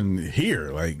that even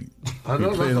here, like, I you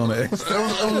know. play it on the X.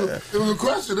 It was a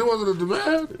question. It wasn't a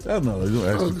demand. I don't know. You don't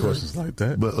ask me questions like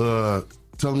that. But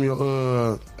tell me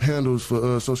your handles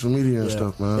for social media and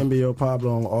stuff, man. MBO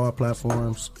Pablo on all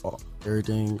platforms,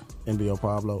 everything MBO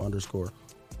Pablo _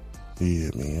 Yeah,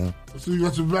 man. So you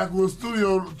got your Backwoods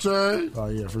Studio chain. Oh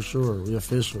yeah, for sure. We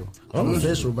official.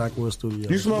 Official Backwoods Studio.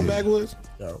 You smoke backwoods?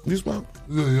 Yeah. You smoke?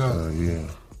 Yeah. Yeah.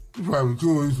 You probably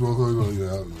cool. You smoke.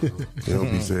 Yeah. They don't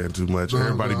be saying too much.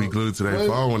 Everybody be glued to their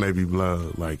phone when they be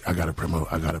blood. Like, I gotta promote.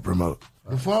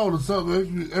 The phone is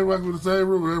something. Everybody be in the same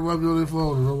room. Everybody be on their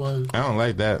phone. And nobody. I don't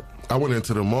like that. I went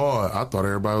into the mall. I thought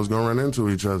everybody was gonna run into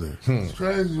each other. It's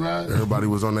crazy, right? Everybody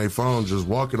was on their phone just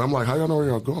walking. I'm like, how y'all know where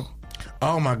y'all going?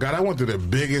 Oh my God, I went to the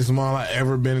biggest mall I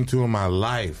ever been into in my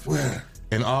life. Where?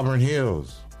 In Auburn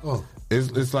Hills. Oh.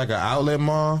 It's like an outlet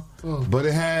mall, but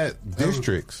it had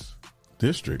districts.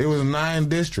 District. It was 9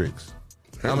 districts.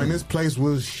 I mean, this place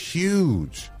was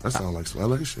huge. That sounds like some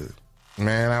LA shit.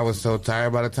 Man, I was so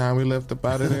tired by the time we left up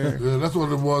out of there. Yeah, that's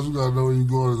one of the malls you gotta know where you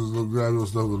going is to grab your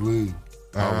stuff and leave.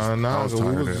 I was we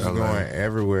tired was of just LA. going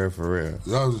everywhere for real.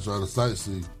 Y'all was just trying to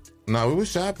sightsee. No, we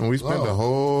was shopping. We spent a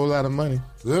whole lot of money.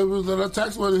 Yeah, but that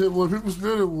tax money hit when people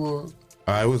spend it was.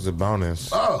 It was a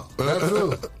bonus. Oh, that's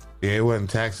it. Yeah, it wasn't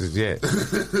taxes yet.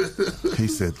 He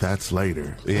said that's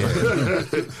later. Yeah,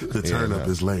 The turn up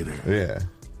is later. yeah.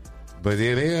 But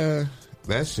yeah,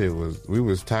 that shit was. We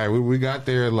was tired. We got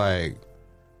there at like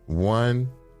 1,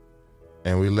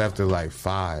 and we left at like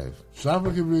 5.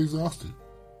 Shopping can be exhausting.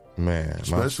 Man,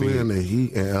 Especially in the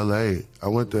heat in LA. I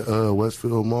went to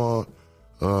Westfield Mall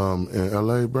in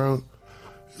LA, bro.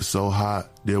 It's so hot.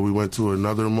 Then we went to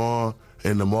another mall,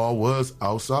 and the mall was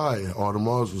outside, and all the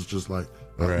malls was just like,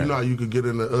 Right. you know how you could get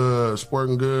in the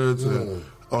sporting goods and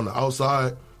on the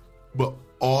outside, but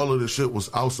all of the shit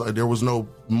was outside. There was no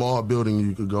mall building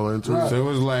you could go into. So it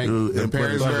was like Dude, the and put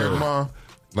it Perrysburg like- Mall,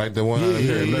 like the one.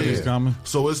 Ladies coming.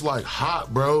 So it's like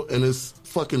hot, bro, and it's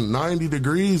fucking 90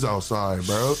 degrees outside,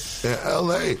 bro. In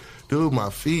LA, dude, my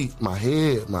feet, my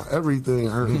head, my everything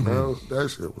hurt, bro. That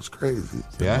shit was crazy.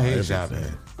 Yeah, I hate shopping.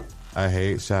 I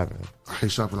hate shopping. I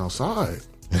hate shopping outside.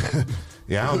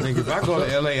 Yeah, I don't think if I go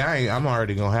to LA, I'm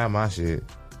already gonna have my shit.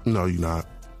 No, you're not.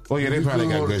 Oh yeah, they probably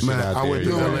got good shit Man, out I there. went to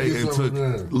you know? LA and took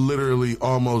literally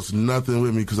almost nothing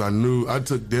with me because I knew I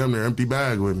took damn near empty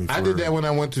bag with me. I did that when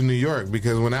I went to New York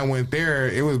because when I went there,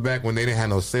 it was back when they didn't have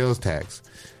no sales tax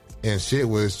and shit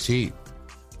was cheap.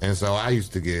 And so I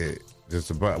used to get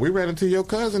just about. We ran into your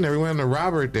cousin there. We went to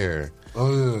Robert there.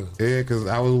 Oh, yeah. Yeah, because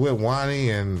I was with Wani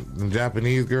and the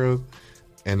Japanese girls,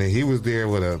 and then he was there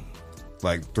with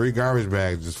like 3 garbage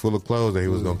bags just full of clothes that he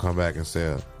was gonna come back and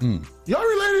sell. Y'all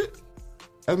related?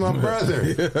 That's my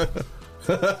brother.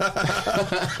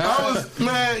 I was,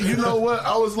 man, you know what?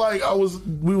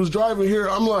 We was driving here.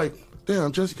 I'm like,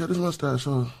 damn, Jesse got his mustache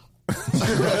on. I'm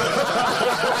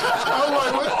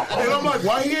like, what? And I'm like,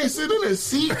 why he ain't sitting in his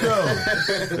seat though?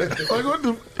 Like, what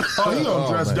the? Oh, he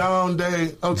on dress down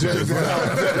day. Okay.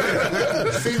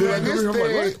 See, man, this is the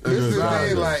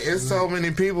thing. Like, it's so many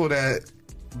people that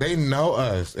they know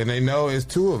us and they know it's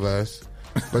 2 of us,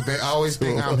 but they always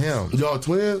think I'm him. Y'all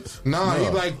twins? No,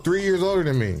 he's like 3 years older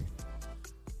than me.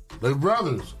 They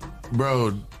brothers.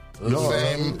 Bro,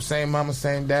 y'all, Same mama,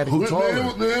 same daddy. Who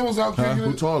taller? They was out kicking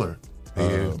Who it. taller?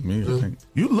 Me, I think.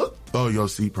 You look. Oh, your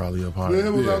seat probably up higher. Man,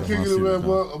 him was out my kicking seat him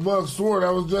was at above Sword.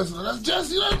 I was Jesse. That's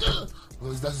Jesse.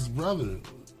 That's his brother.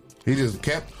 He just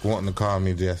kept wanting to call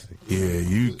me Jesse. Yeah,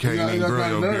 you can't even grow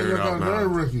your beard out now.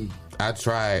 Ricky. I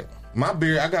tried. My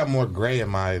beard, I got more gray in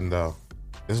mine though.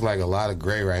 It's like a lot of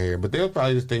gray right here. But they'll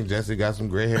probably just think Jesse got some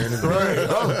gray hair in his beard. Right.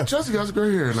 Oh, Jesse got some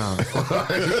gray hair now.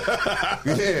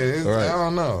 I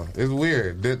don't know. It's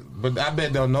weird. But I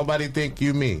bet don't nobody think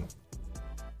you me.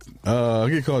 I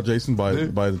get called Jason by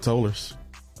the tollers.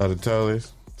 Oh, the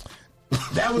tollers.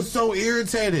 That was so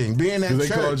irritating being at Because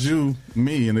church. they called you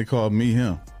me and they called me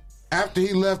him. After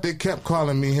he left, they kept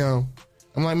calling me him.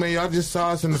 I'm like, man, y'all just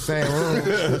saw us in the same room.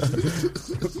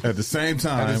 At the same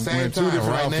time. At the same wearing two time, different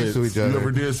right next to outfits. each other. You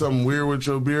ever did something weird with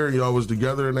your beard? Y'all was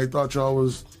together and they thought y'all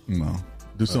was No.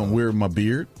 Do something weird with my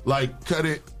beard. like cut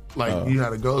it. Like you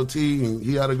had a goatee and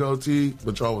he had a goatee,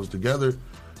 but y'all was together.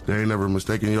 They ain't never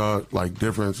mistaken y'all like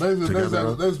difference They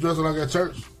together. was dressing like at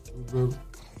church.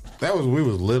 We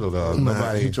was little though. Nah,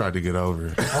 Nobody. he tried to get over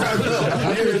it.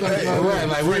 Right,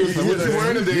 like what you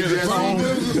wearing today, Hear the Jesse? tone.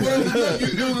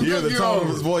 Hear the tone of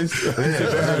his voice.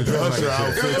 Usher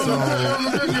outfits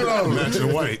on,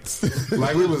 matching whites.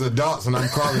 Like we was adults, and I'm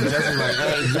calling Jesse like,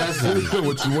 "Hey, Jesse,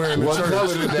 What you wearing to what church?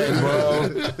 color today,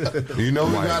 bro? You know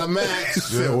we got a match."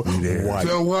 White.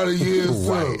 Tell what he is,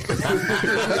 White.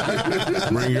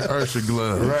 Bring your Usher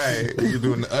gloves. Right, you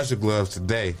doing the Usher gloves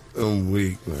today? I'm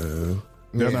weak, man.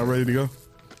 Y'all not ready to go?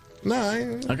 Nah,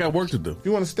 I got work to do.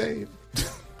 you want to stay?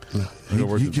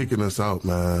 He kicking us out,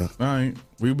 man. All right.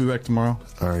 We'll be back tomorrow.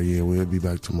 All right, yeah, we'll be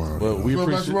back tomorrow. But we You go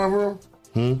back to appreciate my room?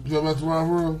 You go back to my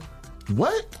room?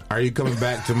 What? Are you coming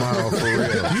back tomorrow for real?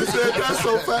 You said that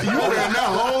so fast. You ran that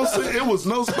whole shit. It was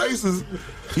no spaces.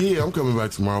 Yeah, I'm coming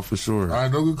back tomorrow for sure. All right,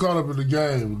 don't get caught up in the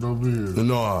game. Don't be here.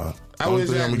 No, the only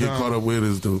thing I'm gonna get caught up with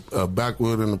is the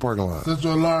backwood in the parking lot. Set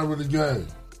your alarm with the game.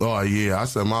 Oh yeah, I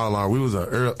set my alarm. We was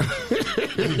early.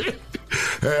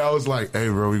 Hey, I was like, "Hey,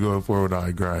 bro, we going forward." I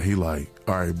grind. He like,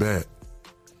 "All right, bet."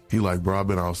 He like, "Bro, I've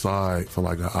been outside for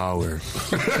like an hour."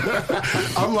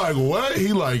 I'm like, "What?"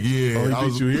 He like, "Yeah." Oh, he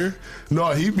beat you here?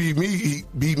 No, he beat me. He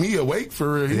beat me awake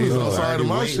for real. He was outside of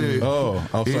my already shit. Oh,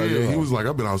 outside your Yeah, he house. was like,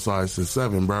 "I've been outside since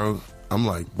 7, bro." I'm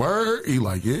like, "Word?" He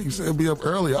like, "Yeah." He said, "Be up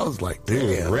early." I was like, He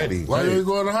was "Damn, ready. Why you ain't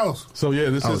go in the house? So, yeah,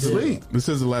 this was is asleep.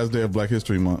 the last day of Black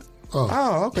History Month.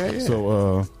 Oh, okay. Yeah.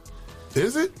 So,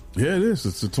 Is it?" yeah, it is.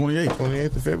 It's the 28th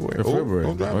 28th of February. of February.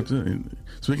 Watch it.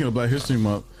 Speaking of Black History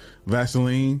Month,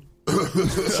 Vaseline.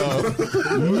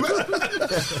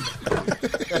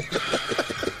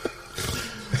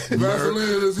 Vaseline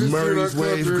is history Murray's of our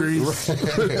wave country.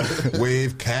 grease.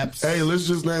 Wave caps. Hey, let's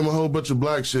just name a whole bunch of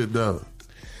black shit though.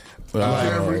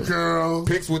 Jeffrey Curl.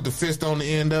 Picks with the fist on the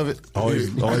end of it. Always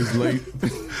late.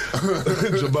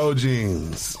 Jabot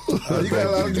jeans. You got a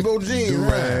lot of Jabot jeans.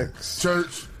 Right?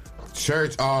 Church.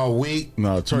 Church all week.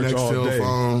 No, church Next all day.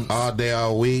 telephone. All day,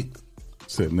 all week.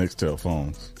 Sit next to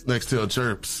phones. Next till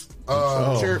chirps.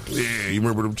 Chirps. Yeah, you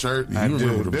remember them chirps? I You do.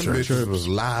 remember Them them chirps? bitches was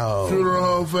loud. Funeral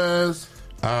home fans.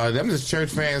 Them just church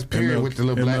fans, period, with the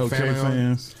little black MLK family on.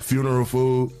 fans. Funeral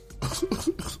food.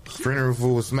 Funeral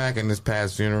fool was smacking this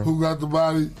past funeral. Who got the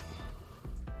body?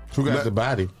 Who got the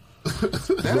body?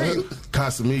 That ain't.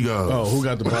 Casamigos. Oh, who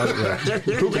got the body?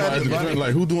 Who got the body?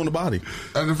 Like, who doing the body?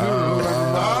 At the funeral. Who got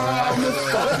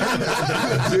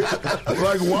the body?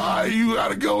 Like, why you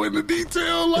gotta go into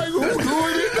detail? Like, who doing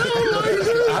it?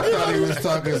 I thought he was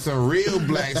talking some real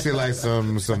black shit, like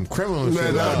some criminal Man,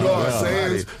 shit. I know what I'm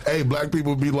saying. Hey, black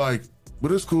people be like,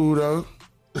 but it's cool though.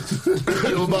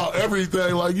 About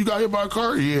everything. Like, you got hit by a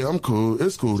car? Yeah, I'm cool.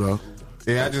 It's cool though.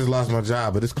 Yeah, I just lost my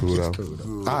job, but it's cool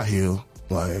though. I heal.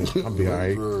 Like, I'll be all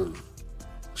right.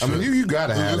 I mean, you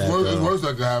gotta have It's that. worse, it's though. worse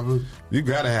that can happen. You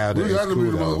gotta have that. We It's got to cool, be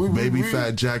the though. most. baby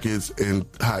fat jackets and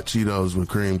hot Cheetos with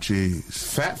cream cheese.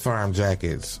 Fat Farm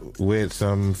jackets with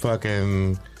some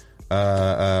fucking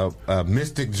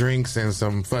Mystic drinks and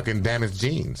some fucking damaged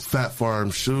jeans. Fat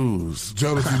Farm shoes.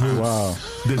 Jealousy bitch. Wow.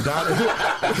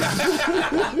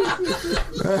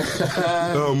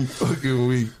 The fucking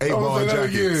weak. 8-ball say that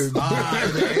jackets. again. The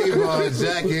 8-ball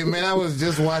jacket, man. I was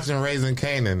just watching Raising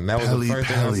Canaan. That was Pelly the first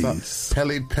thing I Pellies.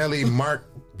 saw. Pelly, Mark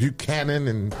Buchanan,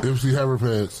 and MC Hammer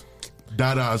pants.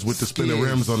 Dadas with the spinning Skids.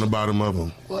 rims on the bottom of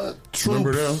them. What?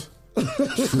 Remember them?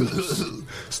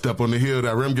 Step on the hill,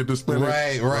 that rim get the spinning.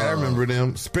 right. I remember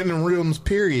them spinning rims.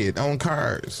 Period on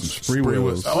cars. Free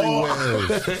wheels. Oh,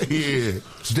 yeah.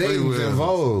 Dayton's and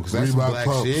Vogues. That's some Reebok black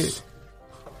pumps. shit.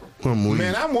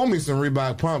 Man, I want me some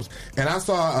Reebok pumps. And I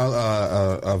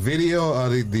saw a video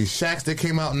of the Shaqs that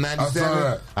came out in '97. I saw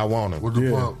that. I want them. With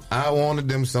the pumps. I wanted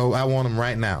them, so I want them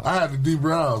right now. I had the D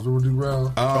Browns. Remember D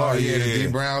Browns? Oh yeah, the D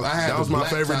Browns. That was my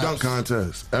favorite tops. dunk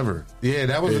contest ever. Yeah,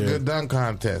 that was a good dunk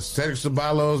contest. Cedric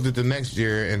Ceballos did the next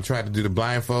year and tried to do the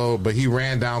blindfold, but he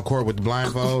ran down court with the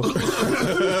blindfold.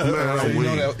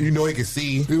 you know he could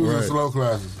see. He was in slow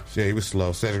classes. Yeah, he was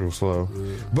slow. Cedric was slow.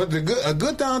 Yeah. But a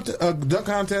good dunk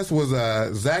contest was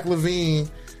Zach LaVine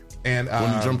and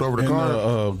when he jumped over the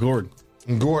car. Gordon.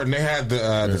 They had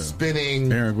the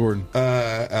spinning Aaron Gordon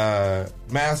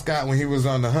mascot when he was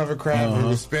on the hovercraft. He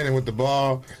was spinning with the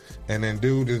ball, and then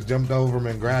dude just jumped over him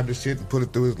and grabbed the shit and put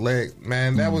it through his leg.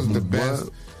 Man, that was the best.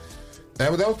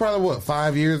 That was probably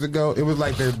 5 years ago. It was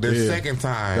like their second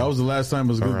time. That was the last time it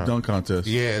was a good dunk contest.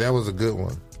 Yeah, that was a good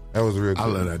one. That was real good. I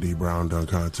love that D Brown dunk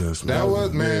contest. That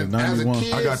was, man. As a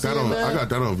kid, I got that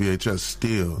on VHS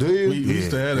still. Do you? We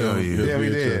used to have that. Yeah, we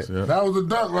did. Yeah. That was a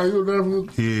dunk, like you were there for.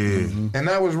 Yeah, and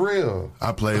that was real.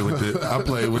 I played with the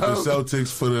Celtics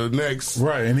for the next.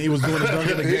 Right, and he was doing the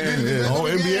dunk in the game. On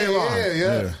NBA Live.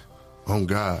 Yeah. Oh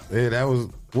God. Yeah, that was.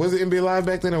 Was it NBA Live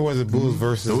back then, or was it Bulls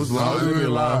versus? It was live. NBA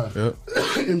Live. Yep.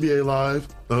 NBA Live.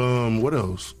 What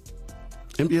else?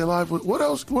 NBA Live. What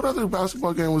else? What other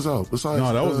basketball game was out besides?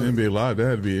 No, that wasn't NBA Live. That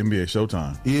had to be NBA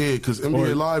Showtime. Yeah, because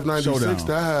NBA Live '96 Showdown.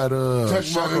 that had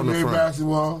Shaq on the NBA front.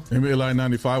 basketball. NBA Live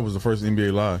 '95 was the first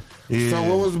NBA Live. Yeah. So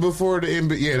what was before the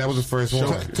NBA? Yeah, that was the first one.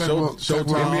 Showtime.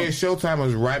 NBA Showtime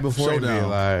was right before NBA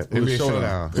Live. It was NBA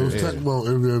Showdown. It was Tecmo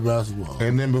NBA basketball.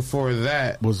 And then before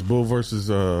that was Bull versus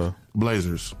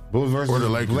Blazers. Bulls versus Or the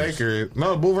Lakers.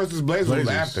 No, Bull versus Blazers was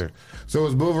after. So it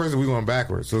was Bull versus, we going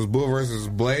backwards. So it was Bull versus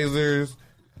Blazers,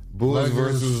 Bulls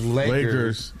versus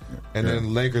Lakers, and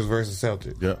then Lakers versus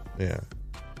Celtics. Yep. Yeah.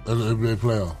 And the NBA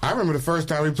playoff. I remember the first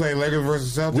time we played Lakers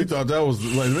versus Celtics. We thought that was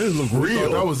like, this looked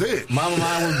real. That was it. My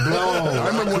mind was blown. I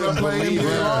remember when I played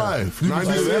NBA Live.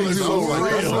 '96.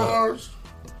 real.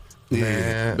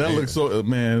 Yeah, that looked so.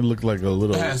 Man, it looked like a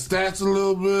little. It had stats a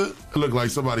little bit. It looked like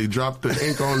somebody dropped the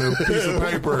ink on a piece of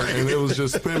paper, and it was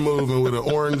just spin moving with an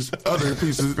orange other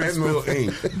piece of spilled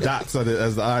ink. Dots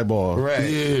as the eyeball. Right.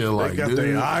 Yeah, like They got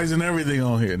their eyes and everything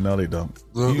on here. No, they don't.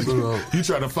 You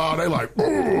try to foul, they like,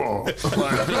 Who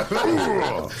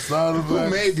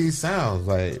made these sounds?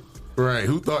 Like, right?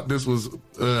 Who thought this was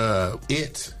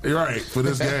it? Right for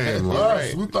this game?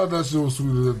 Right. We thought that shit was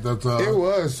sweet at that time. It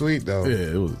was sweet though.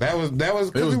 Yeah, it was. That was.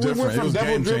 It was We different. went It from was double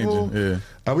game dribble. changing.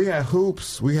 Yeah. We had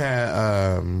hoops. We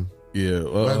had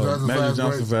Magic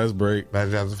Johnson fast break.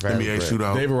 Magic Johnson fast NBA break.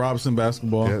 shootout. David Robinson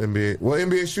basketball. Yeah, NBA. Well,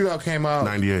 NBA shootout came out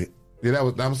 '98. Yeah, that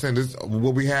was. I'm saying this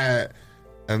what we had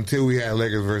until we had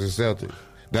Lakers versus Celtics.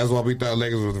 That's why we thought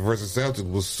Lakers versus Celtics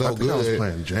was so good. I was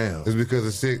playing Jam. It's because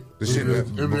the shit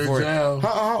before. Jam.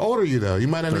 How old are you though? You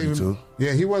might not 32. even.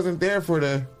 Yeah, he wasn't there for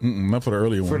the Not for the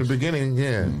early for ones. the beginning.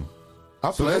 Yeah.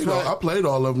 I played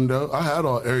all of them though. I had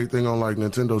everything on like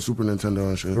Nintendo, Super Nintendo,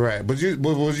 and shit. Right, but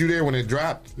was you there when it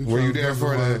dropped? Were you there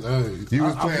for the? You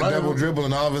was playing double dribble,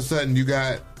 and all of a sudden you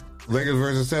got Lakers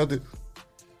versus Celtics.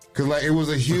 Cause like it was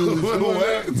a huge.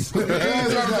 He's trying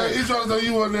to say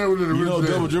you weren't there with the You know what original.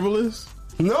 double dribble is?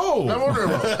 No. That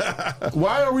wasn't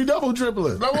Why are we double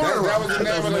dribbling? That was the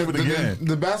name of the game.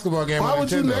 The basketball game. Why on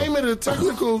would you Nintendo. name it a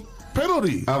technical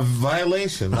penalty? A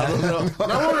violation? I don't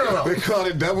know. They called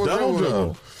it double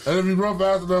dribble. And if you run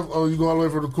fast enough, you go all the way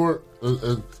from the court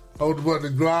and hold the button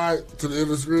and glide to the end of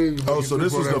the screen. So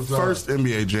this was the first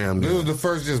NBA Jam This game. was the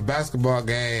first just basketball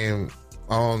game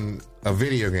on a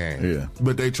video game. Yeah.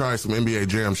 But they tried some NBA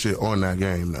Jam shit on that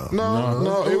game though.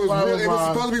 No, it was really, it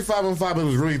was supposed to be 5-on-5, but it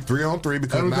was really 3-on-3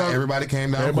 because not everybody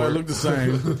came down. Everybody court. looked the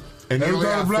same. And you Every only time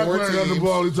had the black 4 player got the teams.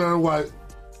 ball, he turned white.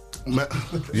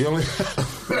 You only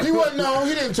he wasn't. No,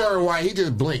 he didn't turn white. He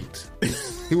just blinked.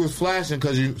 He was flashing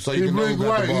because you know He who blinked got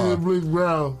white, the he ball. didn't blink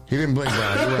brown. He didn't blink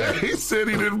brown. You're right. He said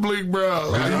he didn't blink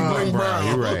brown. He didn't blink brown.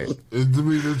 You're right. It's to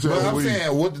me the But I'm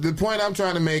saying, what the point I'm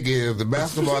trying to make is the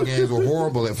basketball games were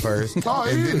horrible at first and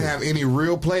didn't have any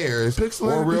real players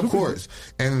or real courts.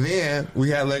 And then we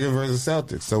had Lakers versus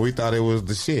Celtics, so we thought it was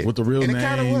the shit. With the real and it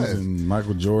kinda names was. and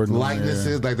Michael Jordan.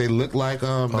 Likenesses, like they looked like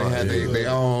them. They had their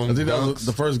own. I think that was dunks.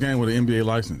 the first game with an NBA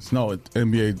license. No,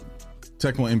 NBA,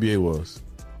 Tecmo NBA was.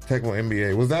 Tecmo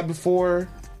NBA. Was that before?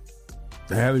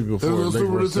 It had to be before. It was Super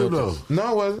Lakers versus Nintendo. Celtics.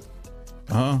 No, it wasn't.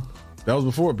 That was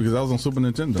before because that was on Super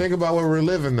Nintendo. Think about where we were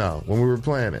living though when we were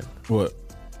playing it. What?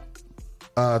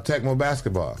 Tecmo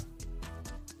basketball.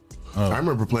 I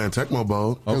remember playing Tecmo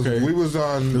Bowl. Okay. We was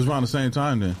on It was around the same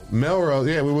time then. Melrose.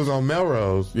 Yeah, we was on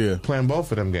Melrose. Yeah. Playing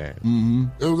both of them games.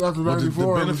 It was after But the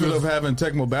 94. benefit of having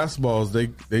Tecmo basketballs,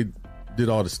 they did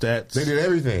all the stats. They did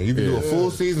everything. You could do a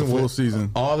full season full with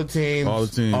season, all the teams, all yeah.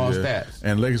 stats.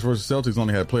 And Lakers versus Celtics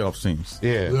only had playoff teams.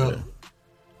 Yeah.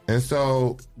 And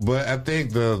so, but I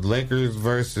think the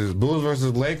Bulls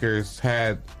versus Lakers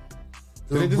had.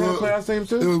 Did they just have playoff teams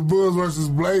too? It was Bulls versus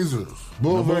Blazers.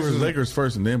 Bulls versus Lakers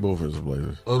first, and then Bulls versus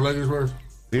Blazers. Oh, Lakers first.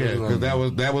 Yeah, because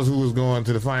that was who was going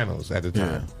to the finals at the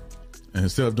time. Yeah. And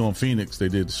instead of doing Phoenix, they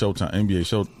did the Showtime NBA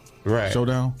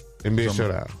Showdown. NBA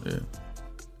Showdown. Yeah.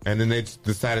 And then they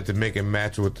decided to make it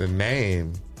match with the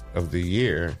name of the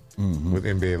year with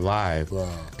NBA Live. Wow.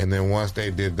 And then once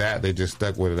they did that, they just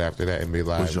stuck with it after that. NBA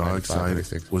Live. Was y'all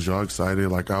excited? Was y'all excited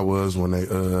like I was when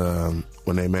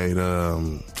they made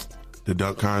the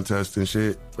dunk contest and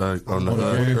shit, like on the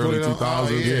early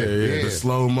 2000s? The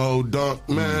slow mo dunk,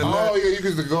 man. You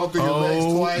could go through your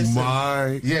legs twice.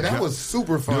 That was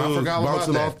super fun. Dude, I forgot about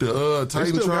bouncing that. Off the They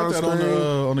still got that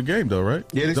on the game though, right?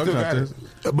 Yeah, they Dunk still got contest.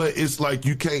 it. But it's like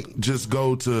you can't just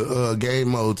go to game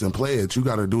modes and play it. You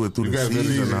got to do it through the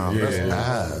season now. Yeah. That's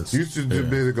ass. You used to be able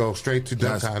to go straight to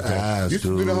dunk That's contest. ass, You used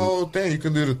to do the whole thing. You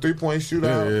can do the 3-point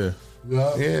shootout.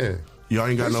 Yeah. Y'all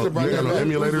ain't got no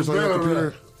emulators on your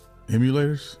computer?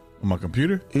 Emulators? On my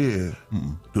computer? Yeah.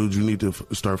 Dude, you need to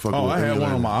start fucking with I had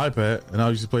one on my iPad, and I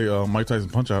used to play Mike Tyson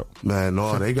Punch-Out. Man,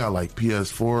 no, they got like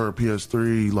PS4,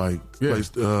 PS3, like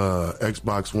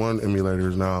Xbox One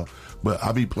emulators now. But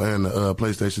I be playing the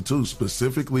PlayStation 2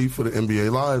 specifically for the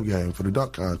NBA Live game, for the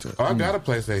dunk contest. I got a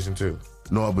PlayStation 2.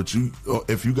 No, but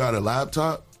if you got a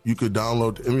laptop, you could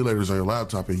download the emulators on your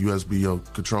laptop and USB your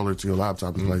controller to your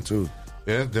laptop and play too.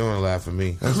 Yeah, that's doing a lot for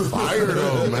me. That's fire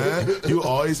though, man. You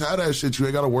always have that shit. You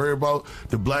ain't got to worry about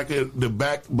the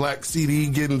black CD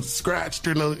getting scratched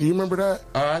or no. You remember that?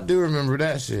 I do remember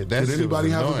that shit. That Did shit anybody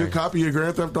was have annoying. a good copy of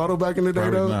Grand Theft Auto back in the day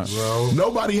Probably though? not. Bro.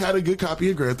 Nobody had a good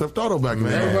copy of Grand Theft Auto back in the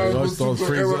day. Everybody always throws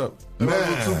freeze up.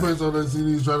 Man, toothpaste on that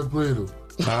CD trying to clean them.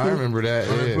 I remember that.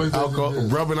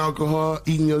 Yeah. Rubbing alcohol,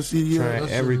 eating your CD. Trying That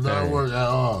shit everything. did not work at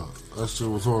all. That shit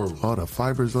was horrible. All the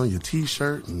fibers on your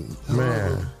T-shirt. And,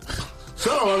 Man.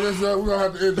 So, I guess we're going to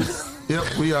have to end it.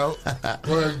 Yep, we out.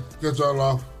 Go ahead, get y'all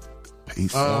off.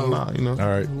 Peace. All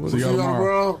right. See y'all tomorrow.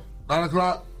 Bro. 9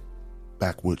 o'clock.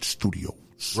 Backwood Studios.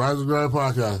 Rise and Grind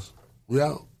Podcast. We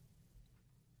out.